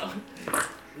don't think so. I've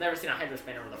never seen a hydro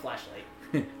spanner with a flashlight.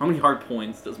 How many hard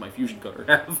points does my fusion cutter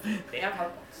have? They have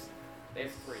hard points. They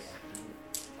have 3.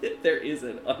 There is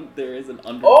an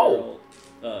underbarrel.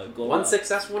 Oh! Glow 1 up.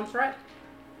 success, 1 threat.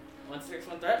 1 6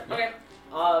 1 threat. Okay.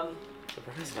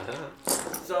 Surprised by that.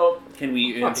 So Can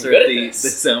we Fucking insert good at the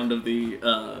this. sound of the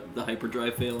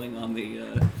hyperdrive failing on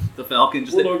the Falcon?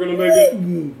 Just We're not gonna make it.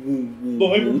 The the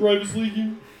hyperdrive is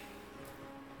leaking.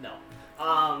 no.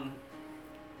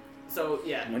 So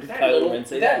yeah. When did That Kylo little, Ren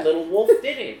say that that? little wolf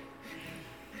did it.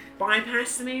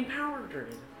 Bypass the main power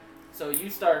grid. So you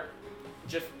start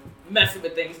just messing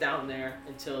with things down there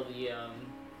until the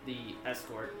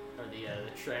escort or the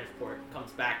transport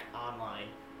comes back online.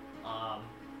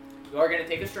 You are gonna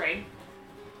take a strain.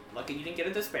 Lucky you didn't get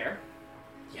a despair.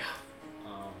 Yeah.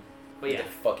 But yeah, The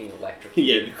fucking electric.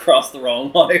 Yeah, you crossed the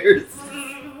wrong wires.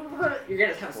 you're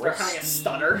gonna have to start having a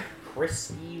stutter.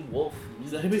 Crispy wolf.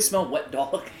 Does anybody smell wet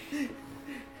dog?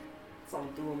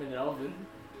 Someone threw him in an oven.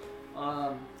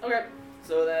 Okay.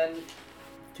 So then,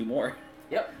 2 more.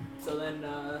 yep. So then,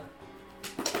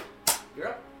 you're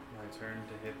up. My turn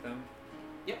to hit them.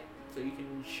 So you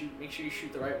can shoot. Make sure you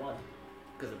shoot the right one,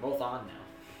 because they're both on now.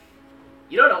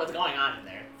 You don't know what's going on in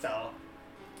there, so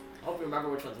I hope you remember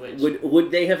which one's which.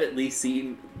 Would they have at least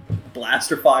seen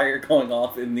blaster fire going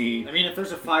off in the? I mean, if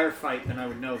there's a firefight, then I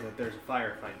would know that there's a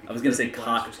firefight. I was gonna say because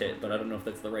blasters cockpit, but I don't know if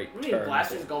that's the right What do you mean term.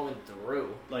 blasters going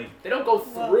through? Like, They don't go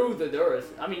through the doors.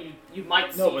 I mean, you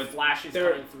might see No, but flashes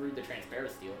they're- coming through the transparent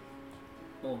steel.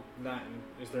 well, not,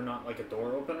 is there not like a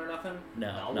door open or nothing? No,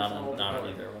 No, not there's no on open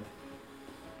either one.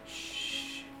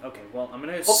 Shh. Okay, well, I'm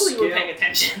gonna Hopefully scale. you were paying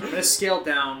attention. I'm gonna scale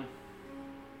down.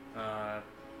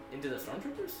 Into the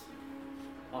stormtroopers?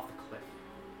 Off the cliff.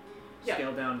 Yeah.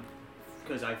 Scale down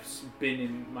because I've been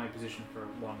in my position for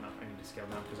long enough. I need to scale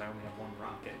down because I only have 1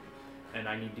 rocket, and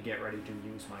I need to get ready to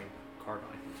use my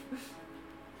carbine.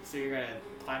 So you're gonna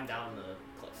climb down the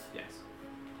cliff. Yes.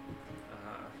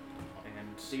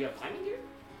 And So you have climbing gear?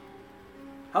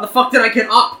 how the fuck did I get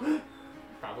up?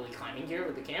 Probably climbing gear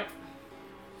with the camp.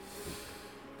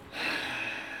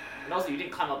 And also, you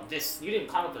didn't climb up this. You didn't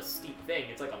climb up a steep thing.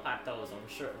 It's like a plateau, so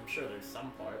I'm sure there's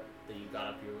some part that you got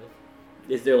up here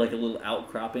with. Is there like a little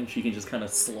outcropping she can just kind of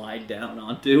slide down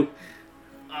onto?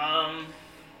 I'm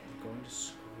going to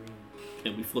scream.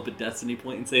 Can we flip a destiny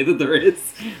point and say that there is?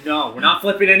 No, we're not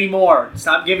flipping anymore.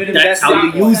 Stop giving him That's how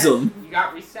you use them. You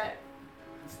got reset.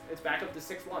 It's back up to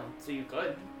 6-1, so you could,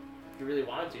 if you really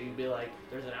wanted to, you'd be like,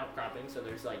 there's an outcropping, so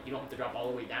there's like, you don't have to drop all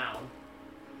the way down.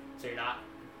 So you're not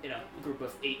in a group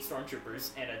of 8 stormtroopers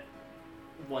and a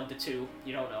 1 to 2,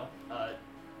 you don't know,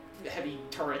 heavy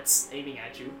turrets aiming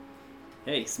at you.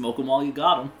 Hey, smoke them while you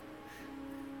got them.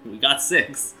 We got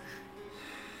 6.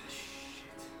 Shit.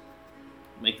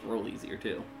 Make the roll easier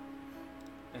too.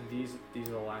 And these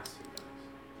are the last 2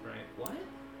 guys, right? What?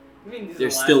 I mean, these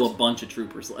There's are the still a last... bunch of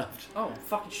troopers left. Oh, I'm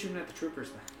fucking shooting at the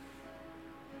troopers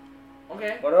then.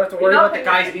 Okay. What do I have to You're worry not about the paying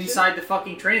guys attention. inside the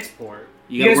fucking transport?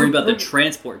 You gotta guys worry are about the proving-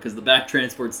 transport because the back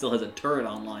transport still has a turret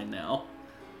online now.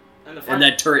 And the And front,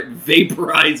 that turret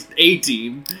vaporized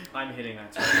A-Team. I'm hitting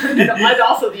that. and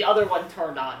also the other one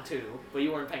turned on too, but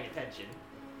you weren't paying attention.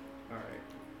 All right.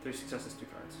 3 successes, 2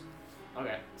 cards.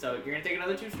 Okay, so you're gonna take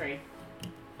another 2 strain.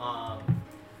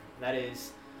 That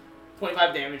is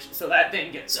 25 damage. So that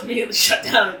thing gets immediately shut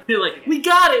down. They're like, we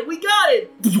got it!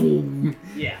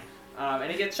 Yeah.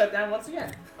 And it gets shut down once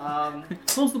again.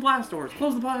 Close the blast doors!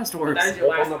 Close the blast doors! That is your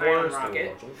last Open the iron blast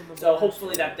rocket. door. Open the So blast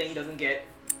hopefully that doors. thing doesn't get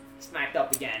smacked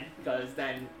up again, because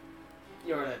then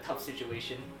you're in a tough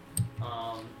situation.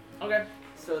 Okay,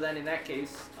 so then in that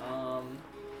case,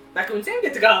 Becca and Sam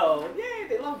get to go! Yay,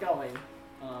 they love going.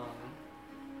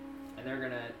 And they're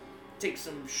gonna take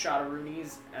some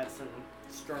shot-a-roonies at some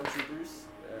stormtroopers.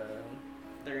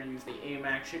 They're gonna use the aim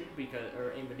action,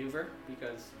 or aim maneuver,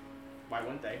 because why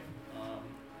wouldn't they?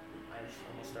 I just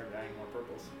almost started adding more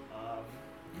purples.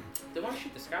 They want to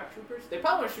shoot the scout troopers? They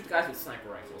probably want to shoot the guys with sniper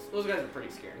rifles. Those guys are pretty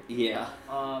scary. Yeah.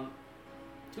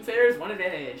 2 failures, 1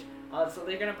 advantage. So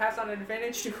they're gonna pass on an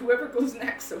advantage to whoever goes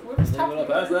next. So whoever's top.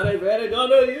 that advantage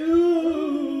onto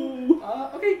you!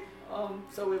 Okay.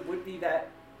 So it would be that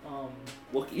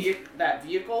Wookiee. that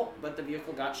vehicle, but the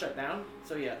vehicle got shut down.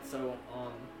 So yeah. So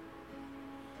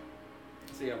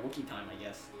yeah, Wookiee time, I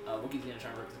guess. Wookiee's gonna try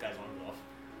and rip this guy's arms off.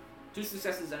 2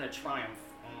 successes and a triumph.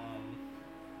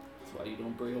 That's why you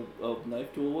don't bring a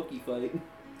knife to a Wookiee fight.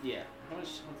 Yeah. How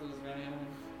much does this guy have?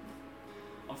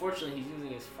 Unfortunately, he's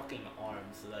using his fucking arm,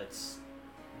 so that's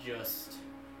just...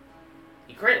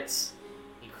 He crits.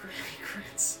 He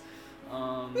crits.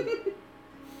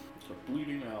 Start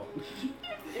bleeding out.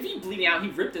 If he's bleeding out, he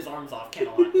ripped his arms off,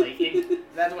 Kenelon.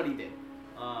 That's what he did.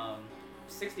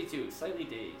 62, slightly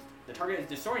dazed. The target is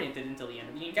disoriented until the end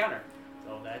of the encounter.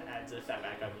 So that adds a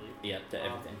setback, I believe. Yeah, to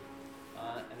everything.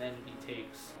 And then he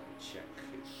takes... Let me check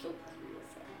his soak real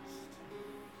fast.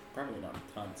 Probably not a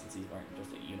ton since he's wearing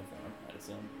just a uniform, I'd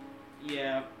assume.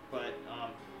 Yeah, but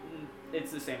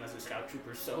it's the same as a scout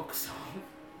trooper soak, so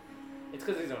it's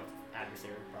because he's an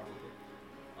adversary,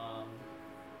 probably.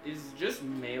 Is just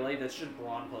melee. That's just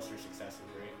brawn plus your successes,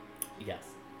 right?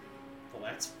 Yes. Well,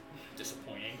 that's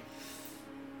disappointing.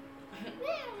 He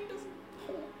doesn't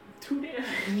hold 2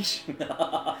 damage.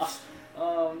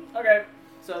 Okay.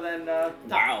 So then,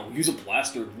 Wow, use a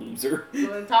blaster, loser. So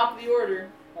then, top of the order.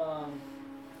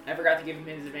 I forgot to give him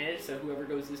his advantage, so whoever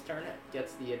goes this turn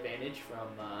gets the advantage from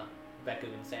Becca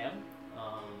and Sam.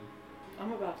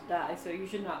 I'm about to die, so you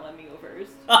should not let me go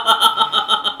first.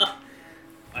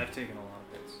 I've taken a lot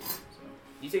of hits. So.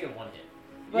 You've taken 1 hit.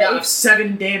 But Yeah, of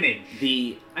 7 damage.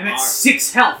 I'm at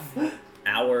 6 health.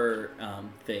 Our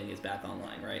thing is back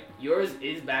online, right? Yours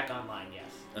is back online,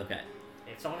 yes. Okay.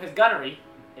 If someone has gunnery,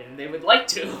 and they would like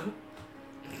to.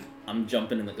 I'm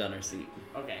jumping in the gunner seat.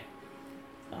 Okay.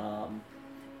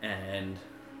 And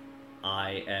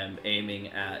I am aiming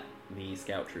at the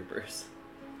scout troopers.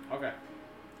 Okay.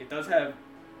 It does have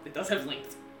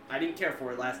length. I didn't care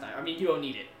for it last time. I mean, you don't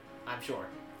need it, I'm sure.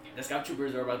 The scout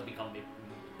troopers are about to become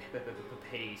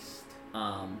paced.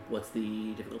 What's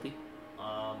the difficulty?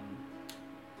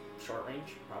 Short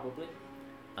range, probably.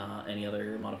 Any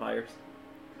other modifiers?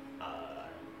 I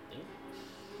don't think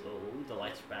so. The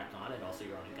lights are back on, and also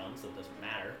you're on a gun, so it doesn't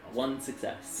matter. Also, 1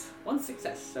 success. 1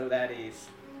 success, so that is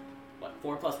what,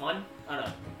 4 plus 1? Oh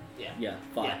no, yeah. Yeah,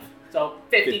 5. Yeah. So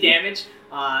 50 50. damage.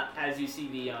 As you see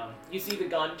the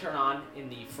gun turn on in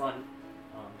the front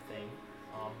thing,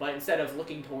 but instead of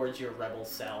looking towards your rebel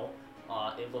cell,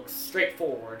 it looks straight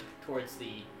forward towards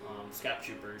the scout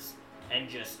troopers and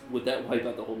just Would that wipe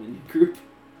out the whole minion group?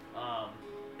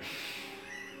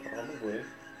 Probably.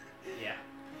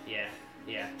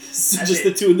 yeah. Just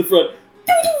the 2 in the front.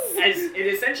 As it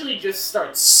essentially just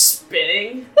starts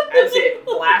spinning as it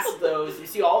blasts those. You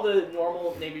see all the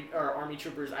normal Navy or Army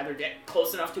troopers either get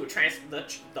close enough to the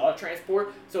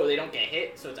transport so they don't get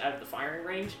hit, so it's out of the firing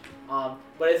range.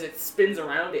 But as it spins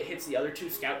around, it hits the other 2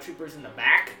 scout troopers in the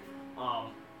back,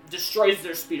 destroys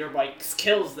their speeder bikes,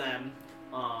 kills them.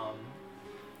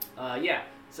 Yeah.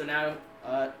 So now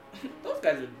those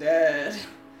guys are dead.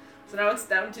 So now it's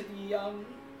down to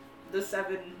the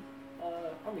 7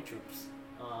 Army troops.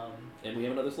 And we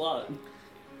have another slot.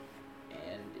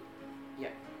 And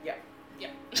yeah.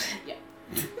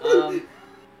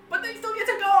 But they still get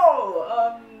to go.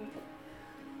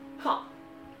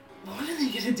 What are they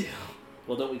gonna do?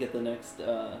 Well, don't we get the next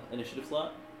initiative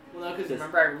slot? Well, no, because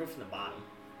remember I removed from the bottom.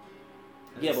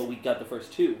 Yeah, but we got the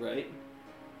first 2, right?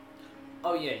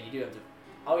 Oh yeah, you do have to.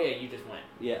 Oh yeah, you just went.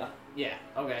 Yeah. Yeah.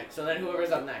 Okay. So then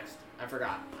whoever's up next, I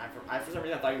forgot. I for some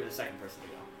reason I thought you were the second person to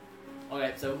go.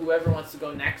 Okay, so whoever wants to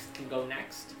go next can go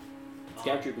next.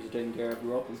 Scout troopers are taking care of.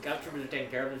 You're welcome. Scout troopers are taken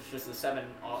care of. It's just the 7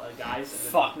 guys. And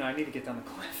then Fuck, no, I need to get down the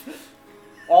cliff.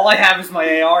 All I have is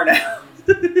my AR now.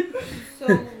 So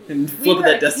And we flip were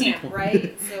that at destiny camp, point.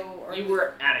 right? So or You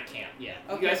were at a camp, yeah.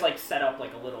 Okay. You guys like set up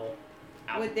like a little.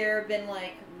 would there have been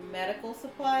like medical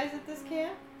supplies at this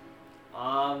camp?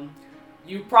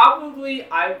 You probably.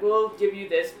 I will give you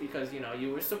this because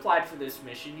you were supplied for this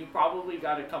mission. You probably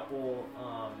got a couple.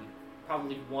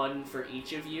 Probably one for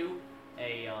each of you.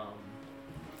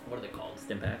 What are they called?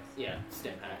 Stim packs. Yeah,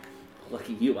 stim pack.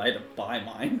 Lucky you, I had to buy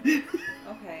mine.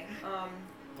 Okay. Well,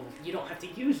 you don't have to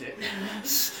use it.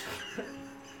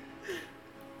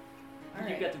 All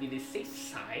You right. got to be the safe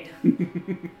side. So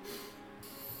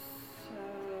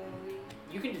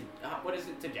You can just. What is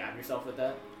it to jab yourself with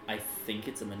that? I think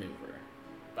it's a maneuver.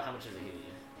 But how much does it heal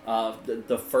you?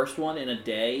 The first one in a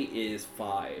day is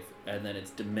 5, and then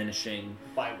it's diminishing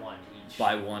By 1 each.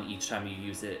 by 1 each time you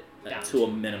use it Down to a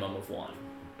to minimum of 1.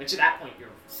 Which at that point you're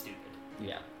stupid.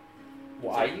 Yeah.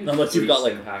 Well, I use Unless you've 3 got,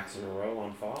 like- stim packs in a row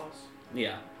on Foss.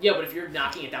 Yeah. Yeah, but if you're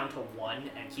knocking it down to 1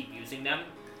 and keep using them,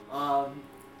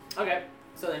 okay.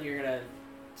 So then you're gonna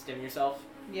stim yourself.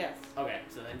 yes. Okay,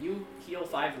 so then you heal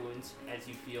 5 wounds as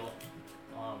you feel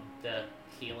the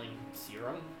healing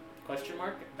serum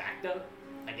Bacta,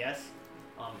 I guess,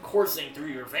 coursing through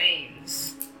your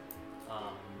veins.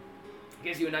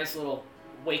 Gives you a nice little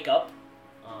wake up.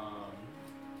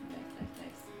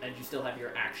 Nice. And you still have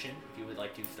your action if you would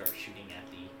like to start shooting at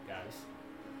the guys.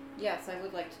 Yes, I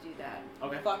would like to do that.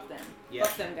 Okay. Fuck them. Yeah.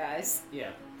 Fuck them guys.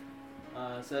 Yeah.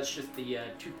 So that's just the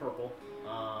 2 purple.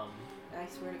 I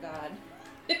swear to God.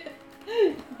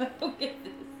 I don't get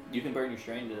this. You can burn your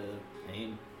strain to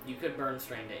aim. You could burn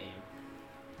strain to aim.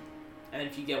 And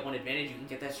if you get 1 advantage, you can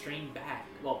get that strain back.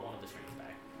 Well, 1 of the strains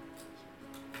back.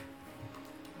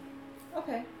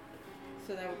 Okay.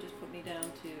 So that would just put me down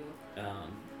to.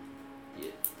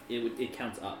 It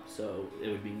counts up, so it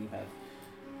would mean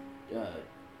you have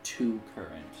 2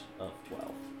 current of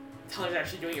 12. Tyler's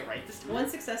actually doing it right this time. 1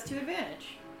 success, 2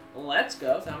 advantage. Let's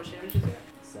go. So how much damage is it?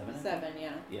 7. 7,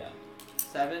 yeah. Yeah.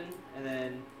 7, and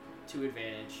then 2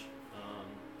 advantage.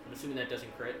 I'm assuming that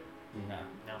doesn't crit. No.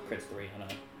 No. Crit's 3 on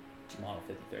a model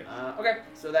 53. Okay,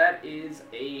 so that is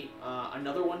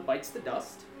another one bites the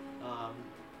dust.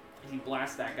 As you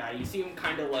blast that guy, you see him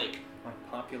kind of like, My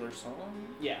popular song?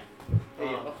 yeah,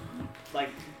 like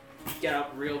get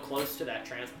up real close to that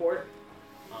transport,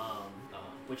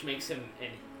 which makes him an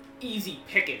easy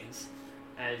pickings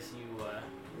as you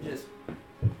just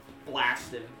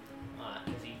blast him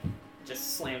as he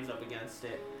just slams up against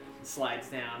it and slides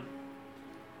down.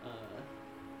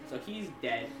 So he's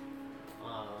dead.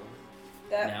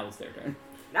 Now it's their turn.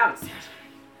 Now it's dead.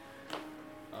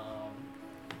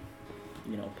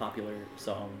 Popular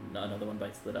song, Another One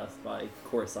Bites the Dust by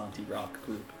Coruscanti rock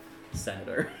group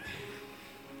Senator.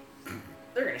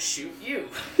 They're gonna shoot you.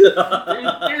 Here's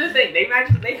the thing: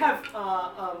 they have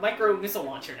a micro missile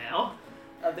launcher now.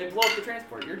 They blow up the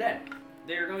transport. You're dead.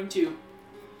 They're going to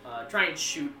try and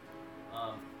shoot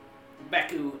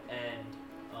Beku and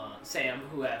Sam,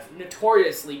 who have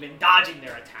notoriously been dodging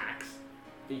their attacks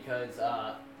because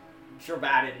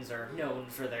Jurbatans are known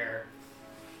for their.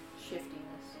 Shiftiness.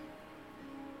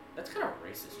 That's kind of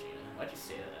racist, Gina. Why'd you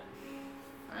say that?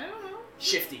 I don't know.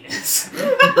 Shiftiness.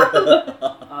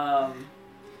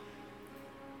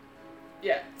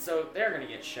 Yeah, so they're gonna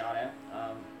get shot at.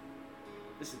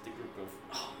 This is the group of.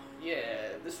 Oh,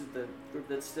 yeah, this is the group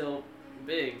that's still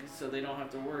big, so they don't have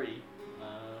to worry.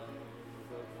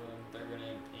 They're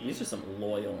gonna. These are some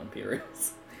loyal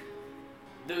Imperials.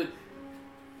 Dude,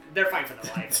 they're fighting for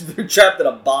their life. They're trapped in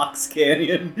a box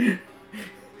canyon.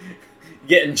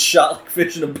 Getting shot like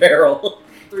fish in a barrel.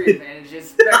 3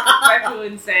 advantages. Beku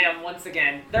and Sam, once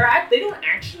again, they don't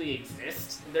actually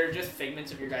exist. They're just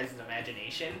figments of your guys'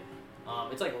 imagination.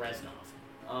 It's like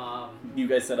Reznov. You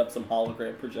guys set up some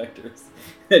hologram projectors,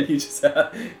 and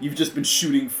you've just been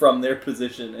shooting from their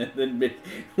position, and then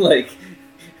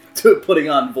putting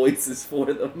on voices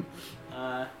for them.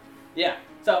 Yeah.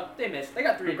 So they missed. They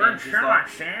got 3 Good advantages. shot,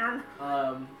 Sam.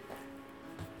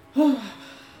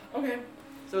 Okay.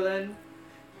 So then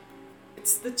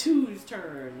it's the 2's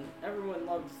turn. Everyone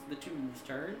loves the 2's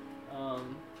turn.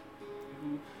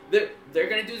 They're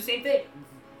gonna do the same thing.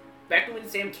 Beku and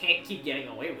Sam can't keep getting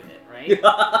away with it, right?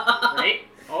 Right?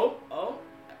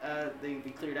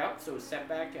 They cleared out, so a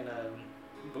setback and a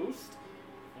boost.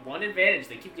 1 advantage.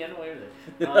 They keep getting away with it.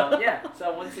 Yeah.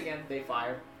 So once again, they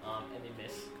fire and they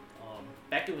miss.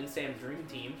 Beku and Sam's dream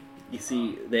team. You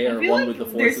see, they I are feel one like with the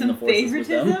Force there's and the some Force is with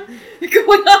them. favoritism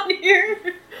going on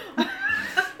here. I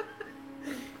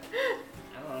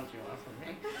don't know what you want from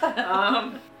me.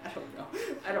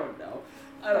 I don't know.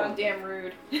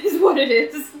 what it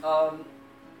is.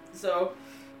 So,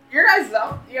 you guys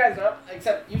up,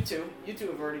 except you two. You two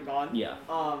have already gone. Yeah.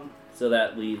 So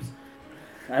that leaves...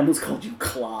 I almost called you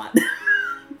Clot.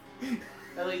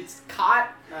 That leaves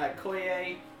Kot,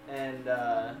 Koye, and,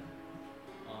 the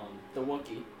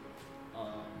Wookiee.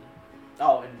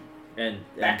 And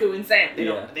Baku and Sam. They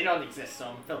don't exist, so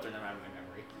I'm filtering them out of my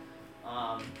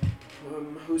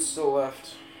memory. Who's still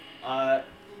left?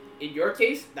 In your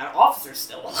case, that officer's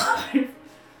still alive. I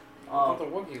thought the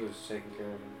Wookiee was taking care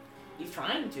of him. He's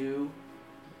trying to.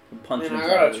 Punch him. I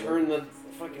gotta turn the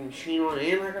fucking machine on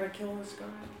and I gotta kill this guy.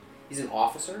 He's an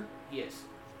officer? Yes.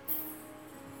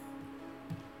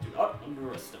 Do not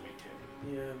underestimate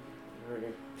him. Yeah.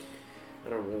 Alright. I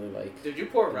don't really like. Dude, you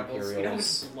poor rebels. You know how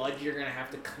Imperials. much blood you're gonna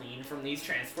have to clean from these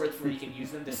transports before you can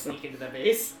use them to sneak into the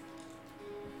base?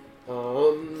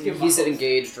 He's at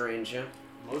engaged range, yeah.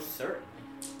 Most certainly.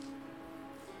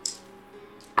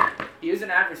 He is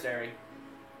an adversary.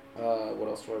 What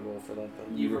else do I roll for that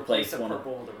then? You replace the one of-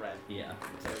 purple with a red. Yeah.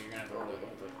 So you're gonna have to roll it.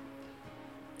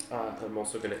 I'm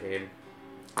also gonna aim.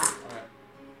 Alright.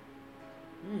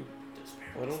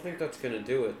 I don't think that's gonna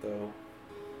do it though.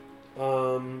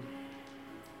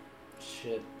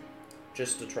 Shit.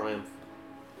 Just a triumph.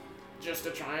 Just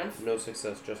a triumph? No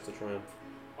success, just a triumph.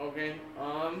 Okay,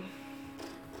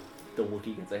 The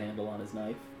Wookiee gets a handle on his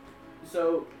knife.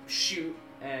 so shoot,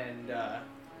 and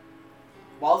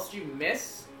whilst you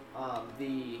miss,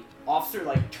 the officer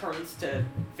turns to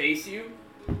face you.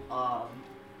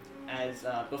 As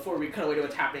before we cut away to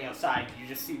what's happening outside, you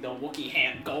just see the Wookiee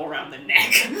hand go around the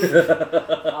neck.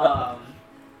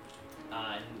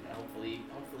 And hopefully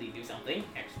do something.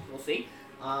 Actually, we'll see.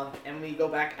 And we go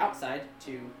back outside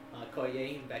to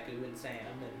Koye and Beku and Sam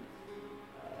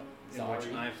and In which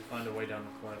Zari. I have to find a way down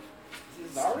the cliff.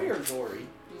 Is it Zari or Zori?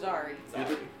 Sorry.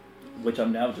 Zari. Which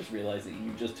I'm now just realizing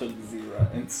you just took Zira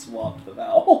and swapped the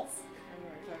vowels. I know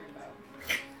what you're talking about.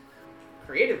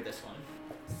 Creative, this one.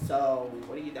 So,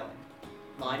 what are you doing?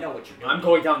 Well, I know what you're doing. I'm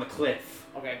going down the cliff.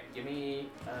 Okay, give me.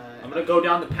 I'm gonna go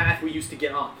down the path we used to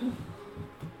get on.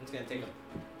 It's gonna take a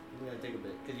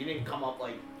bit because you didn't come up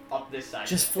up this side.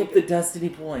 Just flip the destiny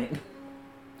point.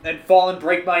 And fall and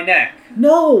break my neck.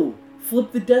 No!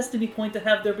 Flip the destiny point to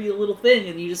have there be a little thing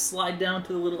and you just slide down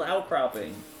to the little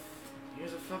outcropping.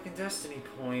 Here's a fucking destiny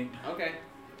point. Okay.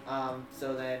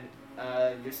 So then,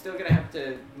 you're still gonna have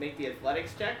to make the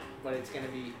athletics check, but it's gonna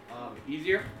be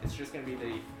easier. It's just gonna be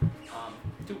the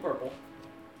 2 purple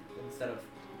instead of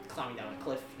climbing down a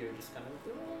cliff. You're just kind of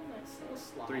doing a nice little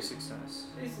slide. 3 success.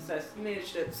 3 success. You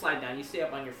managed to slide down. You stay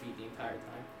up on your feet the entire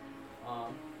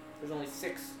time. There's only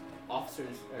 6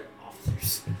 officers.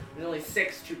 There's only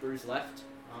 6 troopers left.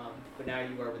 But now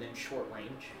you are within short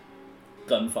range.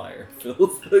 Gunfire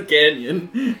fills the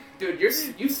canyon. Dude,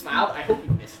 you smiled. I hope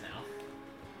you miss now.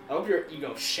 I hope your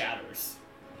ego shatters.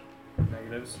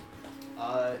 Negatives.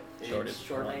 It's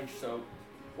short range, so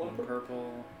 1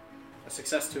 purple. A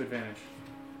success to advantage.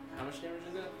 how much damage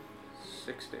is it?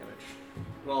 6 damage.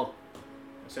 Well,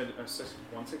 I said 1 success?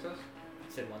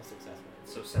 I said 1 success.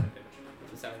 So 7 damage.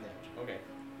 So 7 damage. Okay.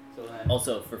 So then.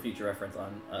 Also, for future reference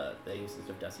on the usage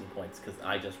of destiny points, because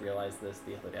I just realized this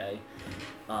the other day.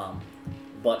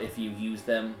 But if you use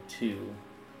them to,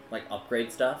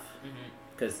 upgrade stuff,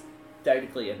 because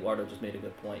technically Eduardo just made a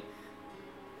good point.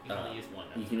 You can only use 1.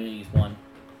 You can only use 1.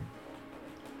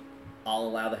 I'll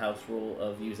allow the house rule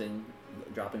of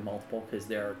dropping multiple, because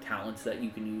there are talents that you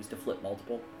can use to flip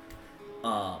multiple.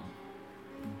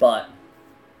 But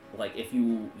if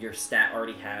your stat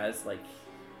already has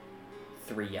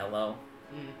 3 yellow,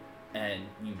 and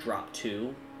you drop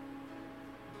 2,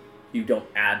 you don't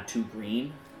add 2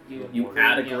 green. You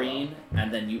add a green,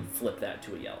 and then you flip that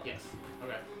to a yellow. Yes.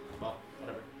 Okay. Well,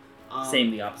 whatever.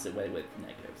 Same the opposite way with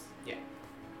negatives. Yeah.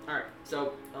 Alright,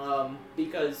 so,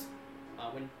 because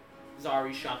when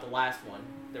Zari shot the last one,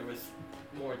 there was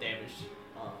more damage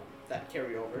that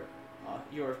carried over.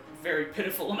 Your very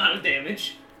pitiful amount of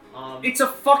damage. It's a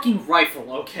fucking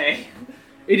rifle, okay?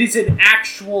 It is an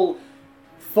actual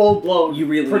full-blown You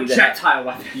really projectile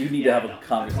weapon. You need to have a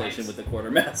conversation with the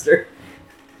quartermaster.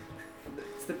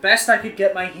 It's the best I could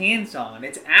get my hands on.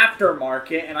 It's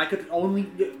aftermarket, and I could only...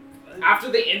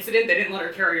 After the incident, they didn't let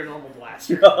her carry a normal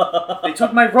blaster. They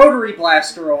took my rotary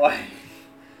blaster away.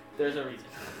 There's a reason.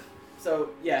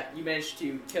 So, yeah, you managed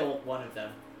to kill one of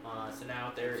them. So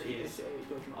now there is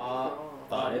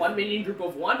 5. 1 minion group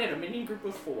of 1 and a minion group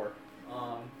of 4.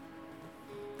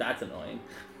 That's annoying.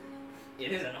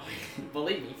 It is annoying.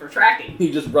 Believe me, for tracking.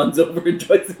 He just runs over and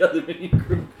joins the other minion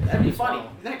group. That'd be funny.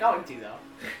 He's not going to, though.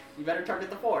 You better target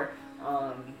the 4.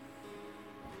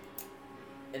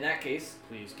 In that case,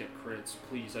 Please get crits.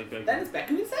 Please, I beg then you. it's Beku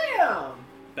and Sam.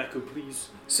 Beku, please.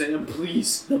 Sam,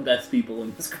 please. The best people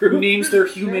in this Who group. names their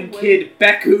human Sam, kid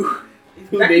Beku?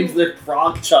 Who Beku- names their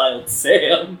frog child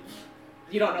Sam?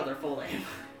 You don't know their full name.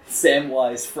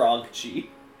 Samwise Frog Chi.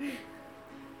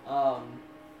 Um,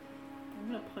 I'm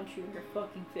gonna punch you in your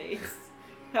fucking face.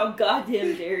 How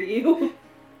goddamn dare you?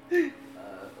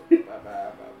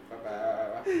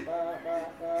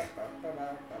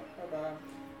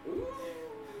 Ooh,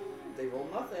 they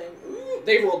rolled nothing. Ooh,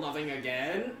 they rolled nothing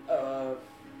again.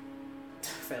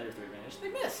 Failure 3 advantage. They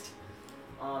missed.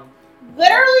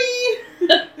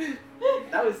 Literally!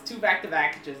 That was 2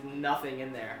 back-to-back, just nothing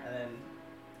in there. And then,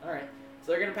 alright.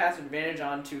 So they're going to pass advantage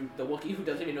on to the Wookiee, who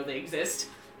doesn't even know they exist.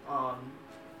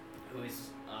 Who is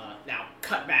now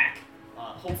cut back.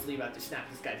 Hopefully about to snap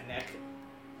this guy's neck.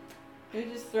 They're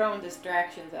just throwing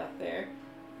distractions out there.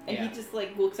 And Yeah. he just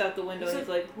like looks out the window He's and he's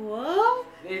like, what?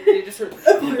 They just heard,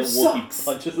 The Empire Wookiee sucks!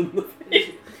 punches him in the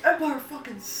face. Empire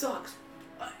fucking sucks!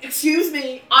 Excuse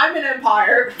me, I'm an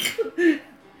Empire!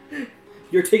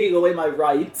 You're taking away my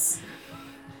rights.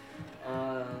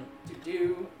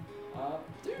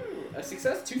 A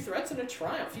success, 2 threats, and a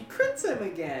triumph. He crits him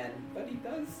again, but he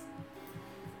does.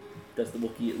 Does the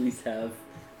Wookiee at least have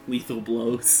lethal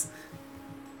blows?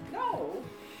 No,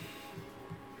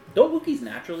 Don't Wookiees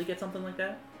naturally get something like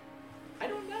that? I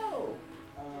don't know.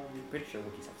 Pretty sure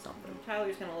Wookiees have something.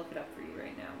 Tyler's gonna look it up for you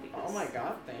right now because Oh my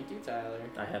god, thank you, Tyler.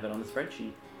 I have it on the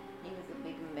spreadsheet. he was a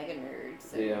big mega nerd,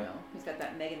 so Yeah. you know he's got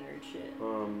that mega nerd shit.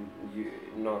 You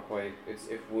not quite. It's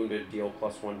if wounded, deal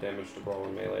 +1 damage to brawl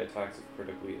and melee attacks. If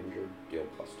critically injured, deal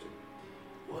 +2.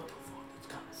 What the fuck? That's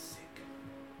kind of sick.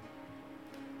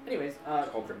 Anyways, It's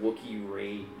called Wookiee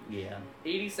Raid. Yeah.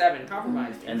 87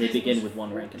 compromised. And they begin with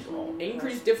 1 rank and brawl.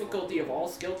 Increase difficulty of all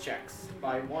skill checks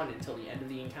by 1 until the end of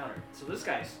the encounter. So this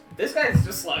guy's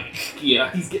just like Yeah,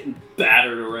 he's getting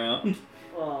battered around.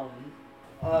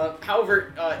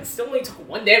 However, it still only took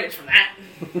 1 damage from that.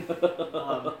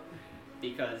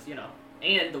 Because, you know,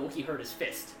 and the Wookiee hurt his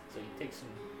fist, so he takes some.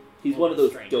 He's one of those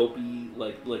Strain. dopey,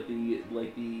 like the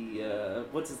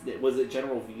what's his name? Was it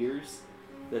General Veers?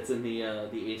 That's in the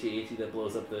AT-AT that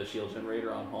blows up the shield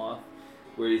generator on Hoth,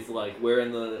 where he's like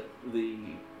wearing the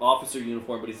officer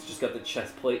uniform, but he's just got the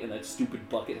chest plate and that stupid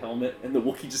bucket helmet, and the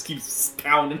Wookiee just keeps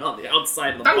pounding on the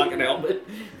outside of the bucket helmet.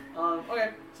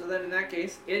 Okay, so then in that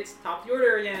case, it's top of the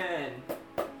order again.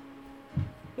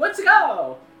 Let's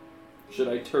go! Should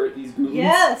I turret these goons?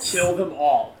 Yes. Kill them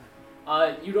all.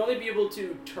 You'd only be able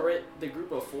to turret the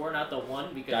group of 4, not the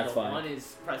 1, because That's the fine. 1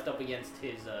 is pressed up against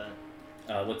his,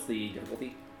 What's the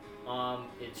difficulty?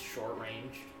 it's short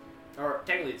range. Or,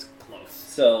 technically it's close.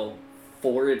 So,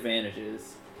 4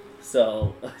 advantages.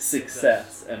 So, a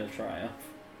success and a triumph.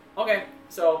 Okay,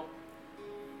 so,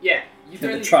 yeah, you Can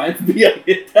turn the triumph be I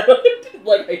hit that?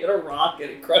 Like I hit a rock and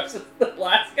it crushes the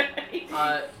last guy?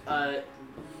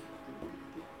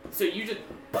 So you just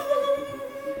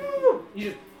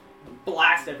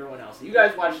blast everyone else. You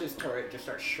guys watch this turret just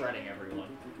start shredding everyone.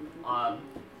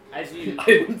 As you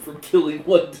I went from killing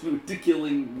 1 dude to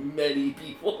killing many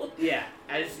people. yeah,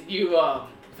 as you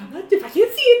if I can't see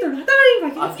it, they're not dying. If I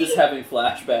can't I'm see just it. having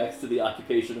flashbacks to the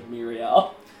occupation of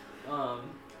Miriel.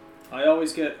 I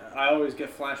always get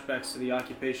flashbacks to the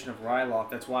occupation of Ryloth.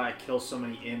 That's why I kill so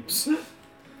many imps.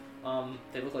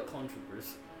 They look like clone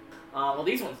troopers. Well,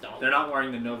 these ones don't. They're not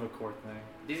wearing the Nova Corps thing.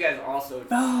 These guys are also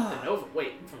the Nova.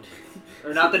 Wait,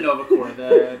 Or not the Nova Corps.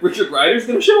 The Richard Ryder's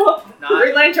gonna show up?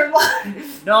 Green Lantern Line.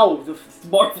 no, It's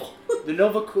Marvel. the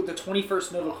Nova Corps, the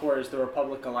 21st Nova Corps is the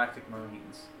Republic Galactic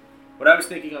Marines. What I was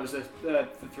thinking of is the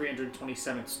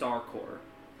 327th Star Corps.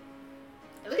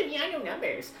 Look at me, I know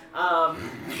numbers.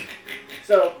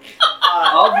 So,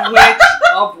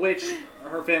 of which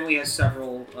her family has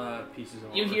several pieces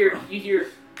of. you armor hear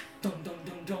from. dum dum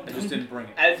dum dum. I just didn't bring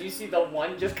it. As you see the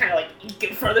one just kind of like ink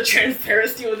in front of the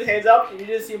transparency with his hands up, and you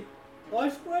just see him, my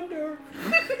splendor.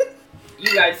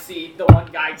 You guys see the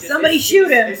one guy just Somebody as soon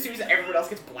shoot him. As soon as everyone else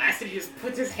gets blasted, he just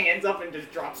puts his hands up and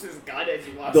just drops his gun as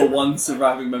he walks. The over. one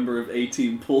surviving member of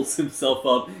A-Team pulls himself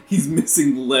up. He's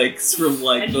missing legs from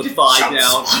like And the he just thigh jumps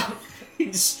down. off. He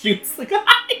just shoots the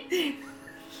guy.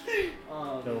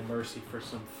 No mercy for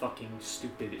some fucking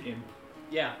stupid imp.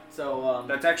 Yeah. So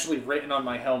That's actually written on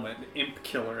my helmet, imp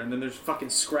killer, and then there's fucking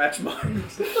scratch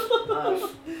marks.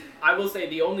 I will say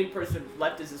the only person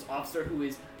left is this officer who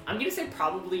is, I'm gonna say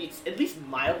probably it's at least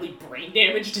mildly brain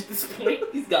damaged at this point.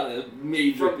 He's got a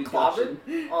major From concussion.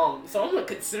 So I'm gonna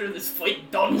consider this fight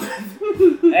done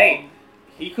with. Hey,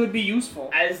 he could be useful.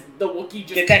 As the Wookiee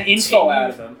just Get that info out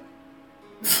of him.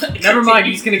 Never mind,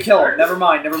 he's gonna kill him. Never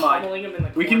mind. Pummeling him in the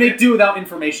We can corner. make do without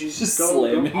information. He's Just go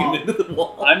slamming off. him into the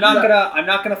wall. I'm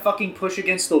not gonna fucking push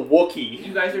against the Wookiee.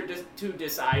 You guys are just to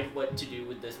decide what to do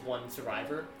with this one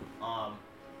survivor.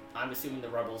 I'm assuming the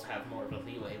rebels have more of a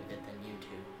leeway with it than you two.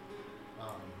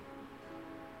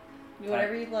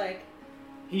 Whatever you'd like.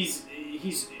 He's.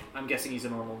 I'm guessing he's a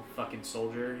normal fucking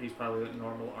soldier. He's probably a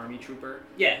normal army trooper.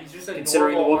 Yeah, he's just a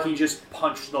Considering the normal Wookiee army- just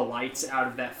punched the lights out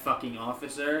of that fucking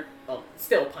officer. Well,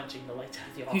 still punching the lights out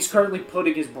of the officer. He's currently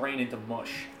putting his brain into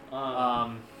mush.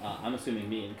 I'm assuming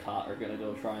me and Kot are gonna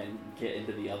go try and get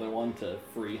into the other one to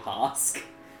free Hosk.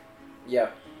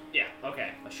 Yeah. Yeah,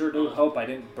 okay. I sure do hope I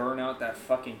didn't burn out that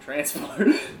fucking transport.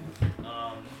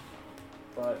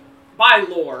 But by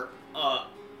lore,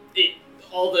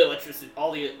 all the electricity,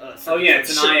 oh yeah, it's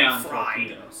an should be ion fried,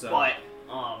 torpedo. So but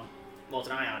well, it's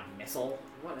an ion missile.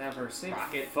 whatever, same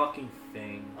Rocket. fucking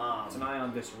thing. It's an Um,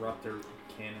 ion disruptor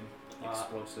cannon,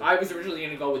 explosive. I was originally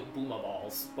gonna go with Booma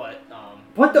Balls, but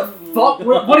What the fuck?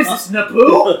 What is this,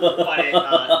 Naboo?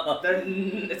 but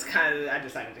it's kind of. I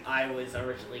decided I was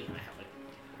originally gonna have it.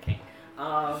 Okay.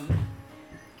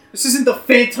 This isn't the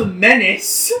Phantom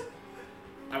Menace.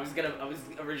 I was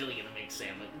originally gonna make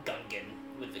Sam a Gungan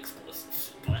with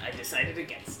explosives, but I decided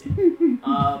against it.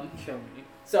 Kill me.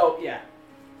 So yeah,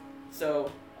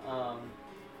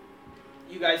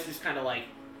 you guys just kind of like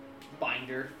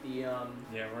binder the Yeah,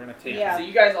 we're gonna take. Yeah. So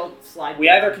you guys all slide. We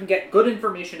down. either can get good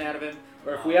information out of him,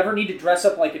 or if we ever need to dress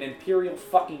up like an Imperial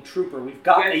fucking trooper, we've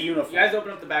got You guys- a uniform. You guys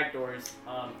open up the back doors.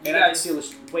 You and I can guys seal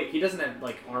this. Wait, he doesn't have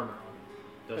like armor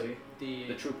on, does he? the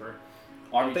The trooper.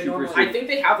 Army They troopers. normally- I think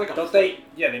they have like a Don't plate.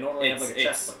 they? Yeah, they normally have It's, like a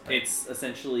chest plate. it's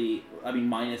essentially, I mean,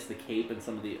 minus the cape and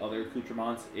some of the other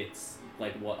accoutrements, it's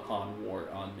like what Han wore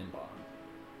on Minbon.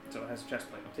 So it has a chest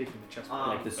plate. I'm taking the chest plate.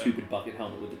 Like the Okay. stupid bucket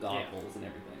helmet with the goggles and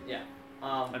everything. Yeah.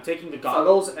 I'm taking the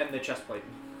goggles and the chest plate.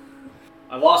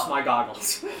 I lost my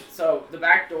goggles. So the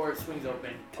back door swings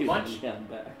open. Two down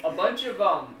back. A bunch of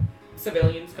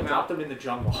civilians come Drop out. them in the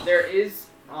jungle. There is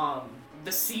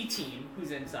the C team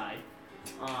who's inside.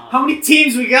 How many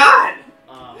teams we got?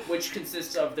 Which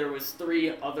consists of there was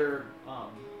 3 other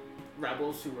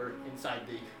rebels who were inside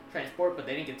the transport, but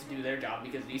they didn't get to do their job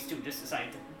because these 2 just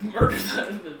decided to murder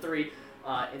the 3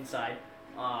 inside.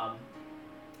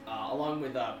 Along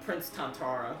with Prince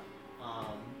Tantara,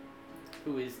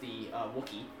 who is the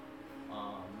Wookiee,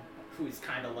 who is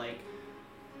kind of like,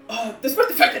 despite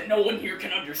the fact that no one here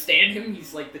can understand him,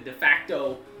 he's like the de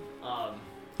facto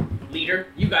leader.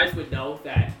 You guys would know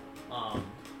that.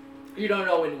 You don't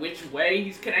know in which way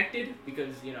he's connected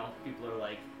because people are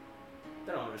like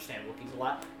they don't understand Wookiees a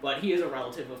lot, but he is a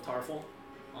relative of Tarful.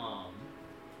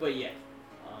 But yeah,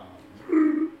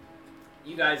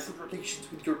 you guys. Relations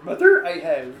with your mother? I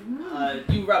have.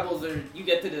 You rebels you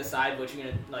get to decide what you're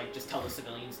gonna just tell the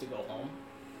civilians to go home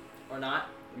or not.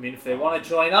 I mean, if they want to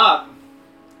join up,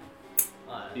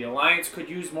 Uh, the Alliance could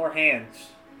use more hands,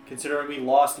 considering we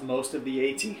lost most of the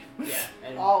A team. yeah,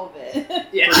 and All of it.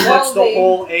 yeah, Pretty much the Holy-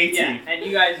 whole A team. yeah, and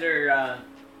you guys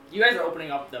are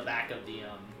opening up the back of the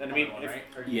And I mean, other one, if- right?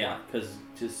 Or do you Yeah, want-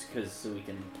 because so we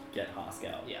can get Hosk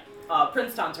out. Yeah.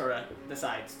 Prince Tantura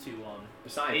decides to aid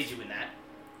Besides, you in that.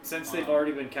 since they've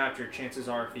already been captured, chances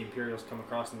are if the Imperials come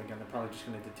across them again, they're probably just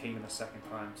going to detain them a second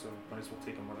time, so might as well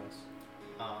take them with us.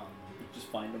 Just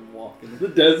find them walking in the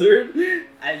desert.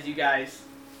 As you guys,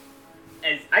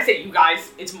 as I say you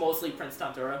guys, it's mostly Prince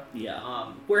Tantura. Yeah.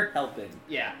 We're helping.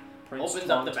 Yeah. Prince Opens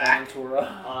up the back.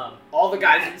 Tantura. All the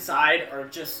guys inside are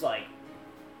just like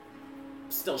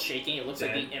still shaking. It looks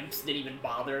like Dead. the imps didn't even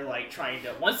bother trying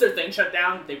to. Once their thing shut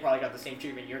down, they probably got the same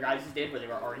treatment your guys did, where they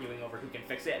were arguing over who can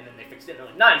fix it, and then they fixed it. And they're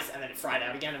like, nice, and then it fried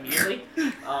out again immediately.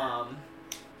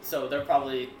 So they're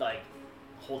probably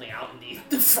holding out in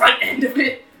the front end of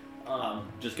it.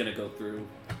 Just gonna go through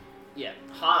Yeah,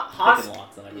 picking Hosk.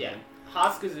 locks and everything. Yeah,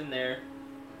 Hosk is in there.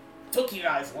 Took you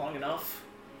guys long enough.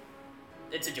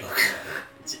 It's a joke.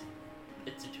 it's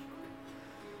a joke.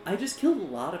 I just killed a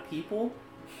lot of people,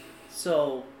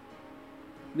 so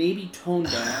maybe tone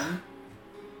down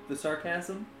the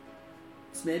sarcasm,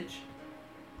 smidge.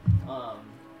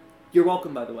 You're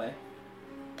welcome, by the way.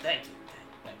 Thank you.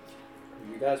 Thank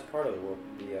you. You guys part of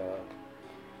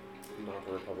not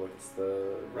the Republic, it's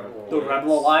the Rebel The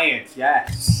Rebel Alliance,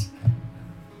 yes.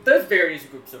 There's various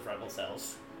groups of rebel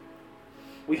cells.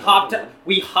 We hopped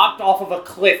off of a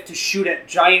cliff to shoot at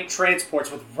giant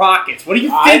transports with rockets. What do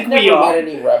you I've think we never are? met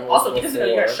any rebels Also, because you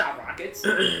before. guys shot rockets.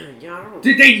 Yeah, I don't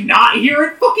Did they not hear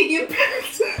it fucking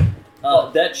impact?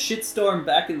 That shitstorm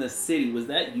back in the city, was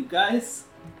that you guys?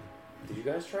 Did you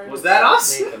guys try? Was to that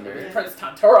us? assassinate the man? Prince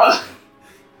Tantura.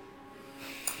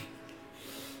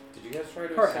 Did you you guys try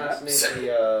to Perhaps. assassinate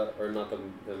the, or not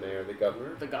the mayor, the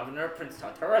governor? The governor, Prince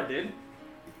Tatura, did.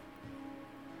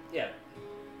 Yeah.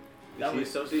 That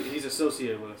was He's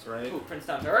associated with us, right? who, Prince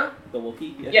Tatura? The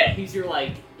Wookiee? Yeah, he's your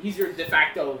de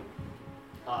facto.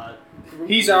 Group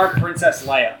He's leader. our Princess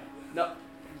Leia. No.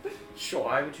 Sure.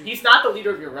 Why would you? He's not the leader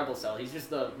of your rebel cell. He's just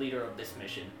the leader of this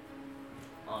mission.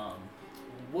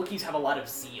 Wookiees have a lot of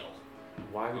zeal.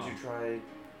 Why would you try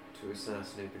to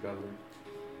assassinate the governor?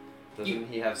 Doesn't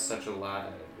he have such a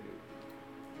lot?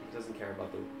 He doesn't care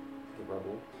about the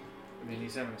rebel. I mean,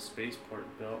 he's having a spaceport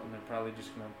built, and they're probably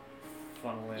just gonna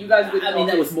funnel in. You guys would I know mean,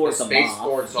 that was more The some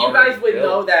spaceport's You already guys would built.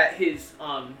 know that his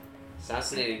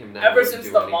Assassinating him now ever wouldn't since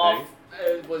do the anything.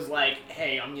 Moff was like,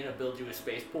 "Hey, I'm gonna build you a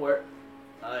spaceport."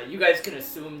 You guys can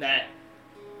assume that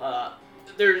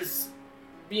there's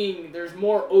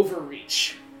more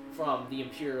overreach from the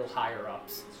Imperial higher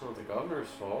ups. It's not the governor's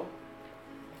fault.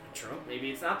 True.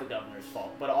 Maybe it's not the governor's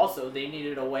fault, but also they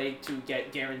needed a way to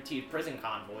get guaranteed prison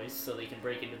convoys so they can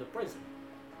break into the prison.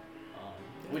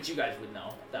 Which you guys would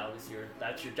know. That's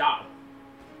your job,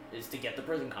 is to get the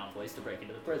prison convoys to break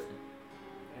into the prison.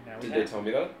 And now we Did have- they tell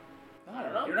me that? I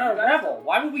don't know. You're not a rebel.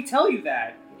 Why would we tell you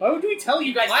that? Why would we tell you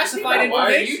You guys classified think Why are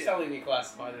information? you telling me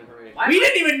classified information? Why- We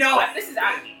didn't even know it. This is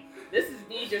out of game. This is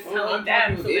me just Well, telling I'm them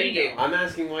talking so about they in-game. know. I'm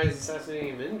asking why he's assassinating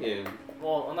him in-game.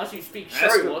 Well, unless you speak Ask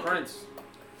Sherry the Look. prince.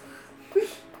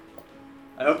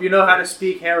 I hope you know how to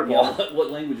speak Yeah, hairball.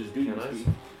 what languages do you Can I speak?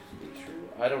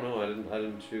 I don't know. I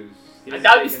didn't choose. He I doesn't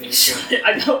doubt you speak speak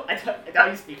any Sherry. I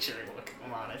doubt you speak Sherry Look.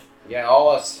 I'm honest. Yeah, all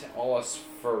us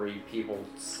furry people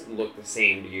look the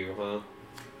same to you, huh?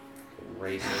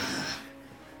 Racist.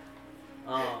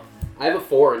 I have a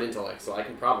 4 in intellect, so I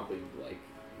can probably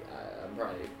I'm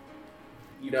probably.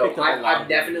 No, picked up a lot I've of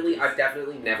definitely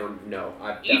languages.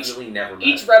 never met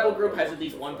Each a rebel group has person at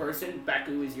least one before. person.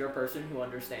 Beku is your person who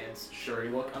understands Sherry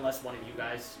Look, unless one of you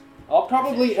guys. I'll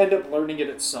probably end up learning it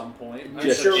at some point. I'm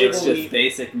Just, sure we it's will just meet-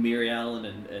 basic Mirialan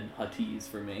and Huttese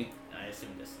for me. I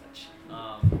assumed as such.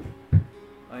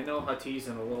 I know Huttese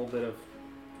and a little bit of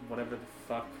whatever the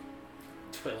fuck.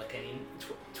 Twillicane.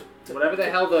 Whatever the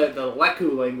hell the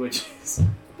Leku language is.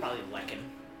 Probably Lekin.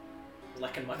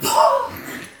 Lekin much.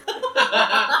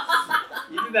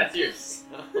 You did that to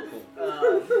yourself.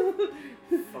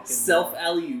 Self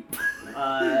alley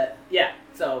Yeah.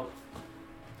 So.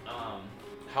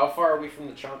 How far are we from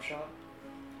the chop shop?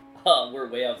 We're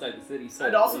way outside the city. So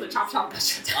And also the chop shop got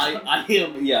shut down. I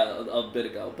am, yeah, a bit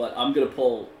ago, but I'm gonna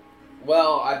pull.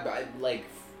 Well, I like.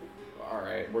 All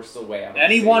right, we're still way out. of the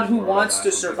Anyone city who for all wants that, to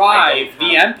because I survive, don't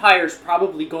the have- Empire's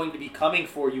probably going to be coming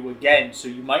for you again, so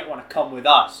you might want to come with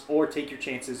us, or take your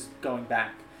chances going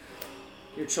back.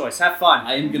 Your choice. Have fun.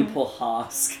 I am gonna pull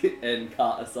Hosk and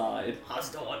Ka aside.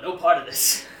 Haas don't want no part of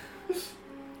this.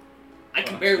 I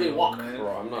can barely walk.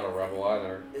 Bro, I'm not a rebel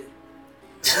either.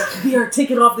 We are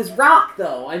taking off this rock,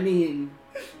 though. I mean,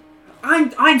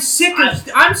 I'm sick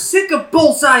of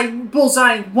bullseyeing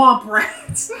womp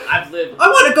rats. I've lived. I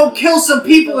want to go kill some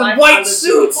people in I've white lived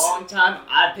suits. For a long time.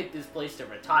 I picked this place to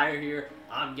retire here.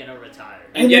 I'm gonna retire.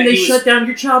 and yet then they he was- shut down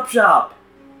your chop shop.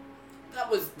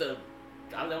 That was the.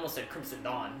 I almost said Crimson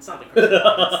Dawn. It's not the Crimson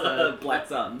Dawn. It's the Black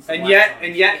Suns. And Black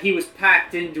yet, Suns. he was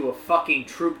packed into a fucking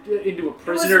into a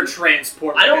prisoner wasn't-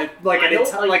 transport, I like don't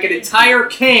like an the entire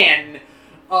Imperials. can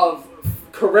of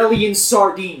Corellian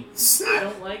sardines. I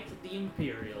don't like the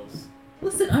Imperials.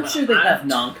 Listen, I'm sure they have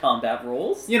non-combat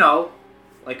roles. You know,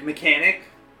 like mechanic,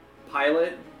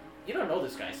 pilot. You don't know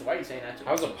this guy, so why are you saying that to me?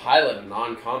 How's a pilot a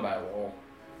non-combat role?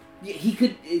 Yeah, he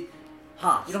could.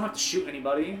 Hosk. You don't have to shoot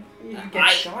anybody. You get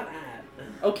shot at.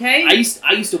 Okay. I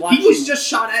used to watch. He was you, just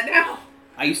shot at now.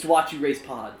 I used to watch you race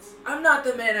pods. I'm not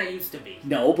the man I used to be.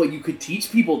 No, but you could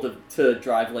teach people to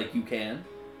drive like you can.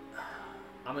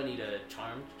 I'm gonna need a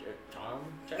charm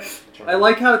check. I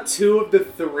like how 2 of the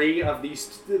 3 of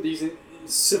these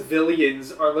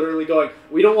civilians are literally going,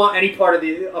 we don't want any part of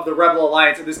the Rebel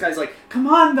Alliance, and this guy's like, come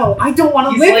on though, I don't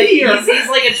want to live like, here. He's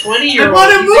like a 20-year-old. I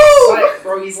wanna move! Excited,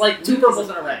 bro, he's like 2 purples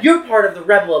and a red. You're part of the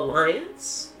Rebel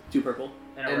Alliance. 2 purple.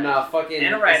 And a And red. fucking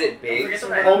And a red. is it big? Don't forget the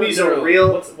red. Homie's a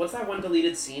real- What's that one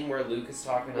deleted scene where Luke is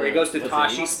talking? Where he goes to what's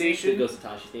Tashi it? He Station. goes to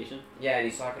Tashi Station. Yeah, and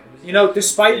he's talking. who's he You know, talking to?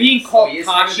 despite being Oh, called he is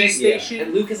kinda Tashi big? Station,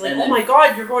 And Luke is like, And "Oh then my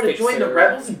God, you're going to join the Fixer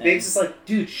rebels?" And and- Biggs is like,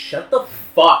 "Dude, shut the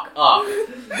fuck up!"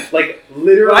 Like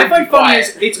literally. what I find be funny quiet.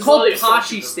 is it's This called is all your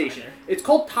Tashi stuff, Station. right? It's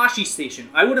called Tashi Station.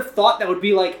 I would have thought that would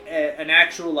be like an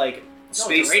actual like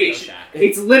space it's a radio station. shack.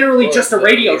 It's literally Oh, just it's a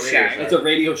radio literally a radio shack shack. It's a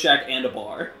Radio Shack and a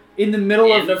bar. in the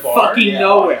middle And of a bar? fucking Yeah.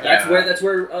 nowhere. Yeah. That's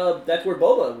where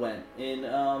Boba went in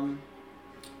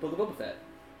Book of Boba Fett.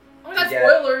 Oh, that's Yeah.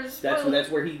 spoilers. That's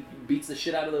where he beats the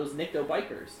shit out of those Nikto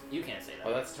bikers. You can't say that.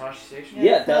 Oh, that's Toshi Station? Yeah,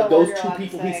 Yeah, that's not those what two you're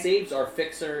people allowed to he say. saves are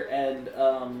Fixer and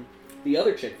the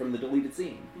other chick from the deleted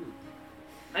scene.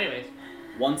 Anyways,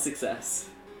 One success.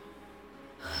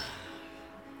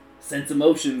 Sense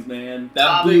emotions, man.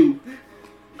 That Bobby. blue.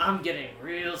 I'm getting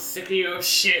real sick of your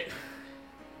shit.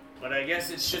 But I guess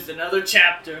it's just another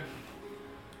chapter.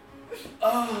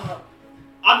 I'm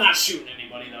not shooting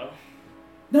anybody, though.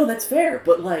 No, that's fair,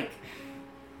 but like,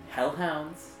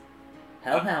 hellhounds,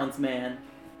 man.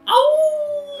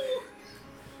 Oh!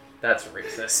 That's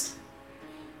racist.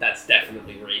 That's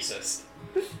definitely racist.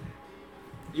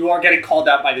 You are getting called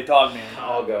out by the dog man.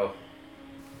 I'll go.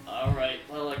 Alright,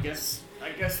 well, I guess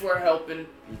we're helping.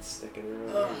 He's sticking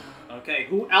around. Okay,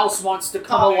 who else wants to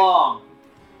come Bobby. along?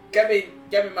 Get me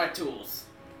my tools.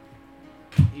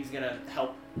 He's gonna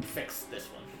help fix this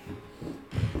one.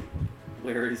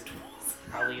 Where is tools?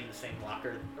 Probably in the same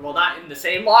locker. Well, not in the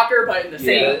same locker, but in the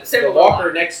Yeah, same the locker.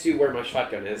 walker next to where my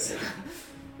shotgun is.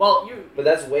 Well, But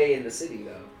that's way in the city,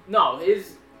 though. no,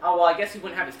 his. Oh well, I guess he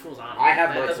wouldn't have his tools on. I have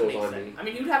That my doesn't tools make on sense. me. I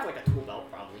mean, you'd have like a tool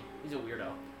belt probably. He's a weirdo.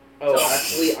 Oh, So-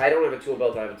 actually, I don't have a tool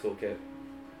belt, I have a toolkit.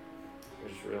 I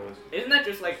just realized. Isn't that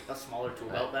just like a smaller tool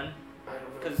belt then? I don't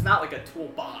know. Because it's not like a tool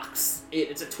box.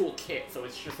 It's a tool kit, so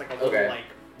it's just like a little Okay. like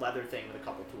leather thing with a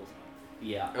couple tools on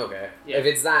Yeah. Okay. Yeah. If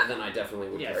it's that, then I definitely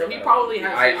would. Yeah, carry so he that probably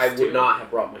on. has I his would too. not have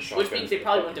brought my it. shotgun. Which means they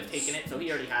probably wouldn't have taken it, so he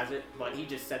already has it, but he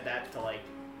just said that to like...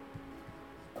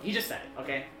 He just said it,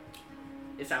 okay?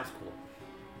 It sounds cool.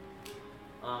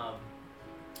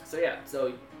 So yeah,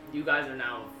 so you guys are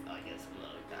now, I guess,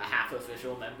 half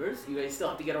official members. You guys still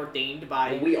have to get ordained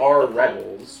by... We are the Pope.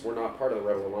 rebels. We're not part of the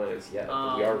Rebel Alliance yet.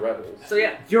 But we are rebels. So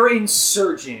yeah, You're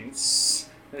insurgents.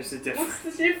 There's a difference.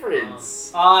 What's the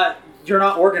difference? You're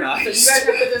not so organized. you guys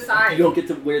have to decide. You don't get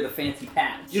to wear the fancy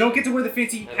patch. You don't get to wear the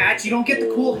fancy I don't patch. get You don't get the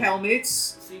the cool cool-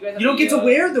 helmets. So you guys have You don't get to uh,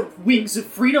 wear the wings of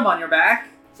freedom on your back.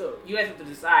 So you guys have to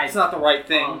decide It's not the right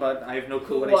thing, but I have no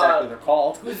clue what who, exactly they're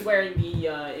called. who's wearing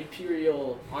the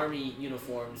Imperial Army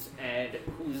uniforms and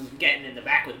who's getting in the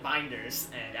back with binders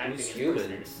and acting Who's as human?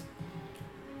 prisoners.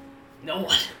 No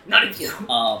one. None of you.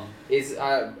 Is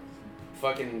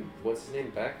fucking what's his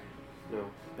name? Beck? No.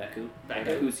 Beku. Beku.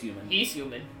 Beku's human. He's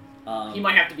human. Um, He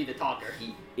might have to be the talker.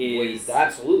 He is Wait,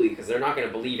 absolutely, because they're not going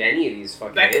to believe any of these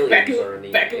fucking aliens are in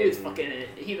the. Beku is in- fucking.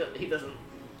 He doesn't.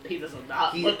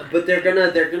 But they're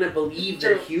gonna believe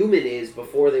True. that human is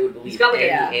before they would believe He's got, like, any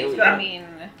Yeah, alien. I mean,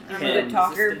 I'm a Can good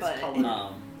talker, resistance but color.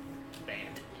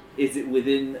 band. is it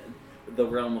within the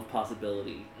realm of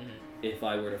possibility Mhm. if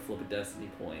I were to flip a destiny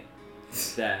point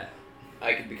that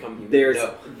I could become human. there's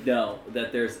No.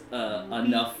 that there's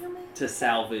enough to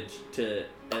salvage to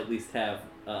at least have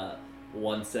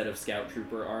one set of scout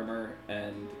trooper armor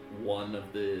and one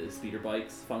of the speeder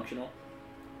bikes functional?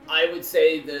 I would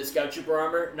say the Scout Trooper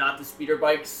armor, not the speeder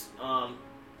bikes,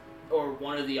 or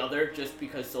one or the other, just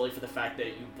because solely for the fact that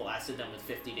you blasted them with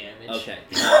 50 damage. Okay,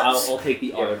 I'll take the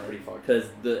Yeah, they're armor pretty fucked. because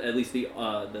at least the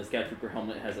scout trooper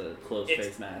helmet has a closed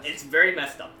face mask. It's very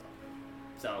messed up,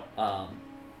 though.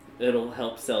 It'll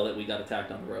help sell that we got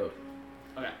attacked on the road.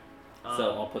 So, okay.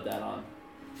 So I'll put that on.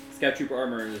 Scout trooper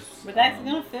armor is. but that's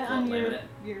gonna fit on laminate.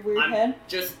 your weird I'm head.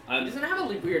 he doesn't have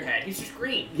a weird head. He's just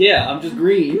green. Yeah, I'm just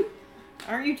green.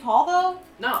 Aren't you tall though?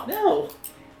 No.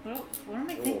 No, What am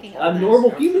I thinking of? I'm then? normal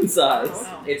human size.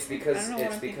 Oh. It's I because don't know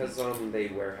what I'm they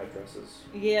wear headdresses.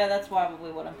 Yeah, that's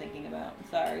probably what I'm thinking about.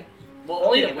 Sorry. Well,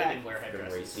 only the Okay, women back. wear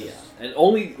headdresses. Yeah, and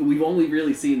we've only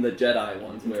really seen the Jedi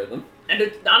ones wear them. And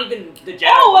it's not even the Jedi.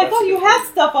 Oh, I ones. thought you had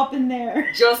stuff up in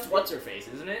there. Just what's her face,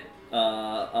 isn't it?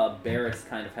 Barris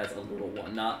kind of has a little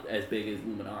one, not as big as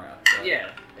Luminara. But,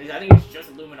 Yeah. I think it's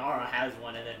just Luminara has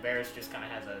one, and then Varys just kind of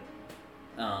has a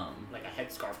like a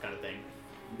headscarf kind of thing.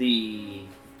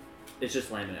 It's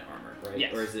just laminate armor, right?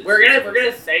 Yes. Or is it? We're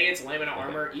gonna say it's laminate Okay.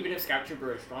 armor, even if Scout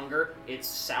Trooper is stronger. It's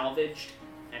salvaged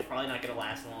and probably not gonna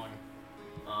last long.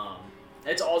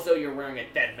 It's also you're wearing a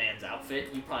dead man's outfit.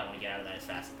 You probably want to get out of that as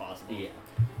fast as possible. Yeah.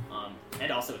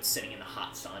 And also it's sitting in the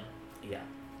hot sun. Yeah.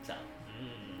 So,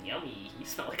 yummy. You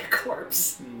smell like a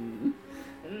corpse.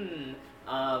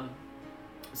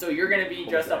 So you're gonna be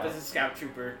dressed up as a Scout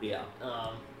Trooper. Yeah.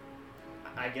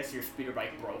 I guess your speeder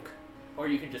bike broke, or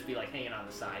you can just be like hanging on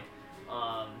the side.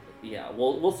 Yeah.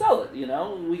 We'll sell it. You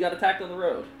know, we got attacked on the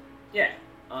road. Yeah.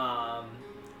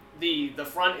 The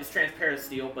front is transparent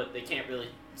steel, but they can't really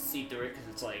see through it because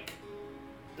it's like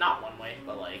not one way,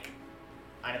 but like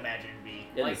I'd imagine it'd be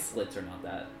And like the slits are not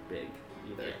that big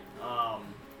either. yeah.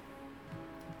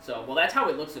 So well, that's how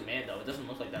it looks in Mando. It doesn't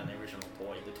look like that in the original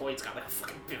toy. The toy's got like a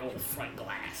fucking big old front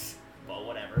glass, but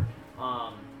whatever.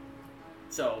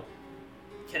 So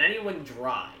Can anyone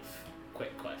drive?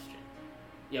 Quick question.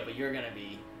 Yeah, but you're gonna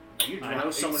be. Are you I know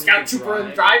driving? someone who Scout can trooper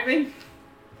drive. driving?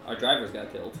 Our drivers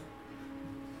got killed.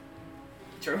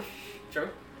 True.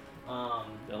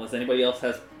 Unless anybody else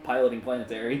has piloting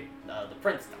planetary. The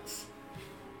prince does.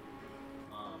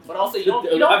 But also, you don't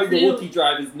Having the really... Wookiee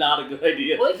drive is not a good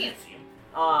idea. Well, you can't see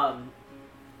him.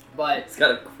 But It's got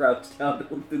to crouch down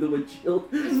to look through the windshield.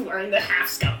 he's wearing the half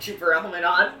Scout Trooper helmet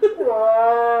on.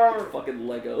 Fucking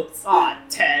Legos. Aw,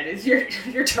 Ted, is your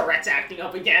Tourette's acting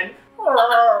up again?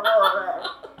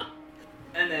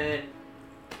 And then,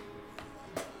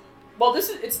 well,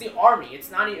 it's the army. It's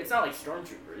not like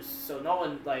stormtroopers. So no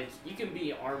one you can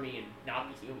be army and not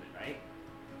be human, right?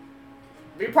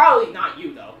 I mean, probably not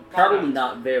you though. Probably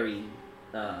not very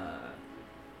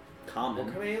common.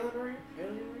 What kind of alien are you?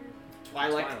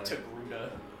 Twilight, Twilight. Togruta,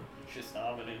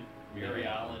 Shistavan,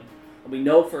 Muriel, and We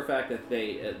know for a fact that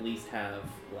they at least have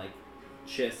like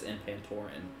Chiss and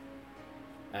Pantoran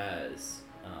as.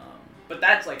 but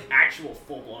that's like actual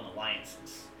full-blown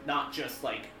alliances, not just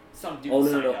like some dude Oh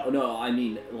signed up. no! I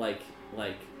mean like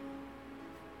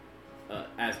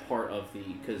as part of the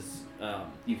because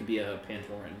you could be a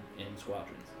Pantoran in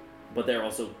squadrons, but they're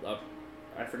also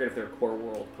I forget if they're a core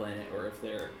world planet or if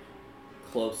they're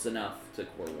close enough to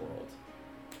core world.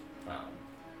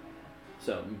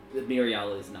 So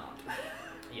Muriel is not.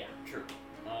 Yeah, true.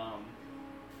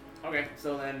 Okay,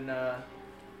 so then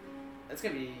it's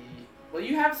gonna be. Well,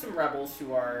 you have some rebels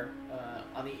who are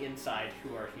on the inside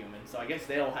who are human, so I guess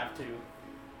they'll have to.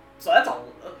 So that's all.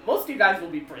 Most of you guys will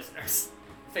be prisoners,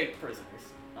 fake prisoners.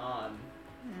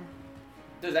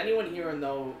 Does anyone here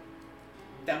know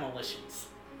demolitions?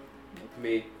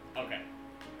 Me. Okay.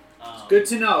 It's good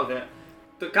to know that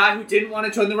the guy who didn't want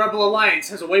to join the Rebel Alliance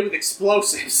has a way with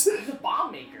explosives. He's a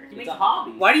bomb maker. He It's makes a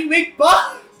hobby. Why do you make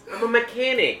bombs? I'm a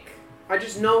mechanic. I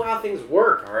just know how things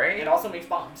work, It alright? also makes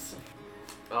bombs.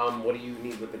 What do you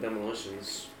need with the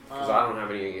demolitions? Because I don't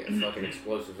have any fucking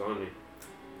explosives on me.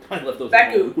 I left those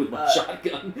Beku, home with my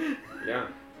shotgun. Yeah.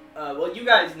 Well, you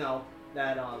guys know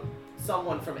that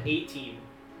someone from A-Team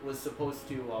was supposed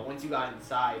to, once you got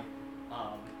inside,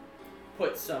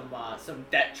 put some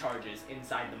debt charges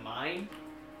inside the mine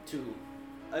to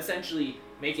essentially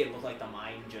make it look like the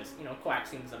mine just,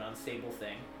 coaxium's an unstable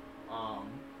thing.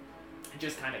 It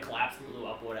just kind of collapsed, blew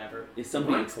up, whatever. Is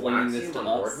somebody explaining this to on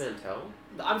us? Ord Mantell?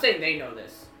 I'm saying they know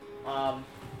this.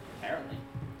 Apparently.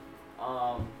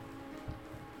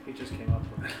 He just came up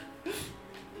with it.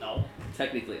 No.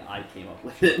 Technically, I came up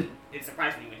with it. It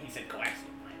surprised me when he said coaxium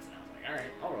mines, and I was like,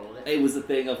 alright, I'll roll with it. It was a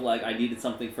thing of like I needed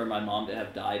something for my mom to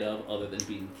have died of other than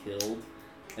being killed,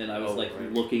 and I was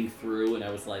right. looking through, and I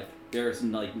was like, there's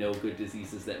like no good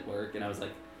diseases that work, and I was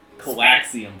like,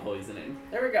 coaxium poisoning.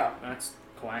 There we go. That's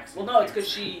coaxium. Well, no, it's because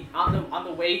she on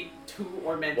the way to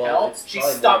Ord Mantell, Well, it's she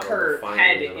probably stuck more of a her refinery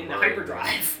head than a in the mine.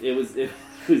 hyperdrive. It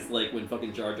was like when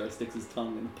fucking Jar Jar sticks his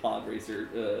tongue in the pod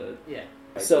racer. Yeah.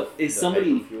 So is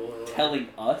somebody hyperfuel? telling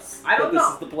us I don't that this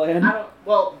know. is the plan?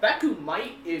 Well, Beku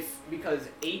might because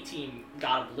A-Team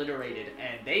got obliterated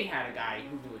and they had a guy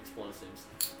who knew explosives.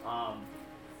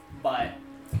 But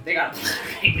they got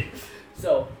obliterated.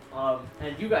 So,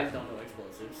 and you guys don't know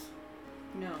explosives.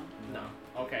 No. No.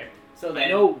 Okay. So then. I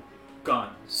know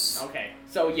guns. Okay.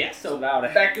 So yeah. So about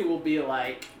it. Beku will be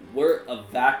like, We're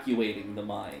evacuating the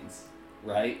mines,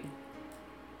 right?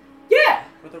 yeah,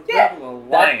 For the Yeah. Rebel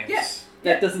Alliance.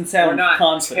 That doesn't sound We're not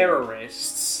confident.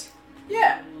 terrorists.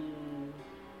 yeah.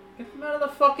 Get them out of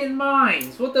the fucking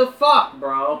mines. What the fuck,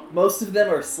 bro? Most of them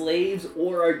are slaves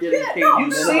or are getting Yeah, paid no, You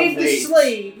minimum saved the wage.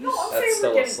 slaves. No, I'm That's saying still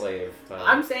we're a getting. slave. Tyler.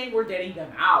 I'm saying we're getting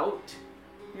them out.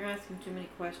 You're asking too many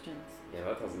questions. Yeah,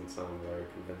 that doesn't sound very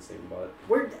convincing, but...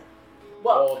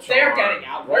 Well, they're getting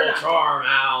out. We're not. charm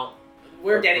out.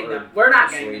 We're getting them. We're not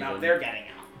getting them out. Persuasion. They're getting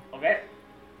out. Okay.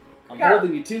 I'm Yeah.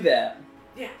 holding you to that.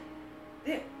 Yeah.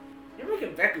 You're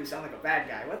making Beku sound like a bad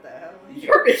guy. What the hell?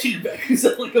 You're making Beku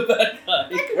sound like a bad guy.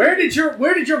 Where did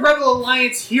your Rebel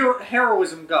Alliance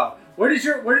heroism go? Where did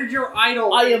your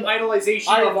idolization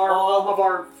I am of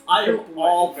our I am group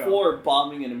all go? for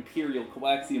bombing an Imperial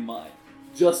coaxium mine,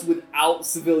 just without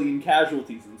civilian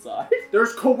casualties inside.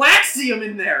 There's coaxium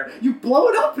in there. You blow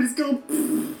it up and it's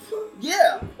going.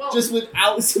 Yeah, Well, just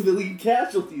without civilian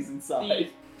casualties inside.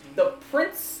 the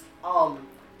prince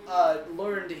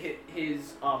learned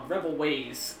his rebel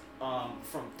ways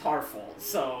from Tarful.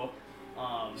 So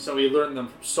So we learned them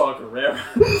from Saw Gerrera.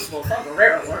 well, Saw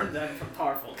Gerrera learned them from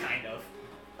Tarful, kind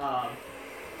of.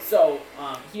 So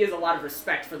he has a lot of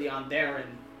respect for the Onderan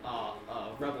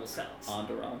rebel cells.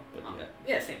 Onderon, but yeah.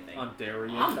 Yeah, same thing.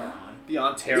 Ontario. Onderon. The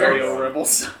Ontario Yes.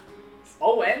 Rebels.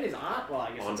 ON is on? Well,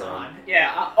 I guess it's Onderon. on.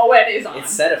 Yeah, ON is on.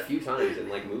 It's said a few times in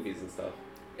like movies and stuff.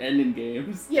 And in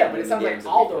games. Yeah, but it in sounds the like games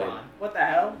that we played. Alderaan. What the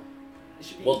hell? It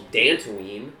should be... Well,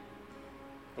 Dantooine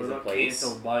What is a about place.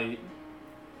 Canto Bite?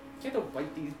 Can't go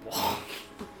bite these balls.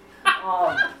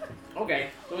 Okay.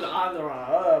 So it's Alderaan.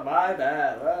 Oh, my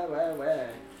bad.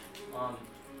 Well.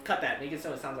 Cut that. Make it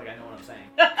so it sounds like I know what I'm saying.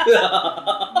 You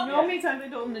know how many times I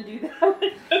told him to do that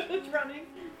when I was running?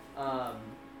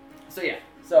 So yeah.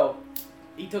 So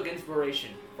he took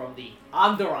inspiration from the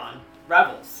Alderaan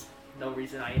rebels. No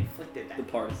reason I inflicted that. The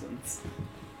partisans.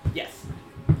 Yes.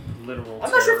 Literal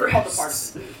I'm not sure if they're called the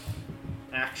terrorists. partisans.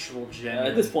 Actual genuine.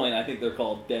 At this point, I think they're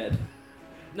called dead.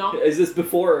 No, Is this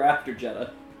before or after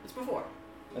Jeddah? it's before.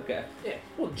 Okay.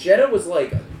 Well, Jeddah was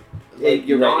like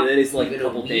You're right, not it is, like, a even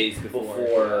couple week days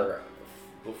before.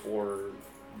 Before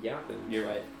Yappin. You're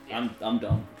right. Yeah. I'm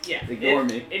dumb. Yeah. Ignore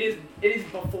me. It is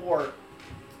before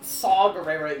Saw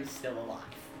Gerrera is still alive.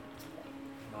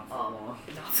 Not for long.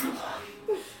 Not for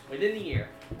long. Within the year.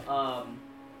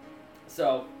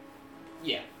 So,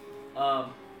 yeah.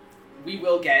 We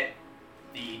will get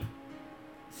the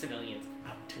civilians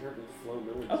out. Terrible flow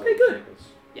village. Okay, good.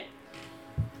 Yeah.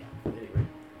 Anyway.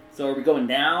 So are we going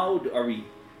now? Are we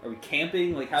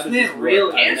camping? Like, how does This this man work?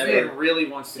 really, I've this never- man really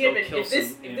wants to Yeah, go but kill if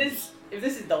this some if imps.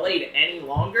 this is delayed any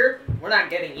longer, we're not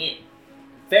getting in.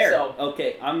 Fair. So-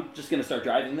 Okay, I'm just gonna start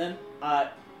driving then. I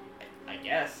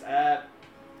guess.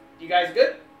 You guys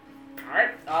good?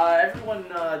 Alright. Everyone,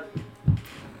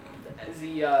 as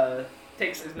he,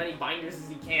 takes as many binders as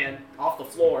he can off the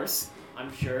floors,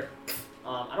 I'm sure.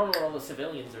 I don't know what all the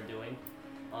civilians are doing.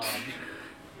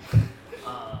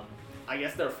 I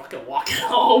guess they're fucking walking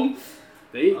home.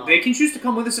 They can choose to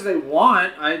come with us if they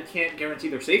want. I can't guarantee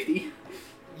their safety.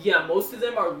 Yeah, most of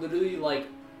them are literally, like,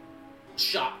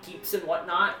 shopkeepers and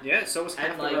whatnot. Yeah, so is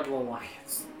half And, the like, Rebel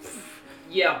Alliance.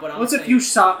 Yeah, but I'm What's a saying, few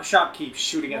shopkeepers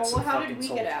shooting at Well, some how fucking did we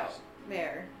soldiers? get out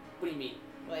there? What do you mean?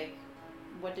 Like,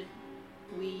 what did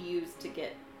we use to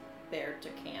get there to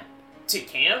camp? To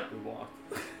camp? We walked.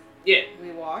 Yeah,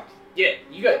 We walked? yeah.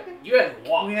 You guys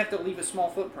walk. We have to leave a small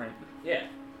footprint. Yeah.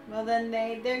 Well, then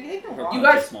they can walk. You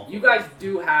Just guys, small you footprint. guys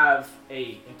do have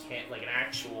an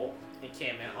actual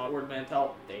encampment on Ord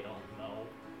Mantell. They don't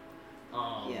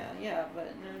know. Yeah,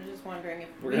 but I'm just wondering if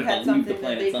We're we gonna had have to leave the something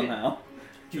that they planet could somehow.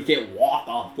 You can't walk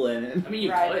off planet. I mean,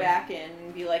 you ride could. back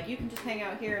and be like, you can just hang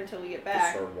out here until we get Just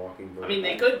back. start walking. I mean,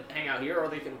 they could hang out here, or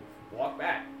they could walk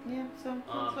back. Yeah, so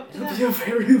it's up to It'll them. be a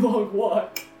very long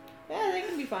walk. Yeah, they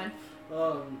can be fine.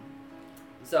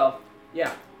 So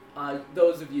yeah,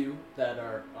 those of you that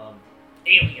are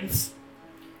aliens,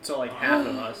 So like half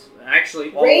of us.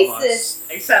 Actually, all of us.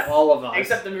 Racist. except All of us.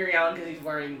 except the Miriam, because he's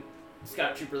wearing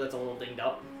Scout Trooper that's a little dinged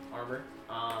up armor.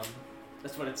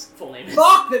 That's what its full name is.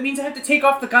 Fuck! That means I have to take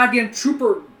off the goddamn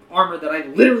trooper armor that I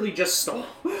literally just stole.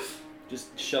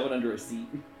 Just shove it under a seat.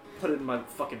 Put it in my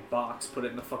fucking box. Put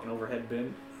it in the fucking overhead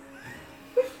bin.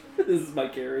 This is my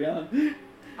carry-on.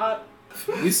 Uh,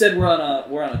 You said we're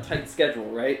on a tight schedule,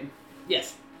 right?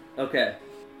 yes. Okay.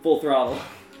 Full throttle.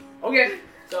 Okay.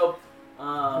 So,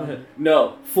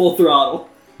 No, full throttle.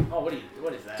 what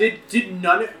is that? Did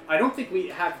none? I don't think we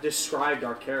have described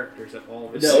our characters at all.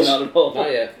 No, not at all.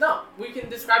 Not yet. No, we can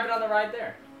describe it on the ride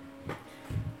there.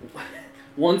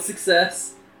 One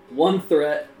success, one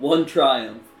threat, one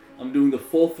triumph. I'm doing the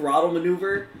full throttle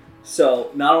maneuver,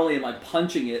 so not only am I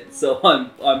punching it, so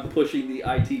I'm pushing the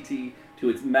ITT to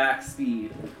its max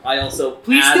speed. I also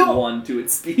Please add don't. one to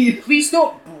its speed. Please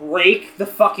don't break the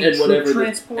fucking And troop whatever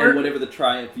transport. and whatever the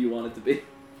triumph you want it to be.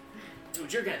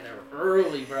 Dude, you're getting there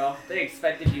early, bro. They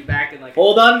expected you back in like.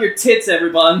 Hold on to your tits,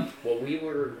 everyone. Well, we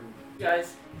were. You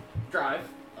guys drive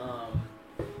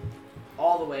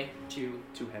all the way to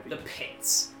Too heavy. the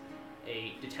pits,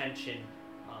 a detention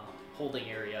holding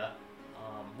area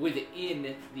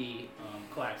within the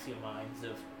coaxial mines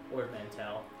of Ord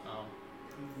Mantell.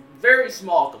 Very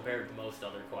small compared to most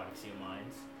other coaxial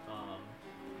mines.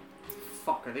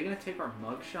 Fuck, are they gonna take our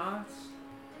mug shots?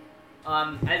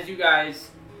 As you guys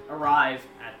arrive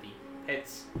at the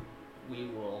pits, we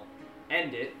will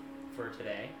end it for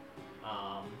today.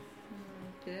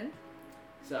 Good.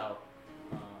 So,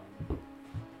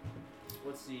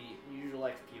 what's the usual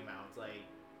XP amount? It's like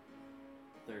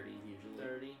 30 usually.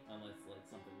 30? Unless like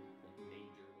something